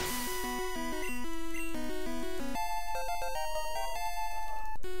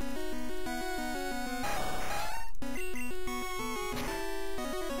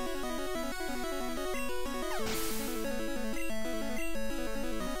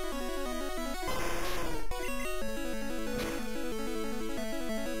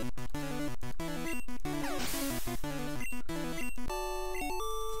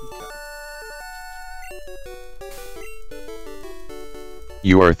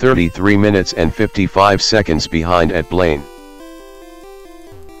 You are 33 minutes and 55 seconds behind at Blaine.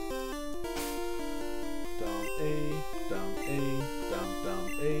 Down A, down A,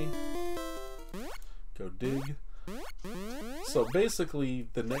 down A. Go dig. So basically,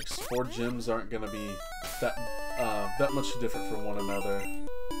 the next 4 gyms aren't going to be that much different from one another.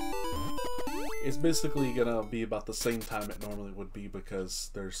 It's basically going to be about the same time it normally would be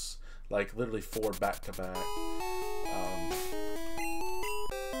because there's like literally 4 back-to-back.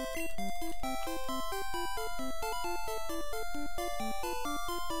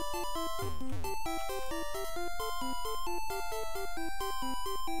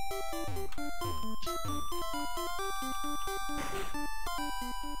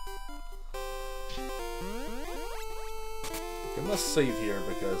 I must save here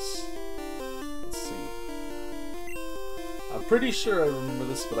because, let's see. I'm pretty sure I remember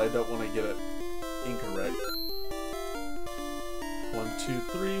this, but I don't want to get it incorrect. 1, 2,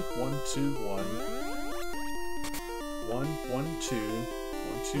 3, 1, 2, 1. 1, 1, 2,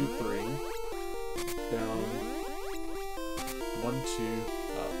 1, 2, 3. Down. 1, 2,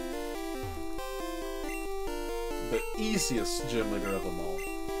 up. The easiest gym leader of them all.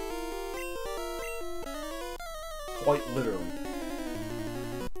 Quite literally.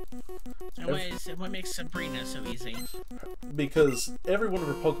 And what makes Sabrina so easy? Because every one of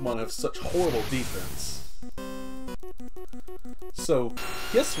her Pokemon have such horrible defense. So,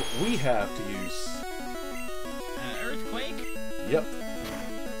 guess what we have to use? Earthquake? Yep.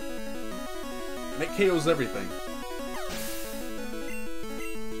 And it KOs everything.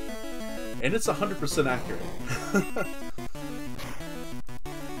 And it's 100% accurate.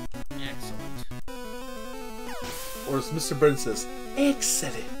 Excellent. Or as Mr. Burns says,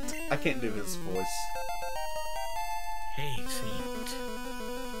 excellent. I can't do his voice. Excellent.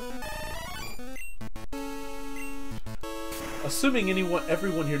 Assuming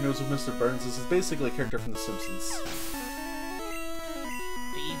everyone here knows who Mr. Burns is basically a character from The Simpsons.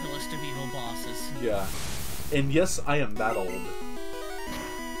 The evilest of evil bosses. Yeah. And yes, I am that old. I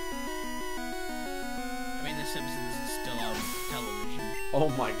mean, The Simpsons is still on television. Oh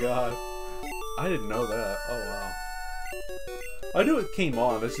my god. I didn't know that. Oh wow. I knew it came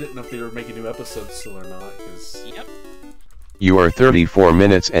on. I just didn't know if they were making new episodes still or not. Cause... Yep. You are 34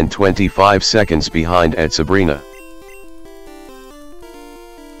 minutes and 25 seconds behind at Sabrina.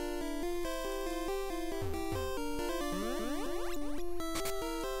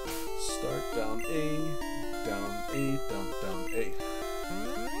 Start down A, down A, down A. Okay.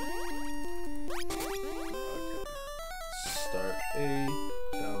 Start A,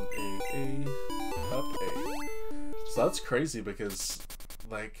 down A, up A. So that's crazy because,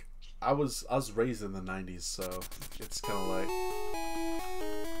 like, I was raised in the 90s, so it's kind of like...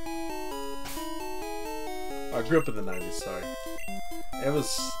 I grew up in the 90s, sorry. It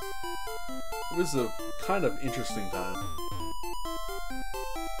was a kind of interesting time.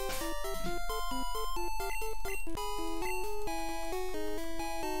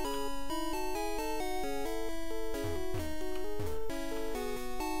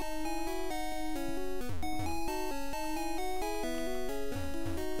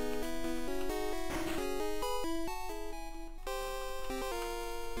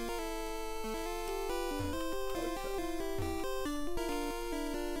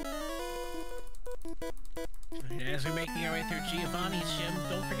 As we're making our way through Giovanni's shim,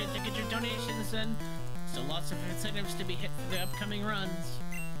 don't forget to get your donations in. Still lots of incentives to be hit for the upcoming runs.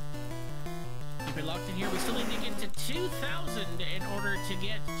 Keep it locked in here. We still need to get to 2,000 in order to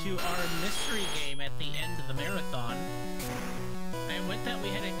get to our mystery game at the end of the marathon. And with that, we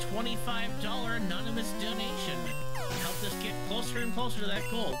had a $25 anonymous donation to help us get closer and closer to that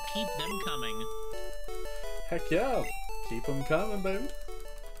goal. Keep them coming. Heck yeah! Keep them coming, baby.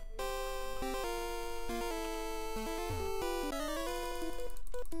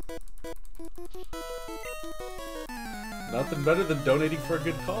 Nothing better than donating for a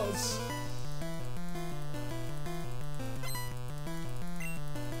good cause.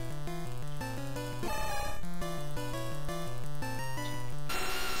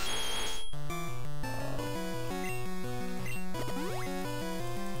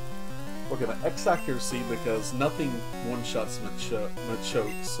 We're gonna X accuracy because nothing one-shots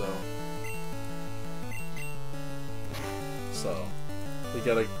Machoke, so we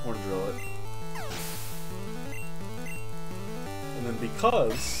gotta horn drill it. And then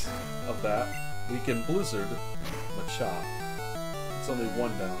because of that, we can Blizzard Machop. It's only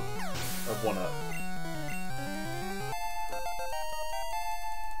one down, or one up.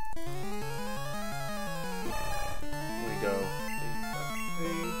 We go A,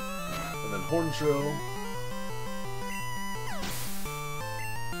 and then horn drill.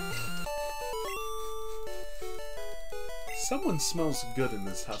 Someone smells good in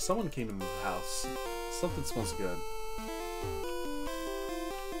this house. Someone came in the house. Something smells good.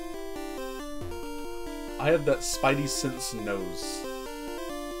 I have that Spidey sense nose.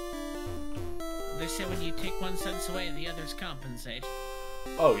 They say when you take one sense away, the others compensate.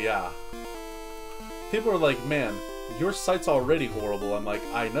 Oh yeah. People are like, man, your sight's already horrible. I'm like,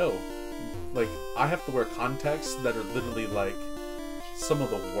 I know. Like, I have to wear contacts that are literally like some of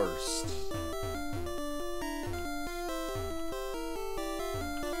the worst.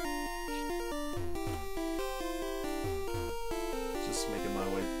 Just making my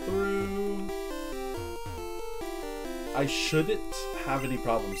way through. I shouldn't have any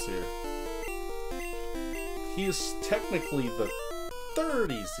problems here. He is technically the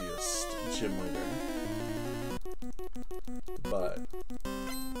third easiest gym leader. But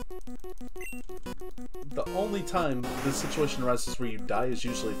the only time this situation arises where you die is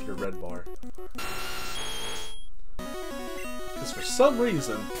usually if you're red bar. Because for some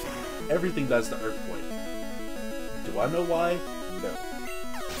reason, everything dies to Earthquake. Do I know why? No.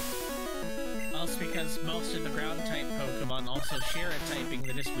 Also because most of the ground type Pokemon also share a typing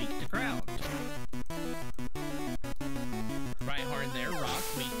that is weak to ground. Rhyhorn there, rock,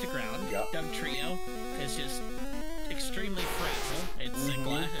 weak to ground. Yep. Dugtrio is just extremely fragile. It's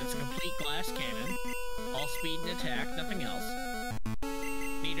it's a complete glass cannon. All speed and attack, nothing else.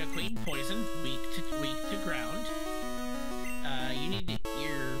 Nidoqueen, poison, weak to ground. You need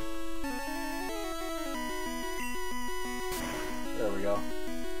your... There we go.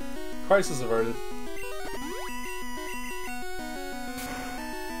 Crisis averted.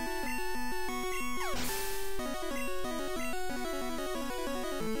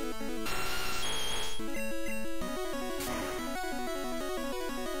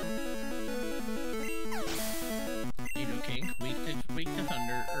 Weak to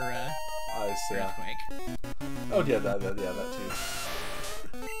thunder, or I see. earthquake. Oh yeah, that too.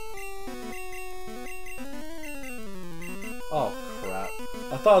 Oh crap!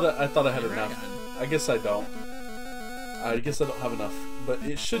 I thought I had enough. I guess I don't. I guess I don't have enough. But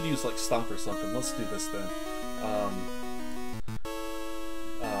it should use like Stomp or something. Let's do this then.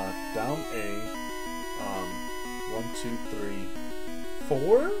 down A. 1, 2, 3,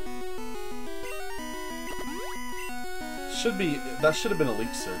 4? That should have been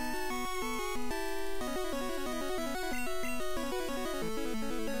Elixir.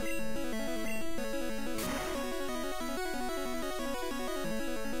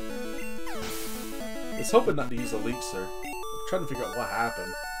 I was hoping not to use Elixir. I'm trying to figure out what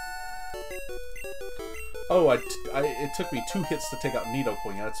happened. Oh, it took me 2 hits to take out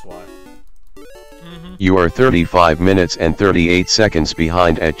Nidoqueen, that's why. You are 35 minutes and 38 seconds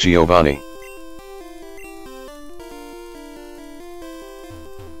behind at Giovanni.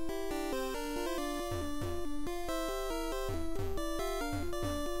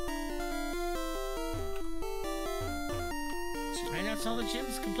 Right, that's all the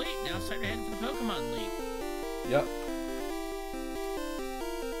gyms complete. Now it's time to head for the Pokemon League. Yep.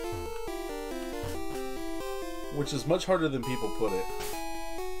 Which is much harder than people put it.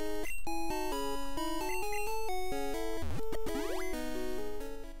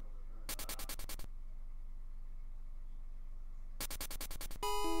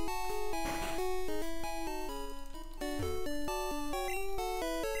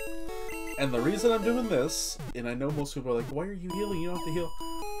 And the reason I'm doing this, and I know most people are like, why are you healing? You don't have to heal.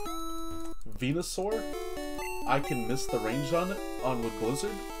 Venusaur, I can miss the range on it, with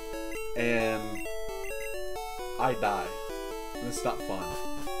Blizzard, and I die. And it's not fun.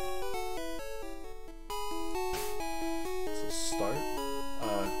 So start,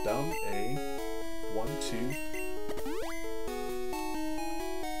 down A, 1, 2.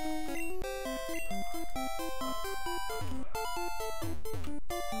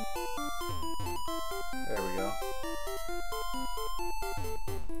 There we go.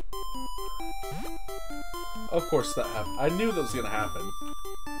 Of course that happened. I knew that was gonna happen.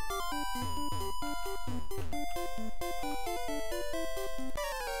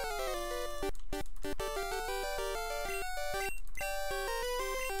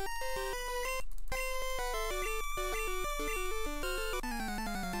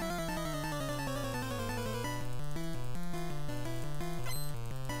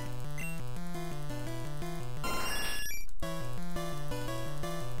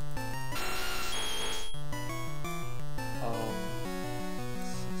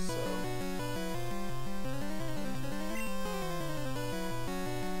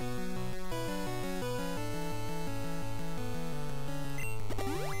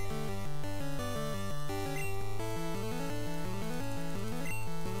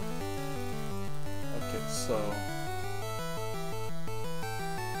 So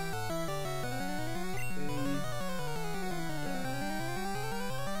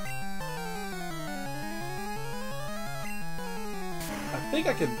I think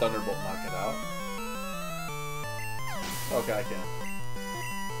I can Thunderbolt knock it out. Okay, I can.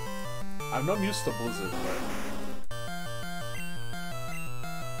 I'm not used to Blizzard, but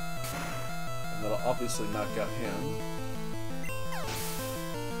and that'll obviously knock out him.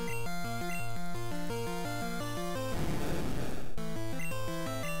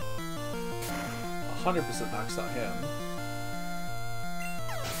 100% knocks out him.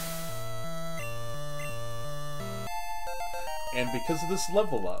 And because of this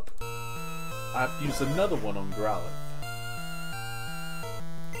level up, I have to use another one on Growlithe.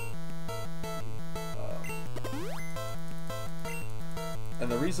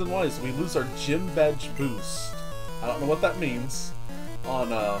 And the reason why is we lose our Gym Badge boost. I don't know what that means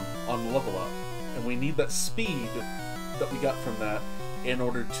on level up, and we need that speed that we got from that in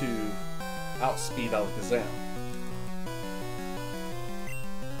order to outspeed Alakazam.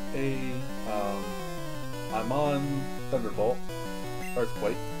 I'm on Thunderbolt,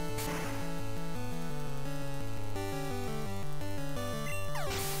 Earthquake.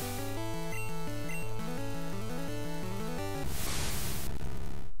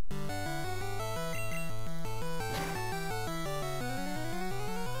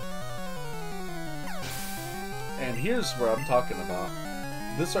 And here's where I'm talking about.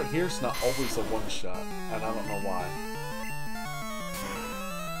 This right here is not always a one-shot, and I don't know why.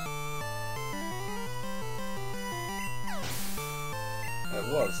 It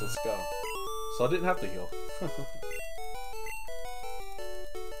was, let's go. So I didn't have to heal.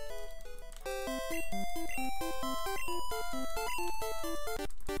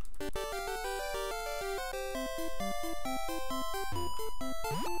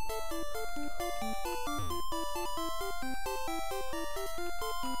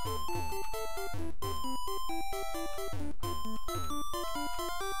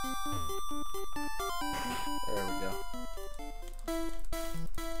 There we go.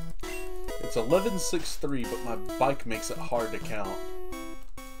 It's 11.63, but my bike makes it hard to count.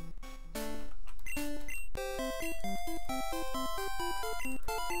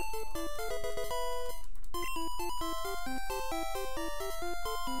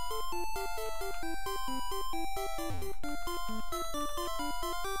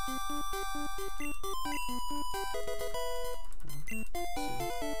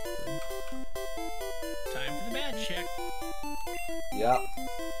 Time for the badge check. Yeah.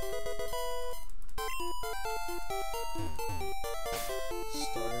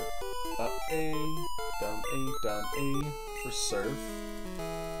 Start up A, down A for surf.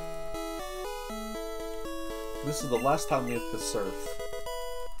 This is the last time we have to surf.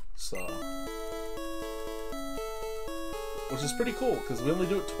 So, which is pretty cool because we only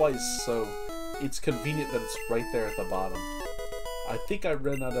do it twice, so it's convenient that it's right there at the bottom. I think I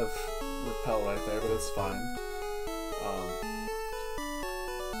ran out of repel right there, but it's fine.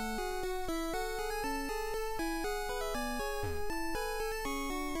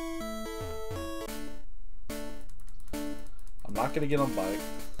 I'm not gonna get on bike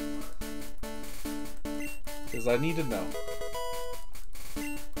because I need to know.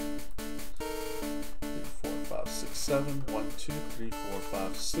 3, 4, 5, 6, 7. 1, 2, 3, 4,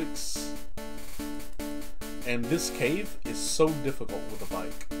 5, 6. And this cave is so difficult with a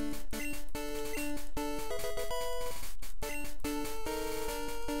bike.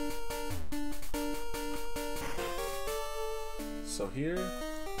 So here,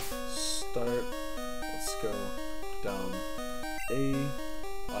 start, let's go down A.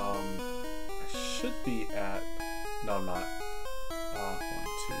 I should be at, no I'm not. 1,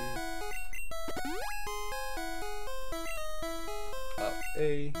 2. Up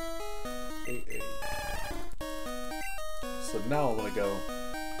A. So now I'm gonna go 1,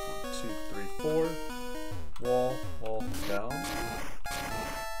 2, 3, 4. Wall, down.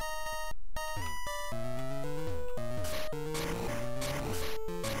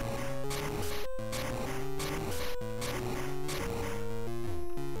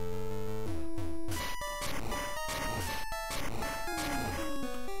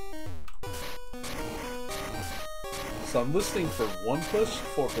 So I'm listing for 1 push,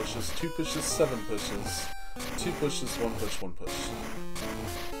 4 pushes, 2 pushes, 7 pushes, 2 pushes, 1 push, 1 push.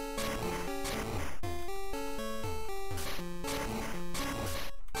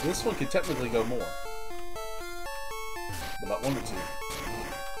 This one could technically go more, but not 1 or 2.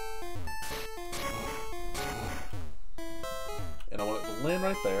 And I want it to land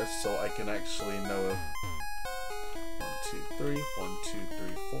right there so I can actually know 1, 2, 3, 1, 2,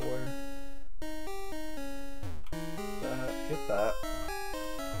 3, 4. Hit that.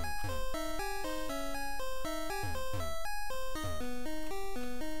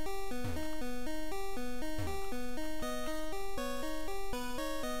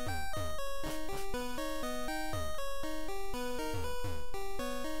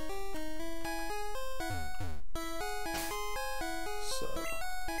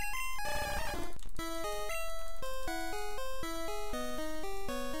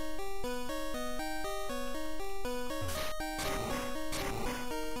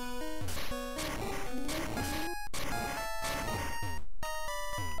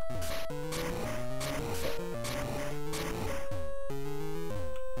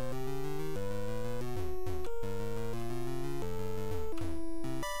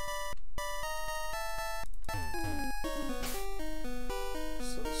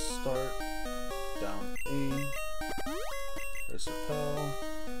 So start down A. There's repel.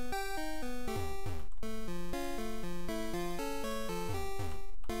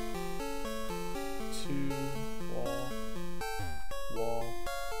 Two, wall.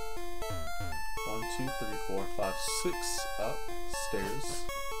 1, 2, 3, 4, 5, 6. Up stairs.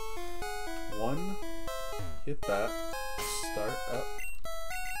 1. Hit that. Start up.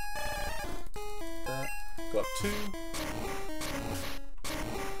 That. Go up 2.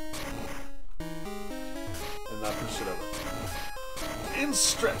 And now push it over. And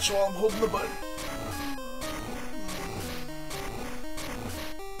stretch while I'm holding the button.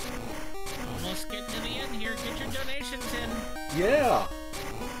 Almost getting to the end here. Get your donations in. Yeah!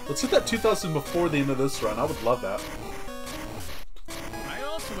 Let's hit that 2,000 before the end of this run. I would love that. I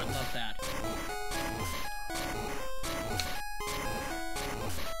also would love that.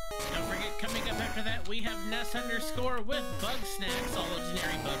 Don't forget, coming up after that, we have Ness _ with Bug Snacks, all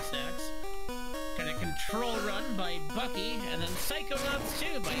legendary Bug Snacks. Got a Control Run by Bucky, and then Psychonauts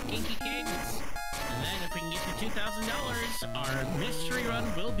 2 by Kinky Kings. And then if we can get to $2,000, our mystery run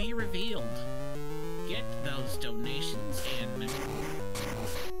will be revealed. Get those donations in.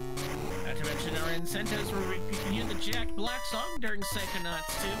 Not to mention our incentives where we can hear the Jack Black song during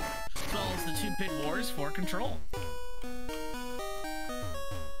Psychonauts 2, as well as the 2 Bit Wars for Control.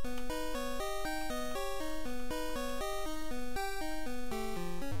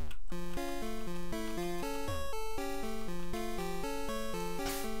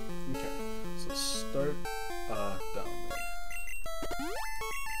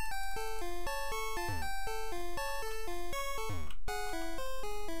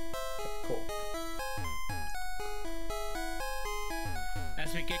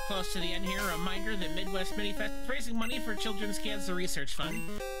 As we get close to the end here, a reminder that Midwest Minifest is raising money for Children's Cancer Research Fund.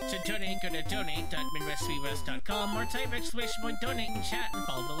 To donate, go to donate.midwestmidwest.com or type !donate in chat and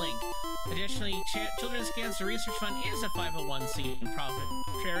follow the link. Additionally, Children's Cancer Research Fund is a 501c profit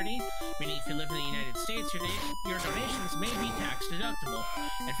charity, meaning if you live in the United States, your donations may be tax deductible.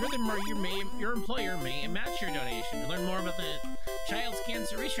 And furthermore, your employer may match your donation. To learn more about the Child's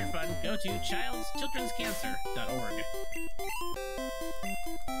Cancer Research Fund, go to childscancer.org.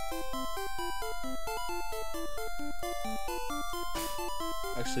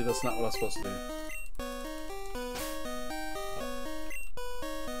 Actually, that's not what I was supposed to do.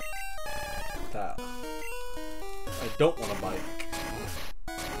 That. I don't want a bike.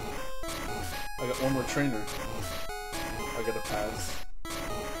 I got one more trainer. I got a pass.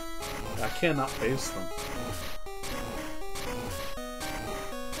 I cannot face them.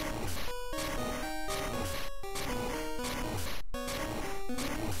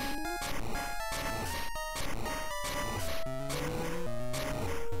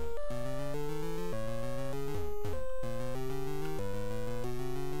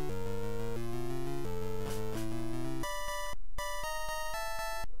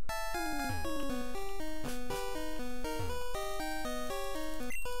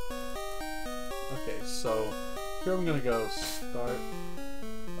 So here I'm gonna go start.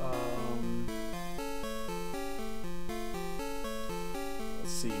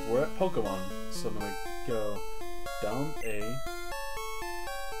 Let's see, we're at Pokemon, so I'm gonna go down A. It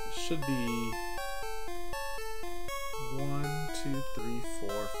should be 1, 2, 3,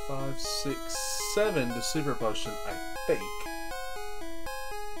 4, 5, 6, 7 to Super Potion, I think.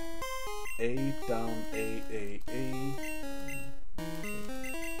 A, down A, A.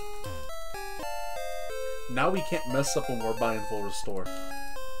 Now we can't mess up when we're buying full restore.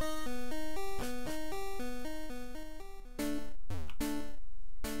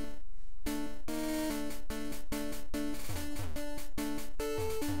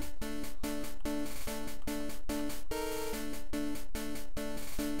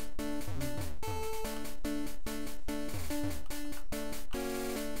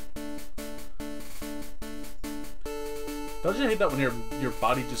 Don't you hate that when your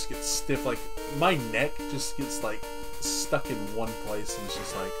body just gets stiff? Like, my neck just gets, like, stuck in one place and it's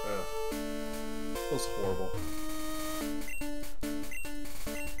just like, ugh. It feels horrible.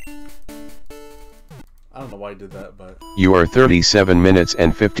 I don't know why I did that, but... You are 37 minutes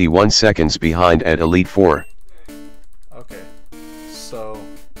and 51 seconds behind at Elite 4. Okay. So,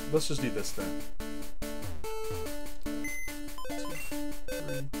 let's just do this then. 2,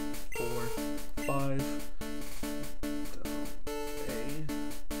 3, 4, 5...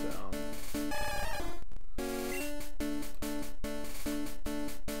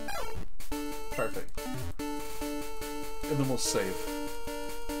 Perfect. And then we'll save.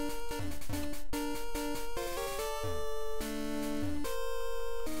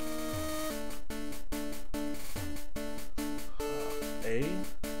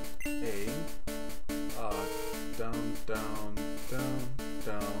 Down.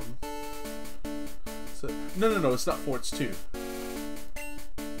 So, no, it's not 4, it's 2.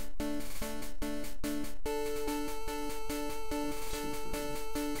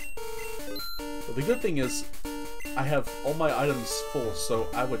 The good thing is, I have all my items full, so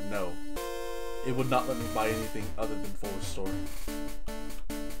I would know. It would not let me buy anything other than full restore.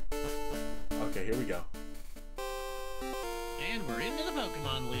 Okay, here we go. And we're into the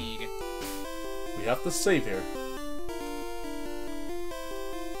Pokemon League. We have to save here.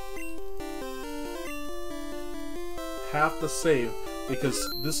 Have to save, because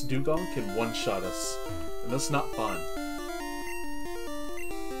this Dugong can one-shot us. And that's not fun.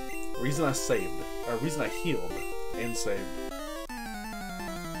 Reason I saved, or reason I healed and saved.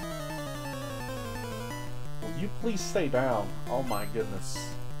 Will you please stay down? Oh my goodness.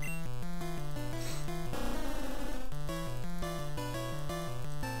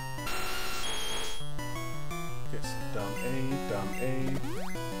 Okay, so down A.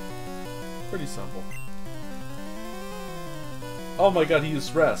 Pretty simple. Oh my god, he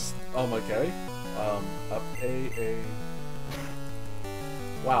used rest. Oh my god. Up A.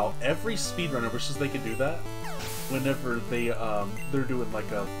 Wow, every speedrunner wishes they could do that whenever they're doing like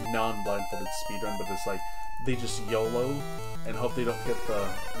a non-blindfolded speedrun, but it's like they just YOLO and hope they don't get the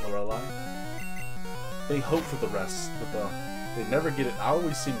Lorelei. They hope for the rest, but they never get it. I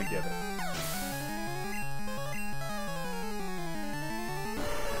always seem to get it.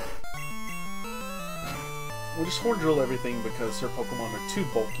 We'll just horn drill everything because their Pokemon are too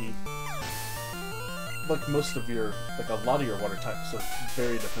bulky. Like most of your, like a lot of your water types are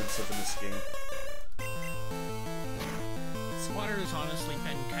very defensive in this game. Let's Water has honestly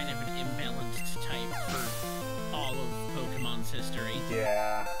been kind of an imbalanced type for all of Pokemon's history.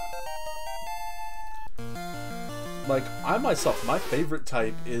 Yeah. Like, I myself, my favorite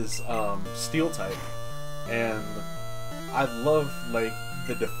type is Steel type. And I love, like,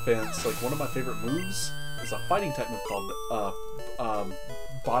 the defense. Like, one of my favorite moves is a fighting type move called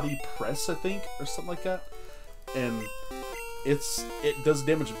Body Press, I think, or something like that. And it does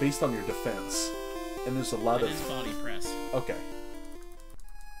damage based on your defense. And there's a lot of... It is Body Press. Okay.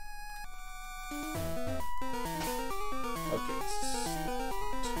 Okay.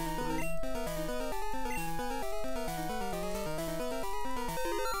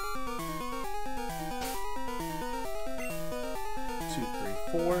 2,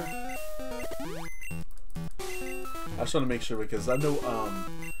 3, 4. I just want to make sure because I know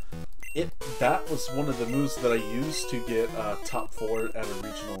that was one of the moves that I used to get top 4 at a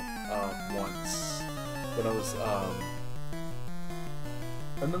regional once when I was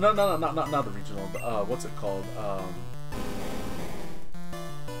not a regional. What's it called?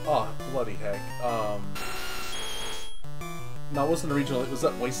 Oh, bloody heck. No, it wasn't a regional. It was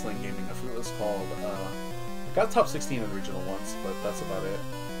at Wasteland Gaming. I forget what it was called. I got top 16 in regional once, but that's about it.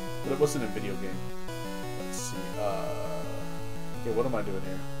 But it wasn't a video game. Let's see. Okay, what am I doing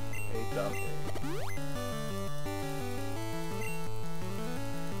here? A dub.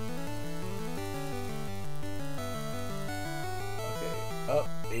 Okay, up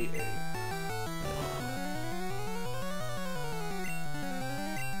AA.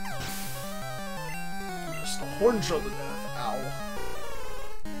 Just a horn drill to death. Ow.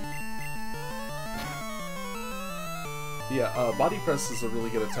 Yeah, body press is a really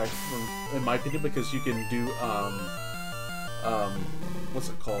good attack, in my opinion, because you can do, what's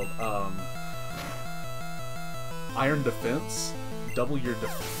it called? Iron defense, double your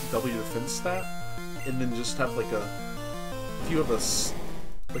defense stat, and then just have like if you have a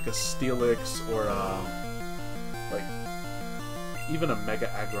Steelix or like even a Mega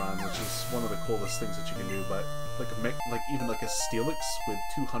Aggron, which is one of the coolest things that you can do, but like even like a Steelix with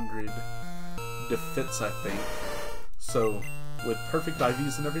 200 defense, I think. So with perfect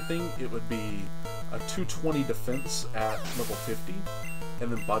IVs and everything, it would be a 220 defense at level 50,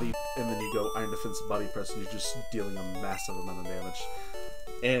 and then you go Iron Defense Body Press, and you're just dealing a massive amount of damage.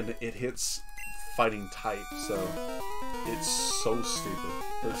 And it hits fighting type, so it's so stupid,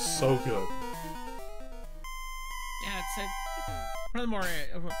 but it's so good. Yeah, it's one of the more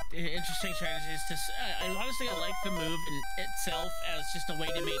interesting strategies. Honestly, I like the move in itself as just a way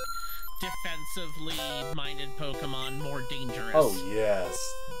to make defensively minded Pokemon more dangerous. Oh yes,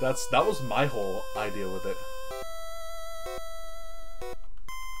 that was my whole idea with it.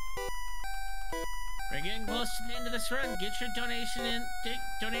 We're getting close to the end of this run. Get your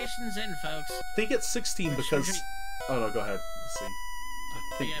donations in, folks. I think it's 16 because... Oh no, go ahead. Let's see. I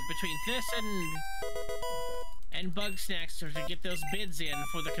think... Yeah, between this and Bug Snacks to get those bids in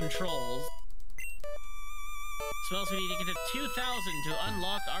for the controls. So else we need to get to 2,000 to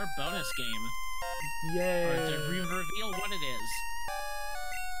unlock our bonus game. Yay! Or to reveal what it is.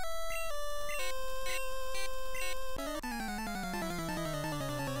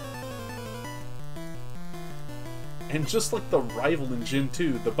 And just like the rival in Gen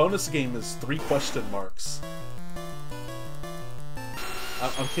 2, the bonus game is 3 question marks.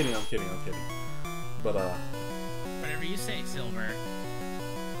 I'm kidding. But, whatever you say, Silver.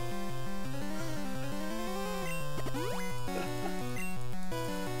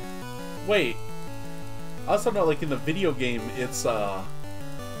 Wait. I was talking about, like, in the video game, it's,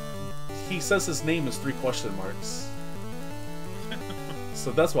 he says his name is 3 question marks.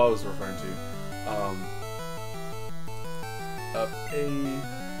 So that's what I was referring to. Up A,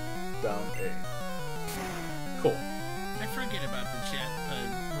 down A. Cool. I forget about the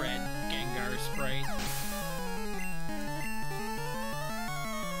red Gengar spray.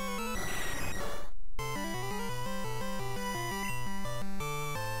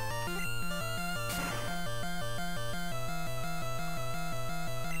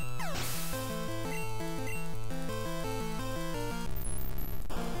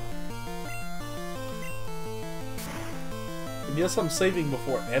 And yes, I'm saving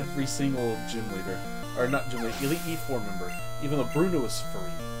before every single gym leader. Or not gym leader, Elite E4 member. Even though Bruno is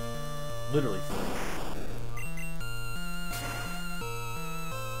free. Literally free.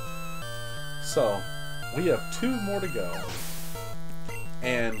 So, we have 2 more to go.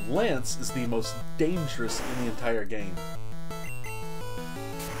 And Lance is the most dangerous in the entire game.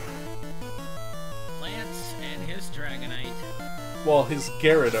 Lance and his Dragonite. Well, his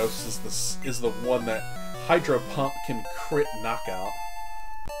Gyarados is the one that Hydro Pump can crit knockout.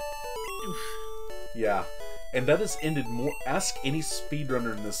 Oof. Yeah. And that has ended more... Ask any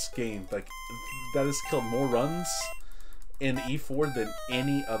speedrunner in this game. Like, that has killed more runs in E4 than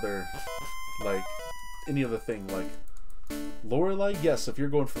any other... Like, any other thing. Like, Lorelei, yes, if you're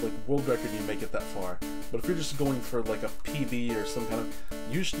going for, like, world record, you make it that far. But if you're just going for, like, a PB or some kind of...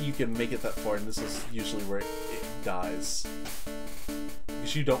 Usually you can make it that far, and this is usually where it dies.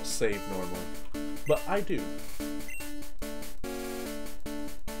 Because you don't save normally. But I do.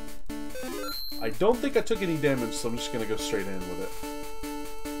 I don't think I took any damage, so I'm just gonna go straight in with it.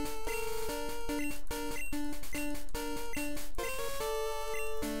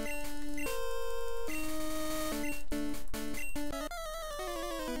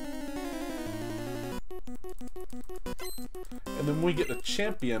 And then when we get the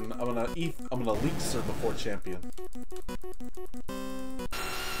champion, I'm gonna leak her before champion.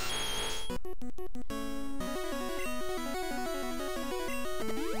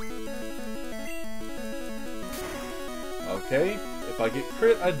 Okay, if I get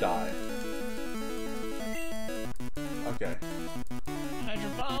crit, I die. Okay. Hydro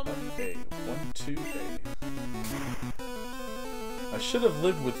bomb. Okay, 1, 2, A. I should have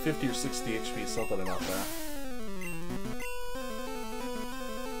lived with 50 or 60 HP, something about that.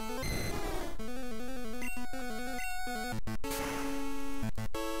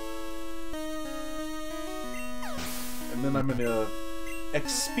 And then I'm gonna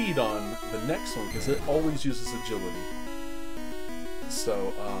X-speed on the next one, because it always uses agility.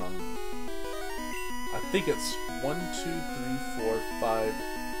 So, I think it's 1, 2, 3, 4, 5,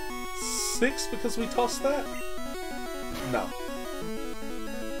 6 because we tossed that? No.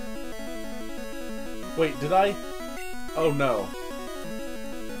 Wait, did I? Oh no.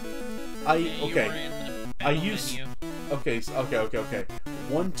 Okay. I used. Okay, okay.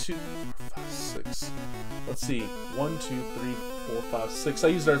 1, 2, 5, 6. Let's see. 1, 2, 3, 4, 5, 6. I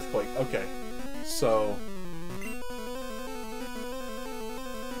used Earthquake. Okay. So.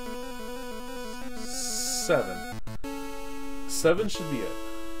 7. 7 should be it.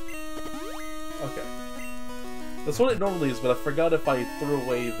 Okay. That's what it normally is, but I forgot if I threw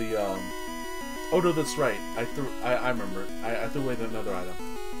away the, Oh no, that's right. I remember. I threw away another item.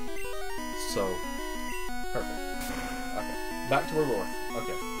 So, perfect. Okay. Back to where we were.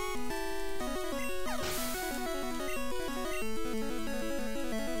 Okay.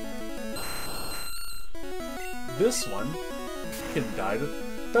 This one can die to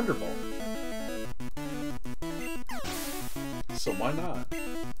Thunderbolt. So why not?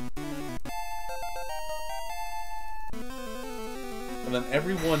 And then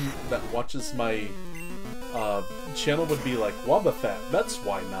everyone that watches my channel would be like, Wobbuffet, that's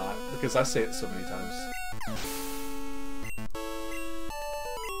why not, because I say it so many times.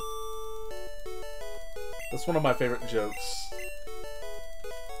 That's one of my favorite jokes.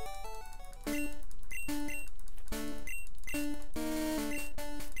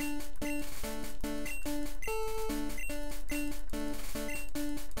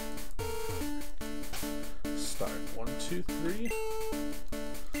 Start. 1, 2, 3.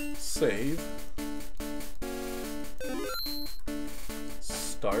 Save.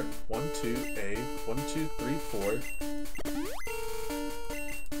 Start. 1, 2, A. 1, 2, 3, 4.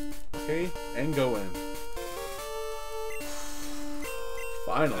 Okay, and go in.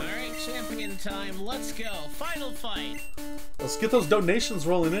 Finally. Alright, champion time. Let's go. Final fight. Let's get those donations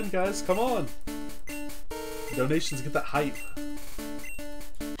rolling in, guys. Come on. Donations get that hype.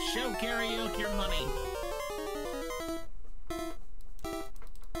 Show Karaoke your money.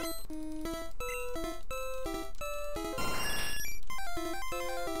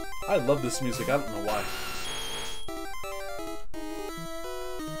 I love this music. I don't know why.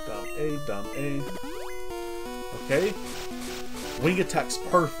 Down A, down A. Okay. Wing attack's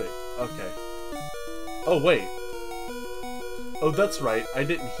perfect. Okay. Oh, wait. Oh, that's right. I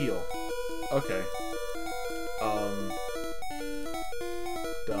didn't heal. Okay.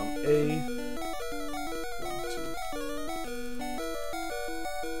 Down A. 1,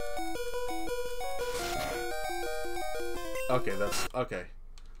 2. Okay, that's... Okay.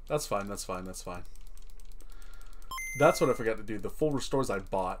 That's fine, that's fine, that's fine. That's what I forgot to do. The full restores I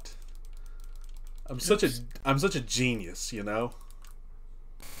bought. I'm such a genius, you know?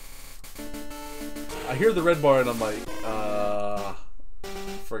 I hear the red bar and I'm like,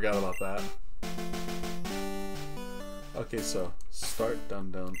 forgot about that. Okay, so start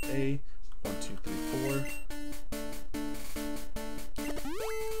down down A. 1, 2, 3,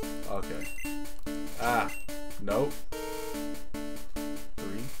 4. Okay. Ah, nope. 3,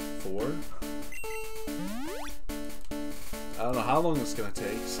 4. I don't know how long it's gonna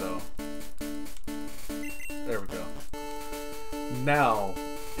take, so there we go. Now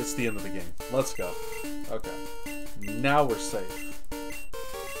it's the end of the game. Let's go. Okay. Now we're safe.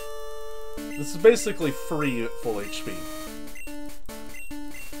 This is basically free at full HP.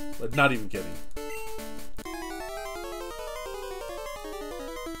 Like, not even kidding.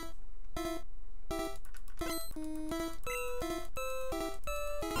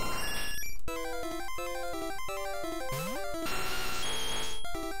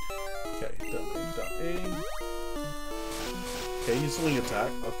 Okay, done A. Okay, he's wing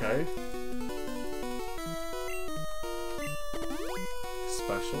attack. Okay.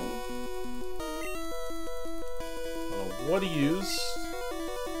 Special. What to use?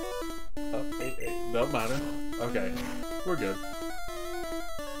 A. Don't matter. Okay, we're good.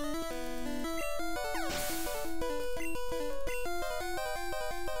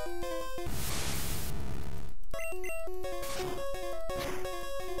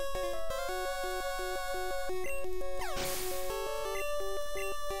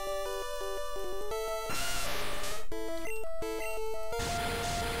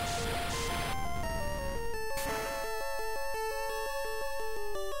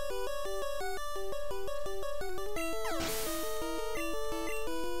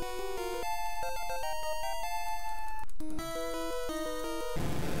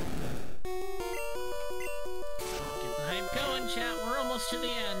 To the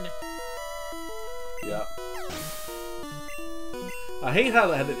end. Yeah. I hate how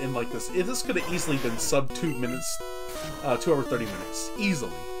they had it in like this. This could have easily been sub 2 minutes, 2 hours 30 minutes,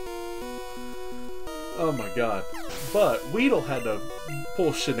 easily. Oh my god! But Weedle had to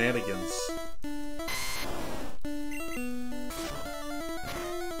pull shenanigans.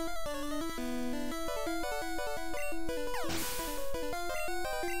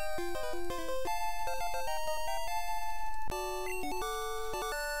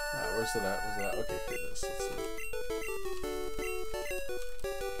 Where's it at? Where's it at? Okay, here it is. Let's see.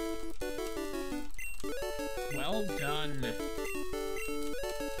 Well done.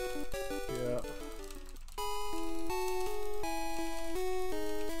 Yeah.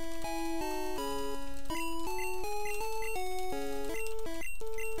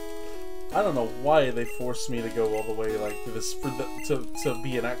 I don't know why they forced me to go all the way like this for to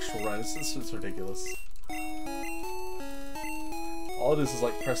be an actual run. It's ridiculous. All it is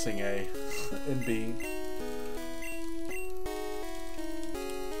like pressing A and B.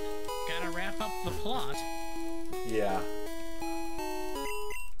 Gotta wrap up the plot. Yeah.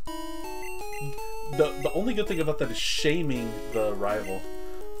 The only good thing about that is shaming the rival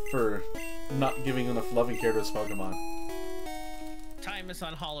for not giving enough loving care to his Pokemon. Time is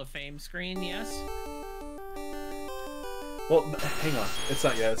on Hall of Fame screen, yes? Well, hang on. It's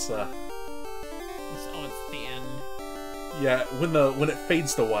not yet. It's oh, it's the end. Yeah, when it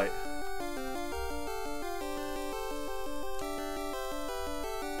fades to white.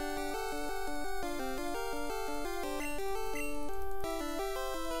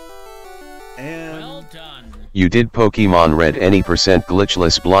 And well done. You did Pokemon Red any percent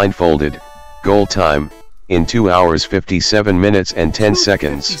glitchless blindfolded, goal time, in 2 hours 57 minutes and 10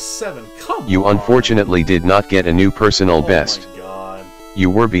 seconds. 57, come You on. unfortunately did not get a new personal best. Oh my god. You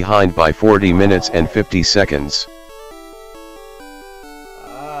were behind by 40 minutes and 50 seconds.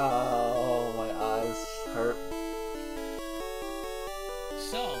 Oh, my eyes hurt.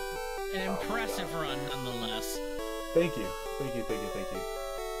 So, an impressive run nonetheless. Thank you. Thank you, thank you, thank you.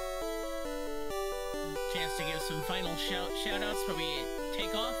 Chance to give some final shout-outs before we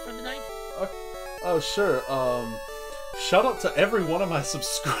take off for the night? Okay. Oh, sure. Shout out to every one of my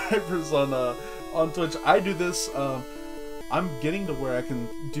subscribers on Twitch. I do this, I'm getting to where I can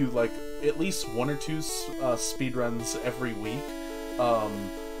do, like, at least 1 or 2 speed runs every week.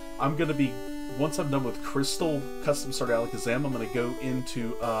 I'm gonna be, once I'm done with Crystal Custom Starter Alakazam, I'm gonna go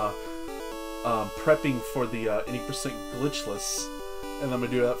into, prepping for the, any percent glitchless. And I'm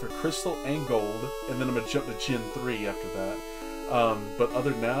gonna do that for Crystal and Gold, and then I'm gonna jump to Gen 3 after that. But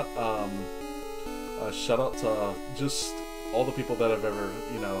other than that, shout out to just all the people that have ever,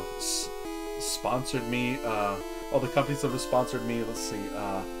 you know, sponsored me, all the companies that have sponsored me. Let's see,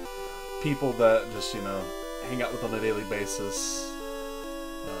 people that just, you know, hang out with on a daily basis.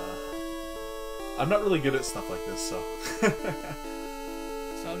 I'm not really good at stuff like this, so.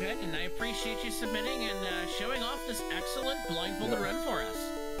 It's all good, and I appreciate you submitting and showing off this excellent blindfolded run for us.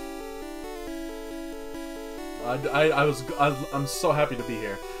 I'm so happy to be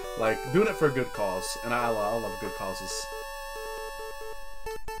here, like doing it for a good cause, and I love good causes.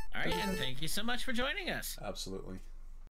 All right, and thank you so much for joining us. Absolutely.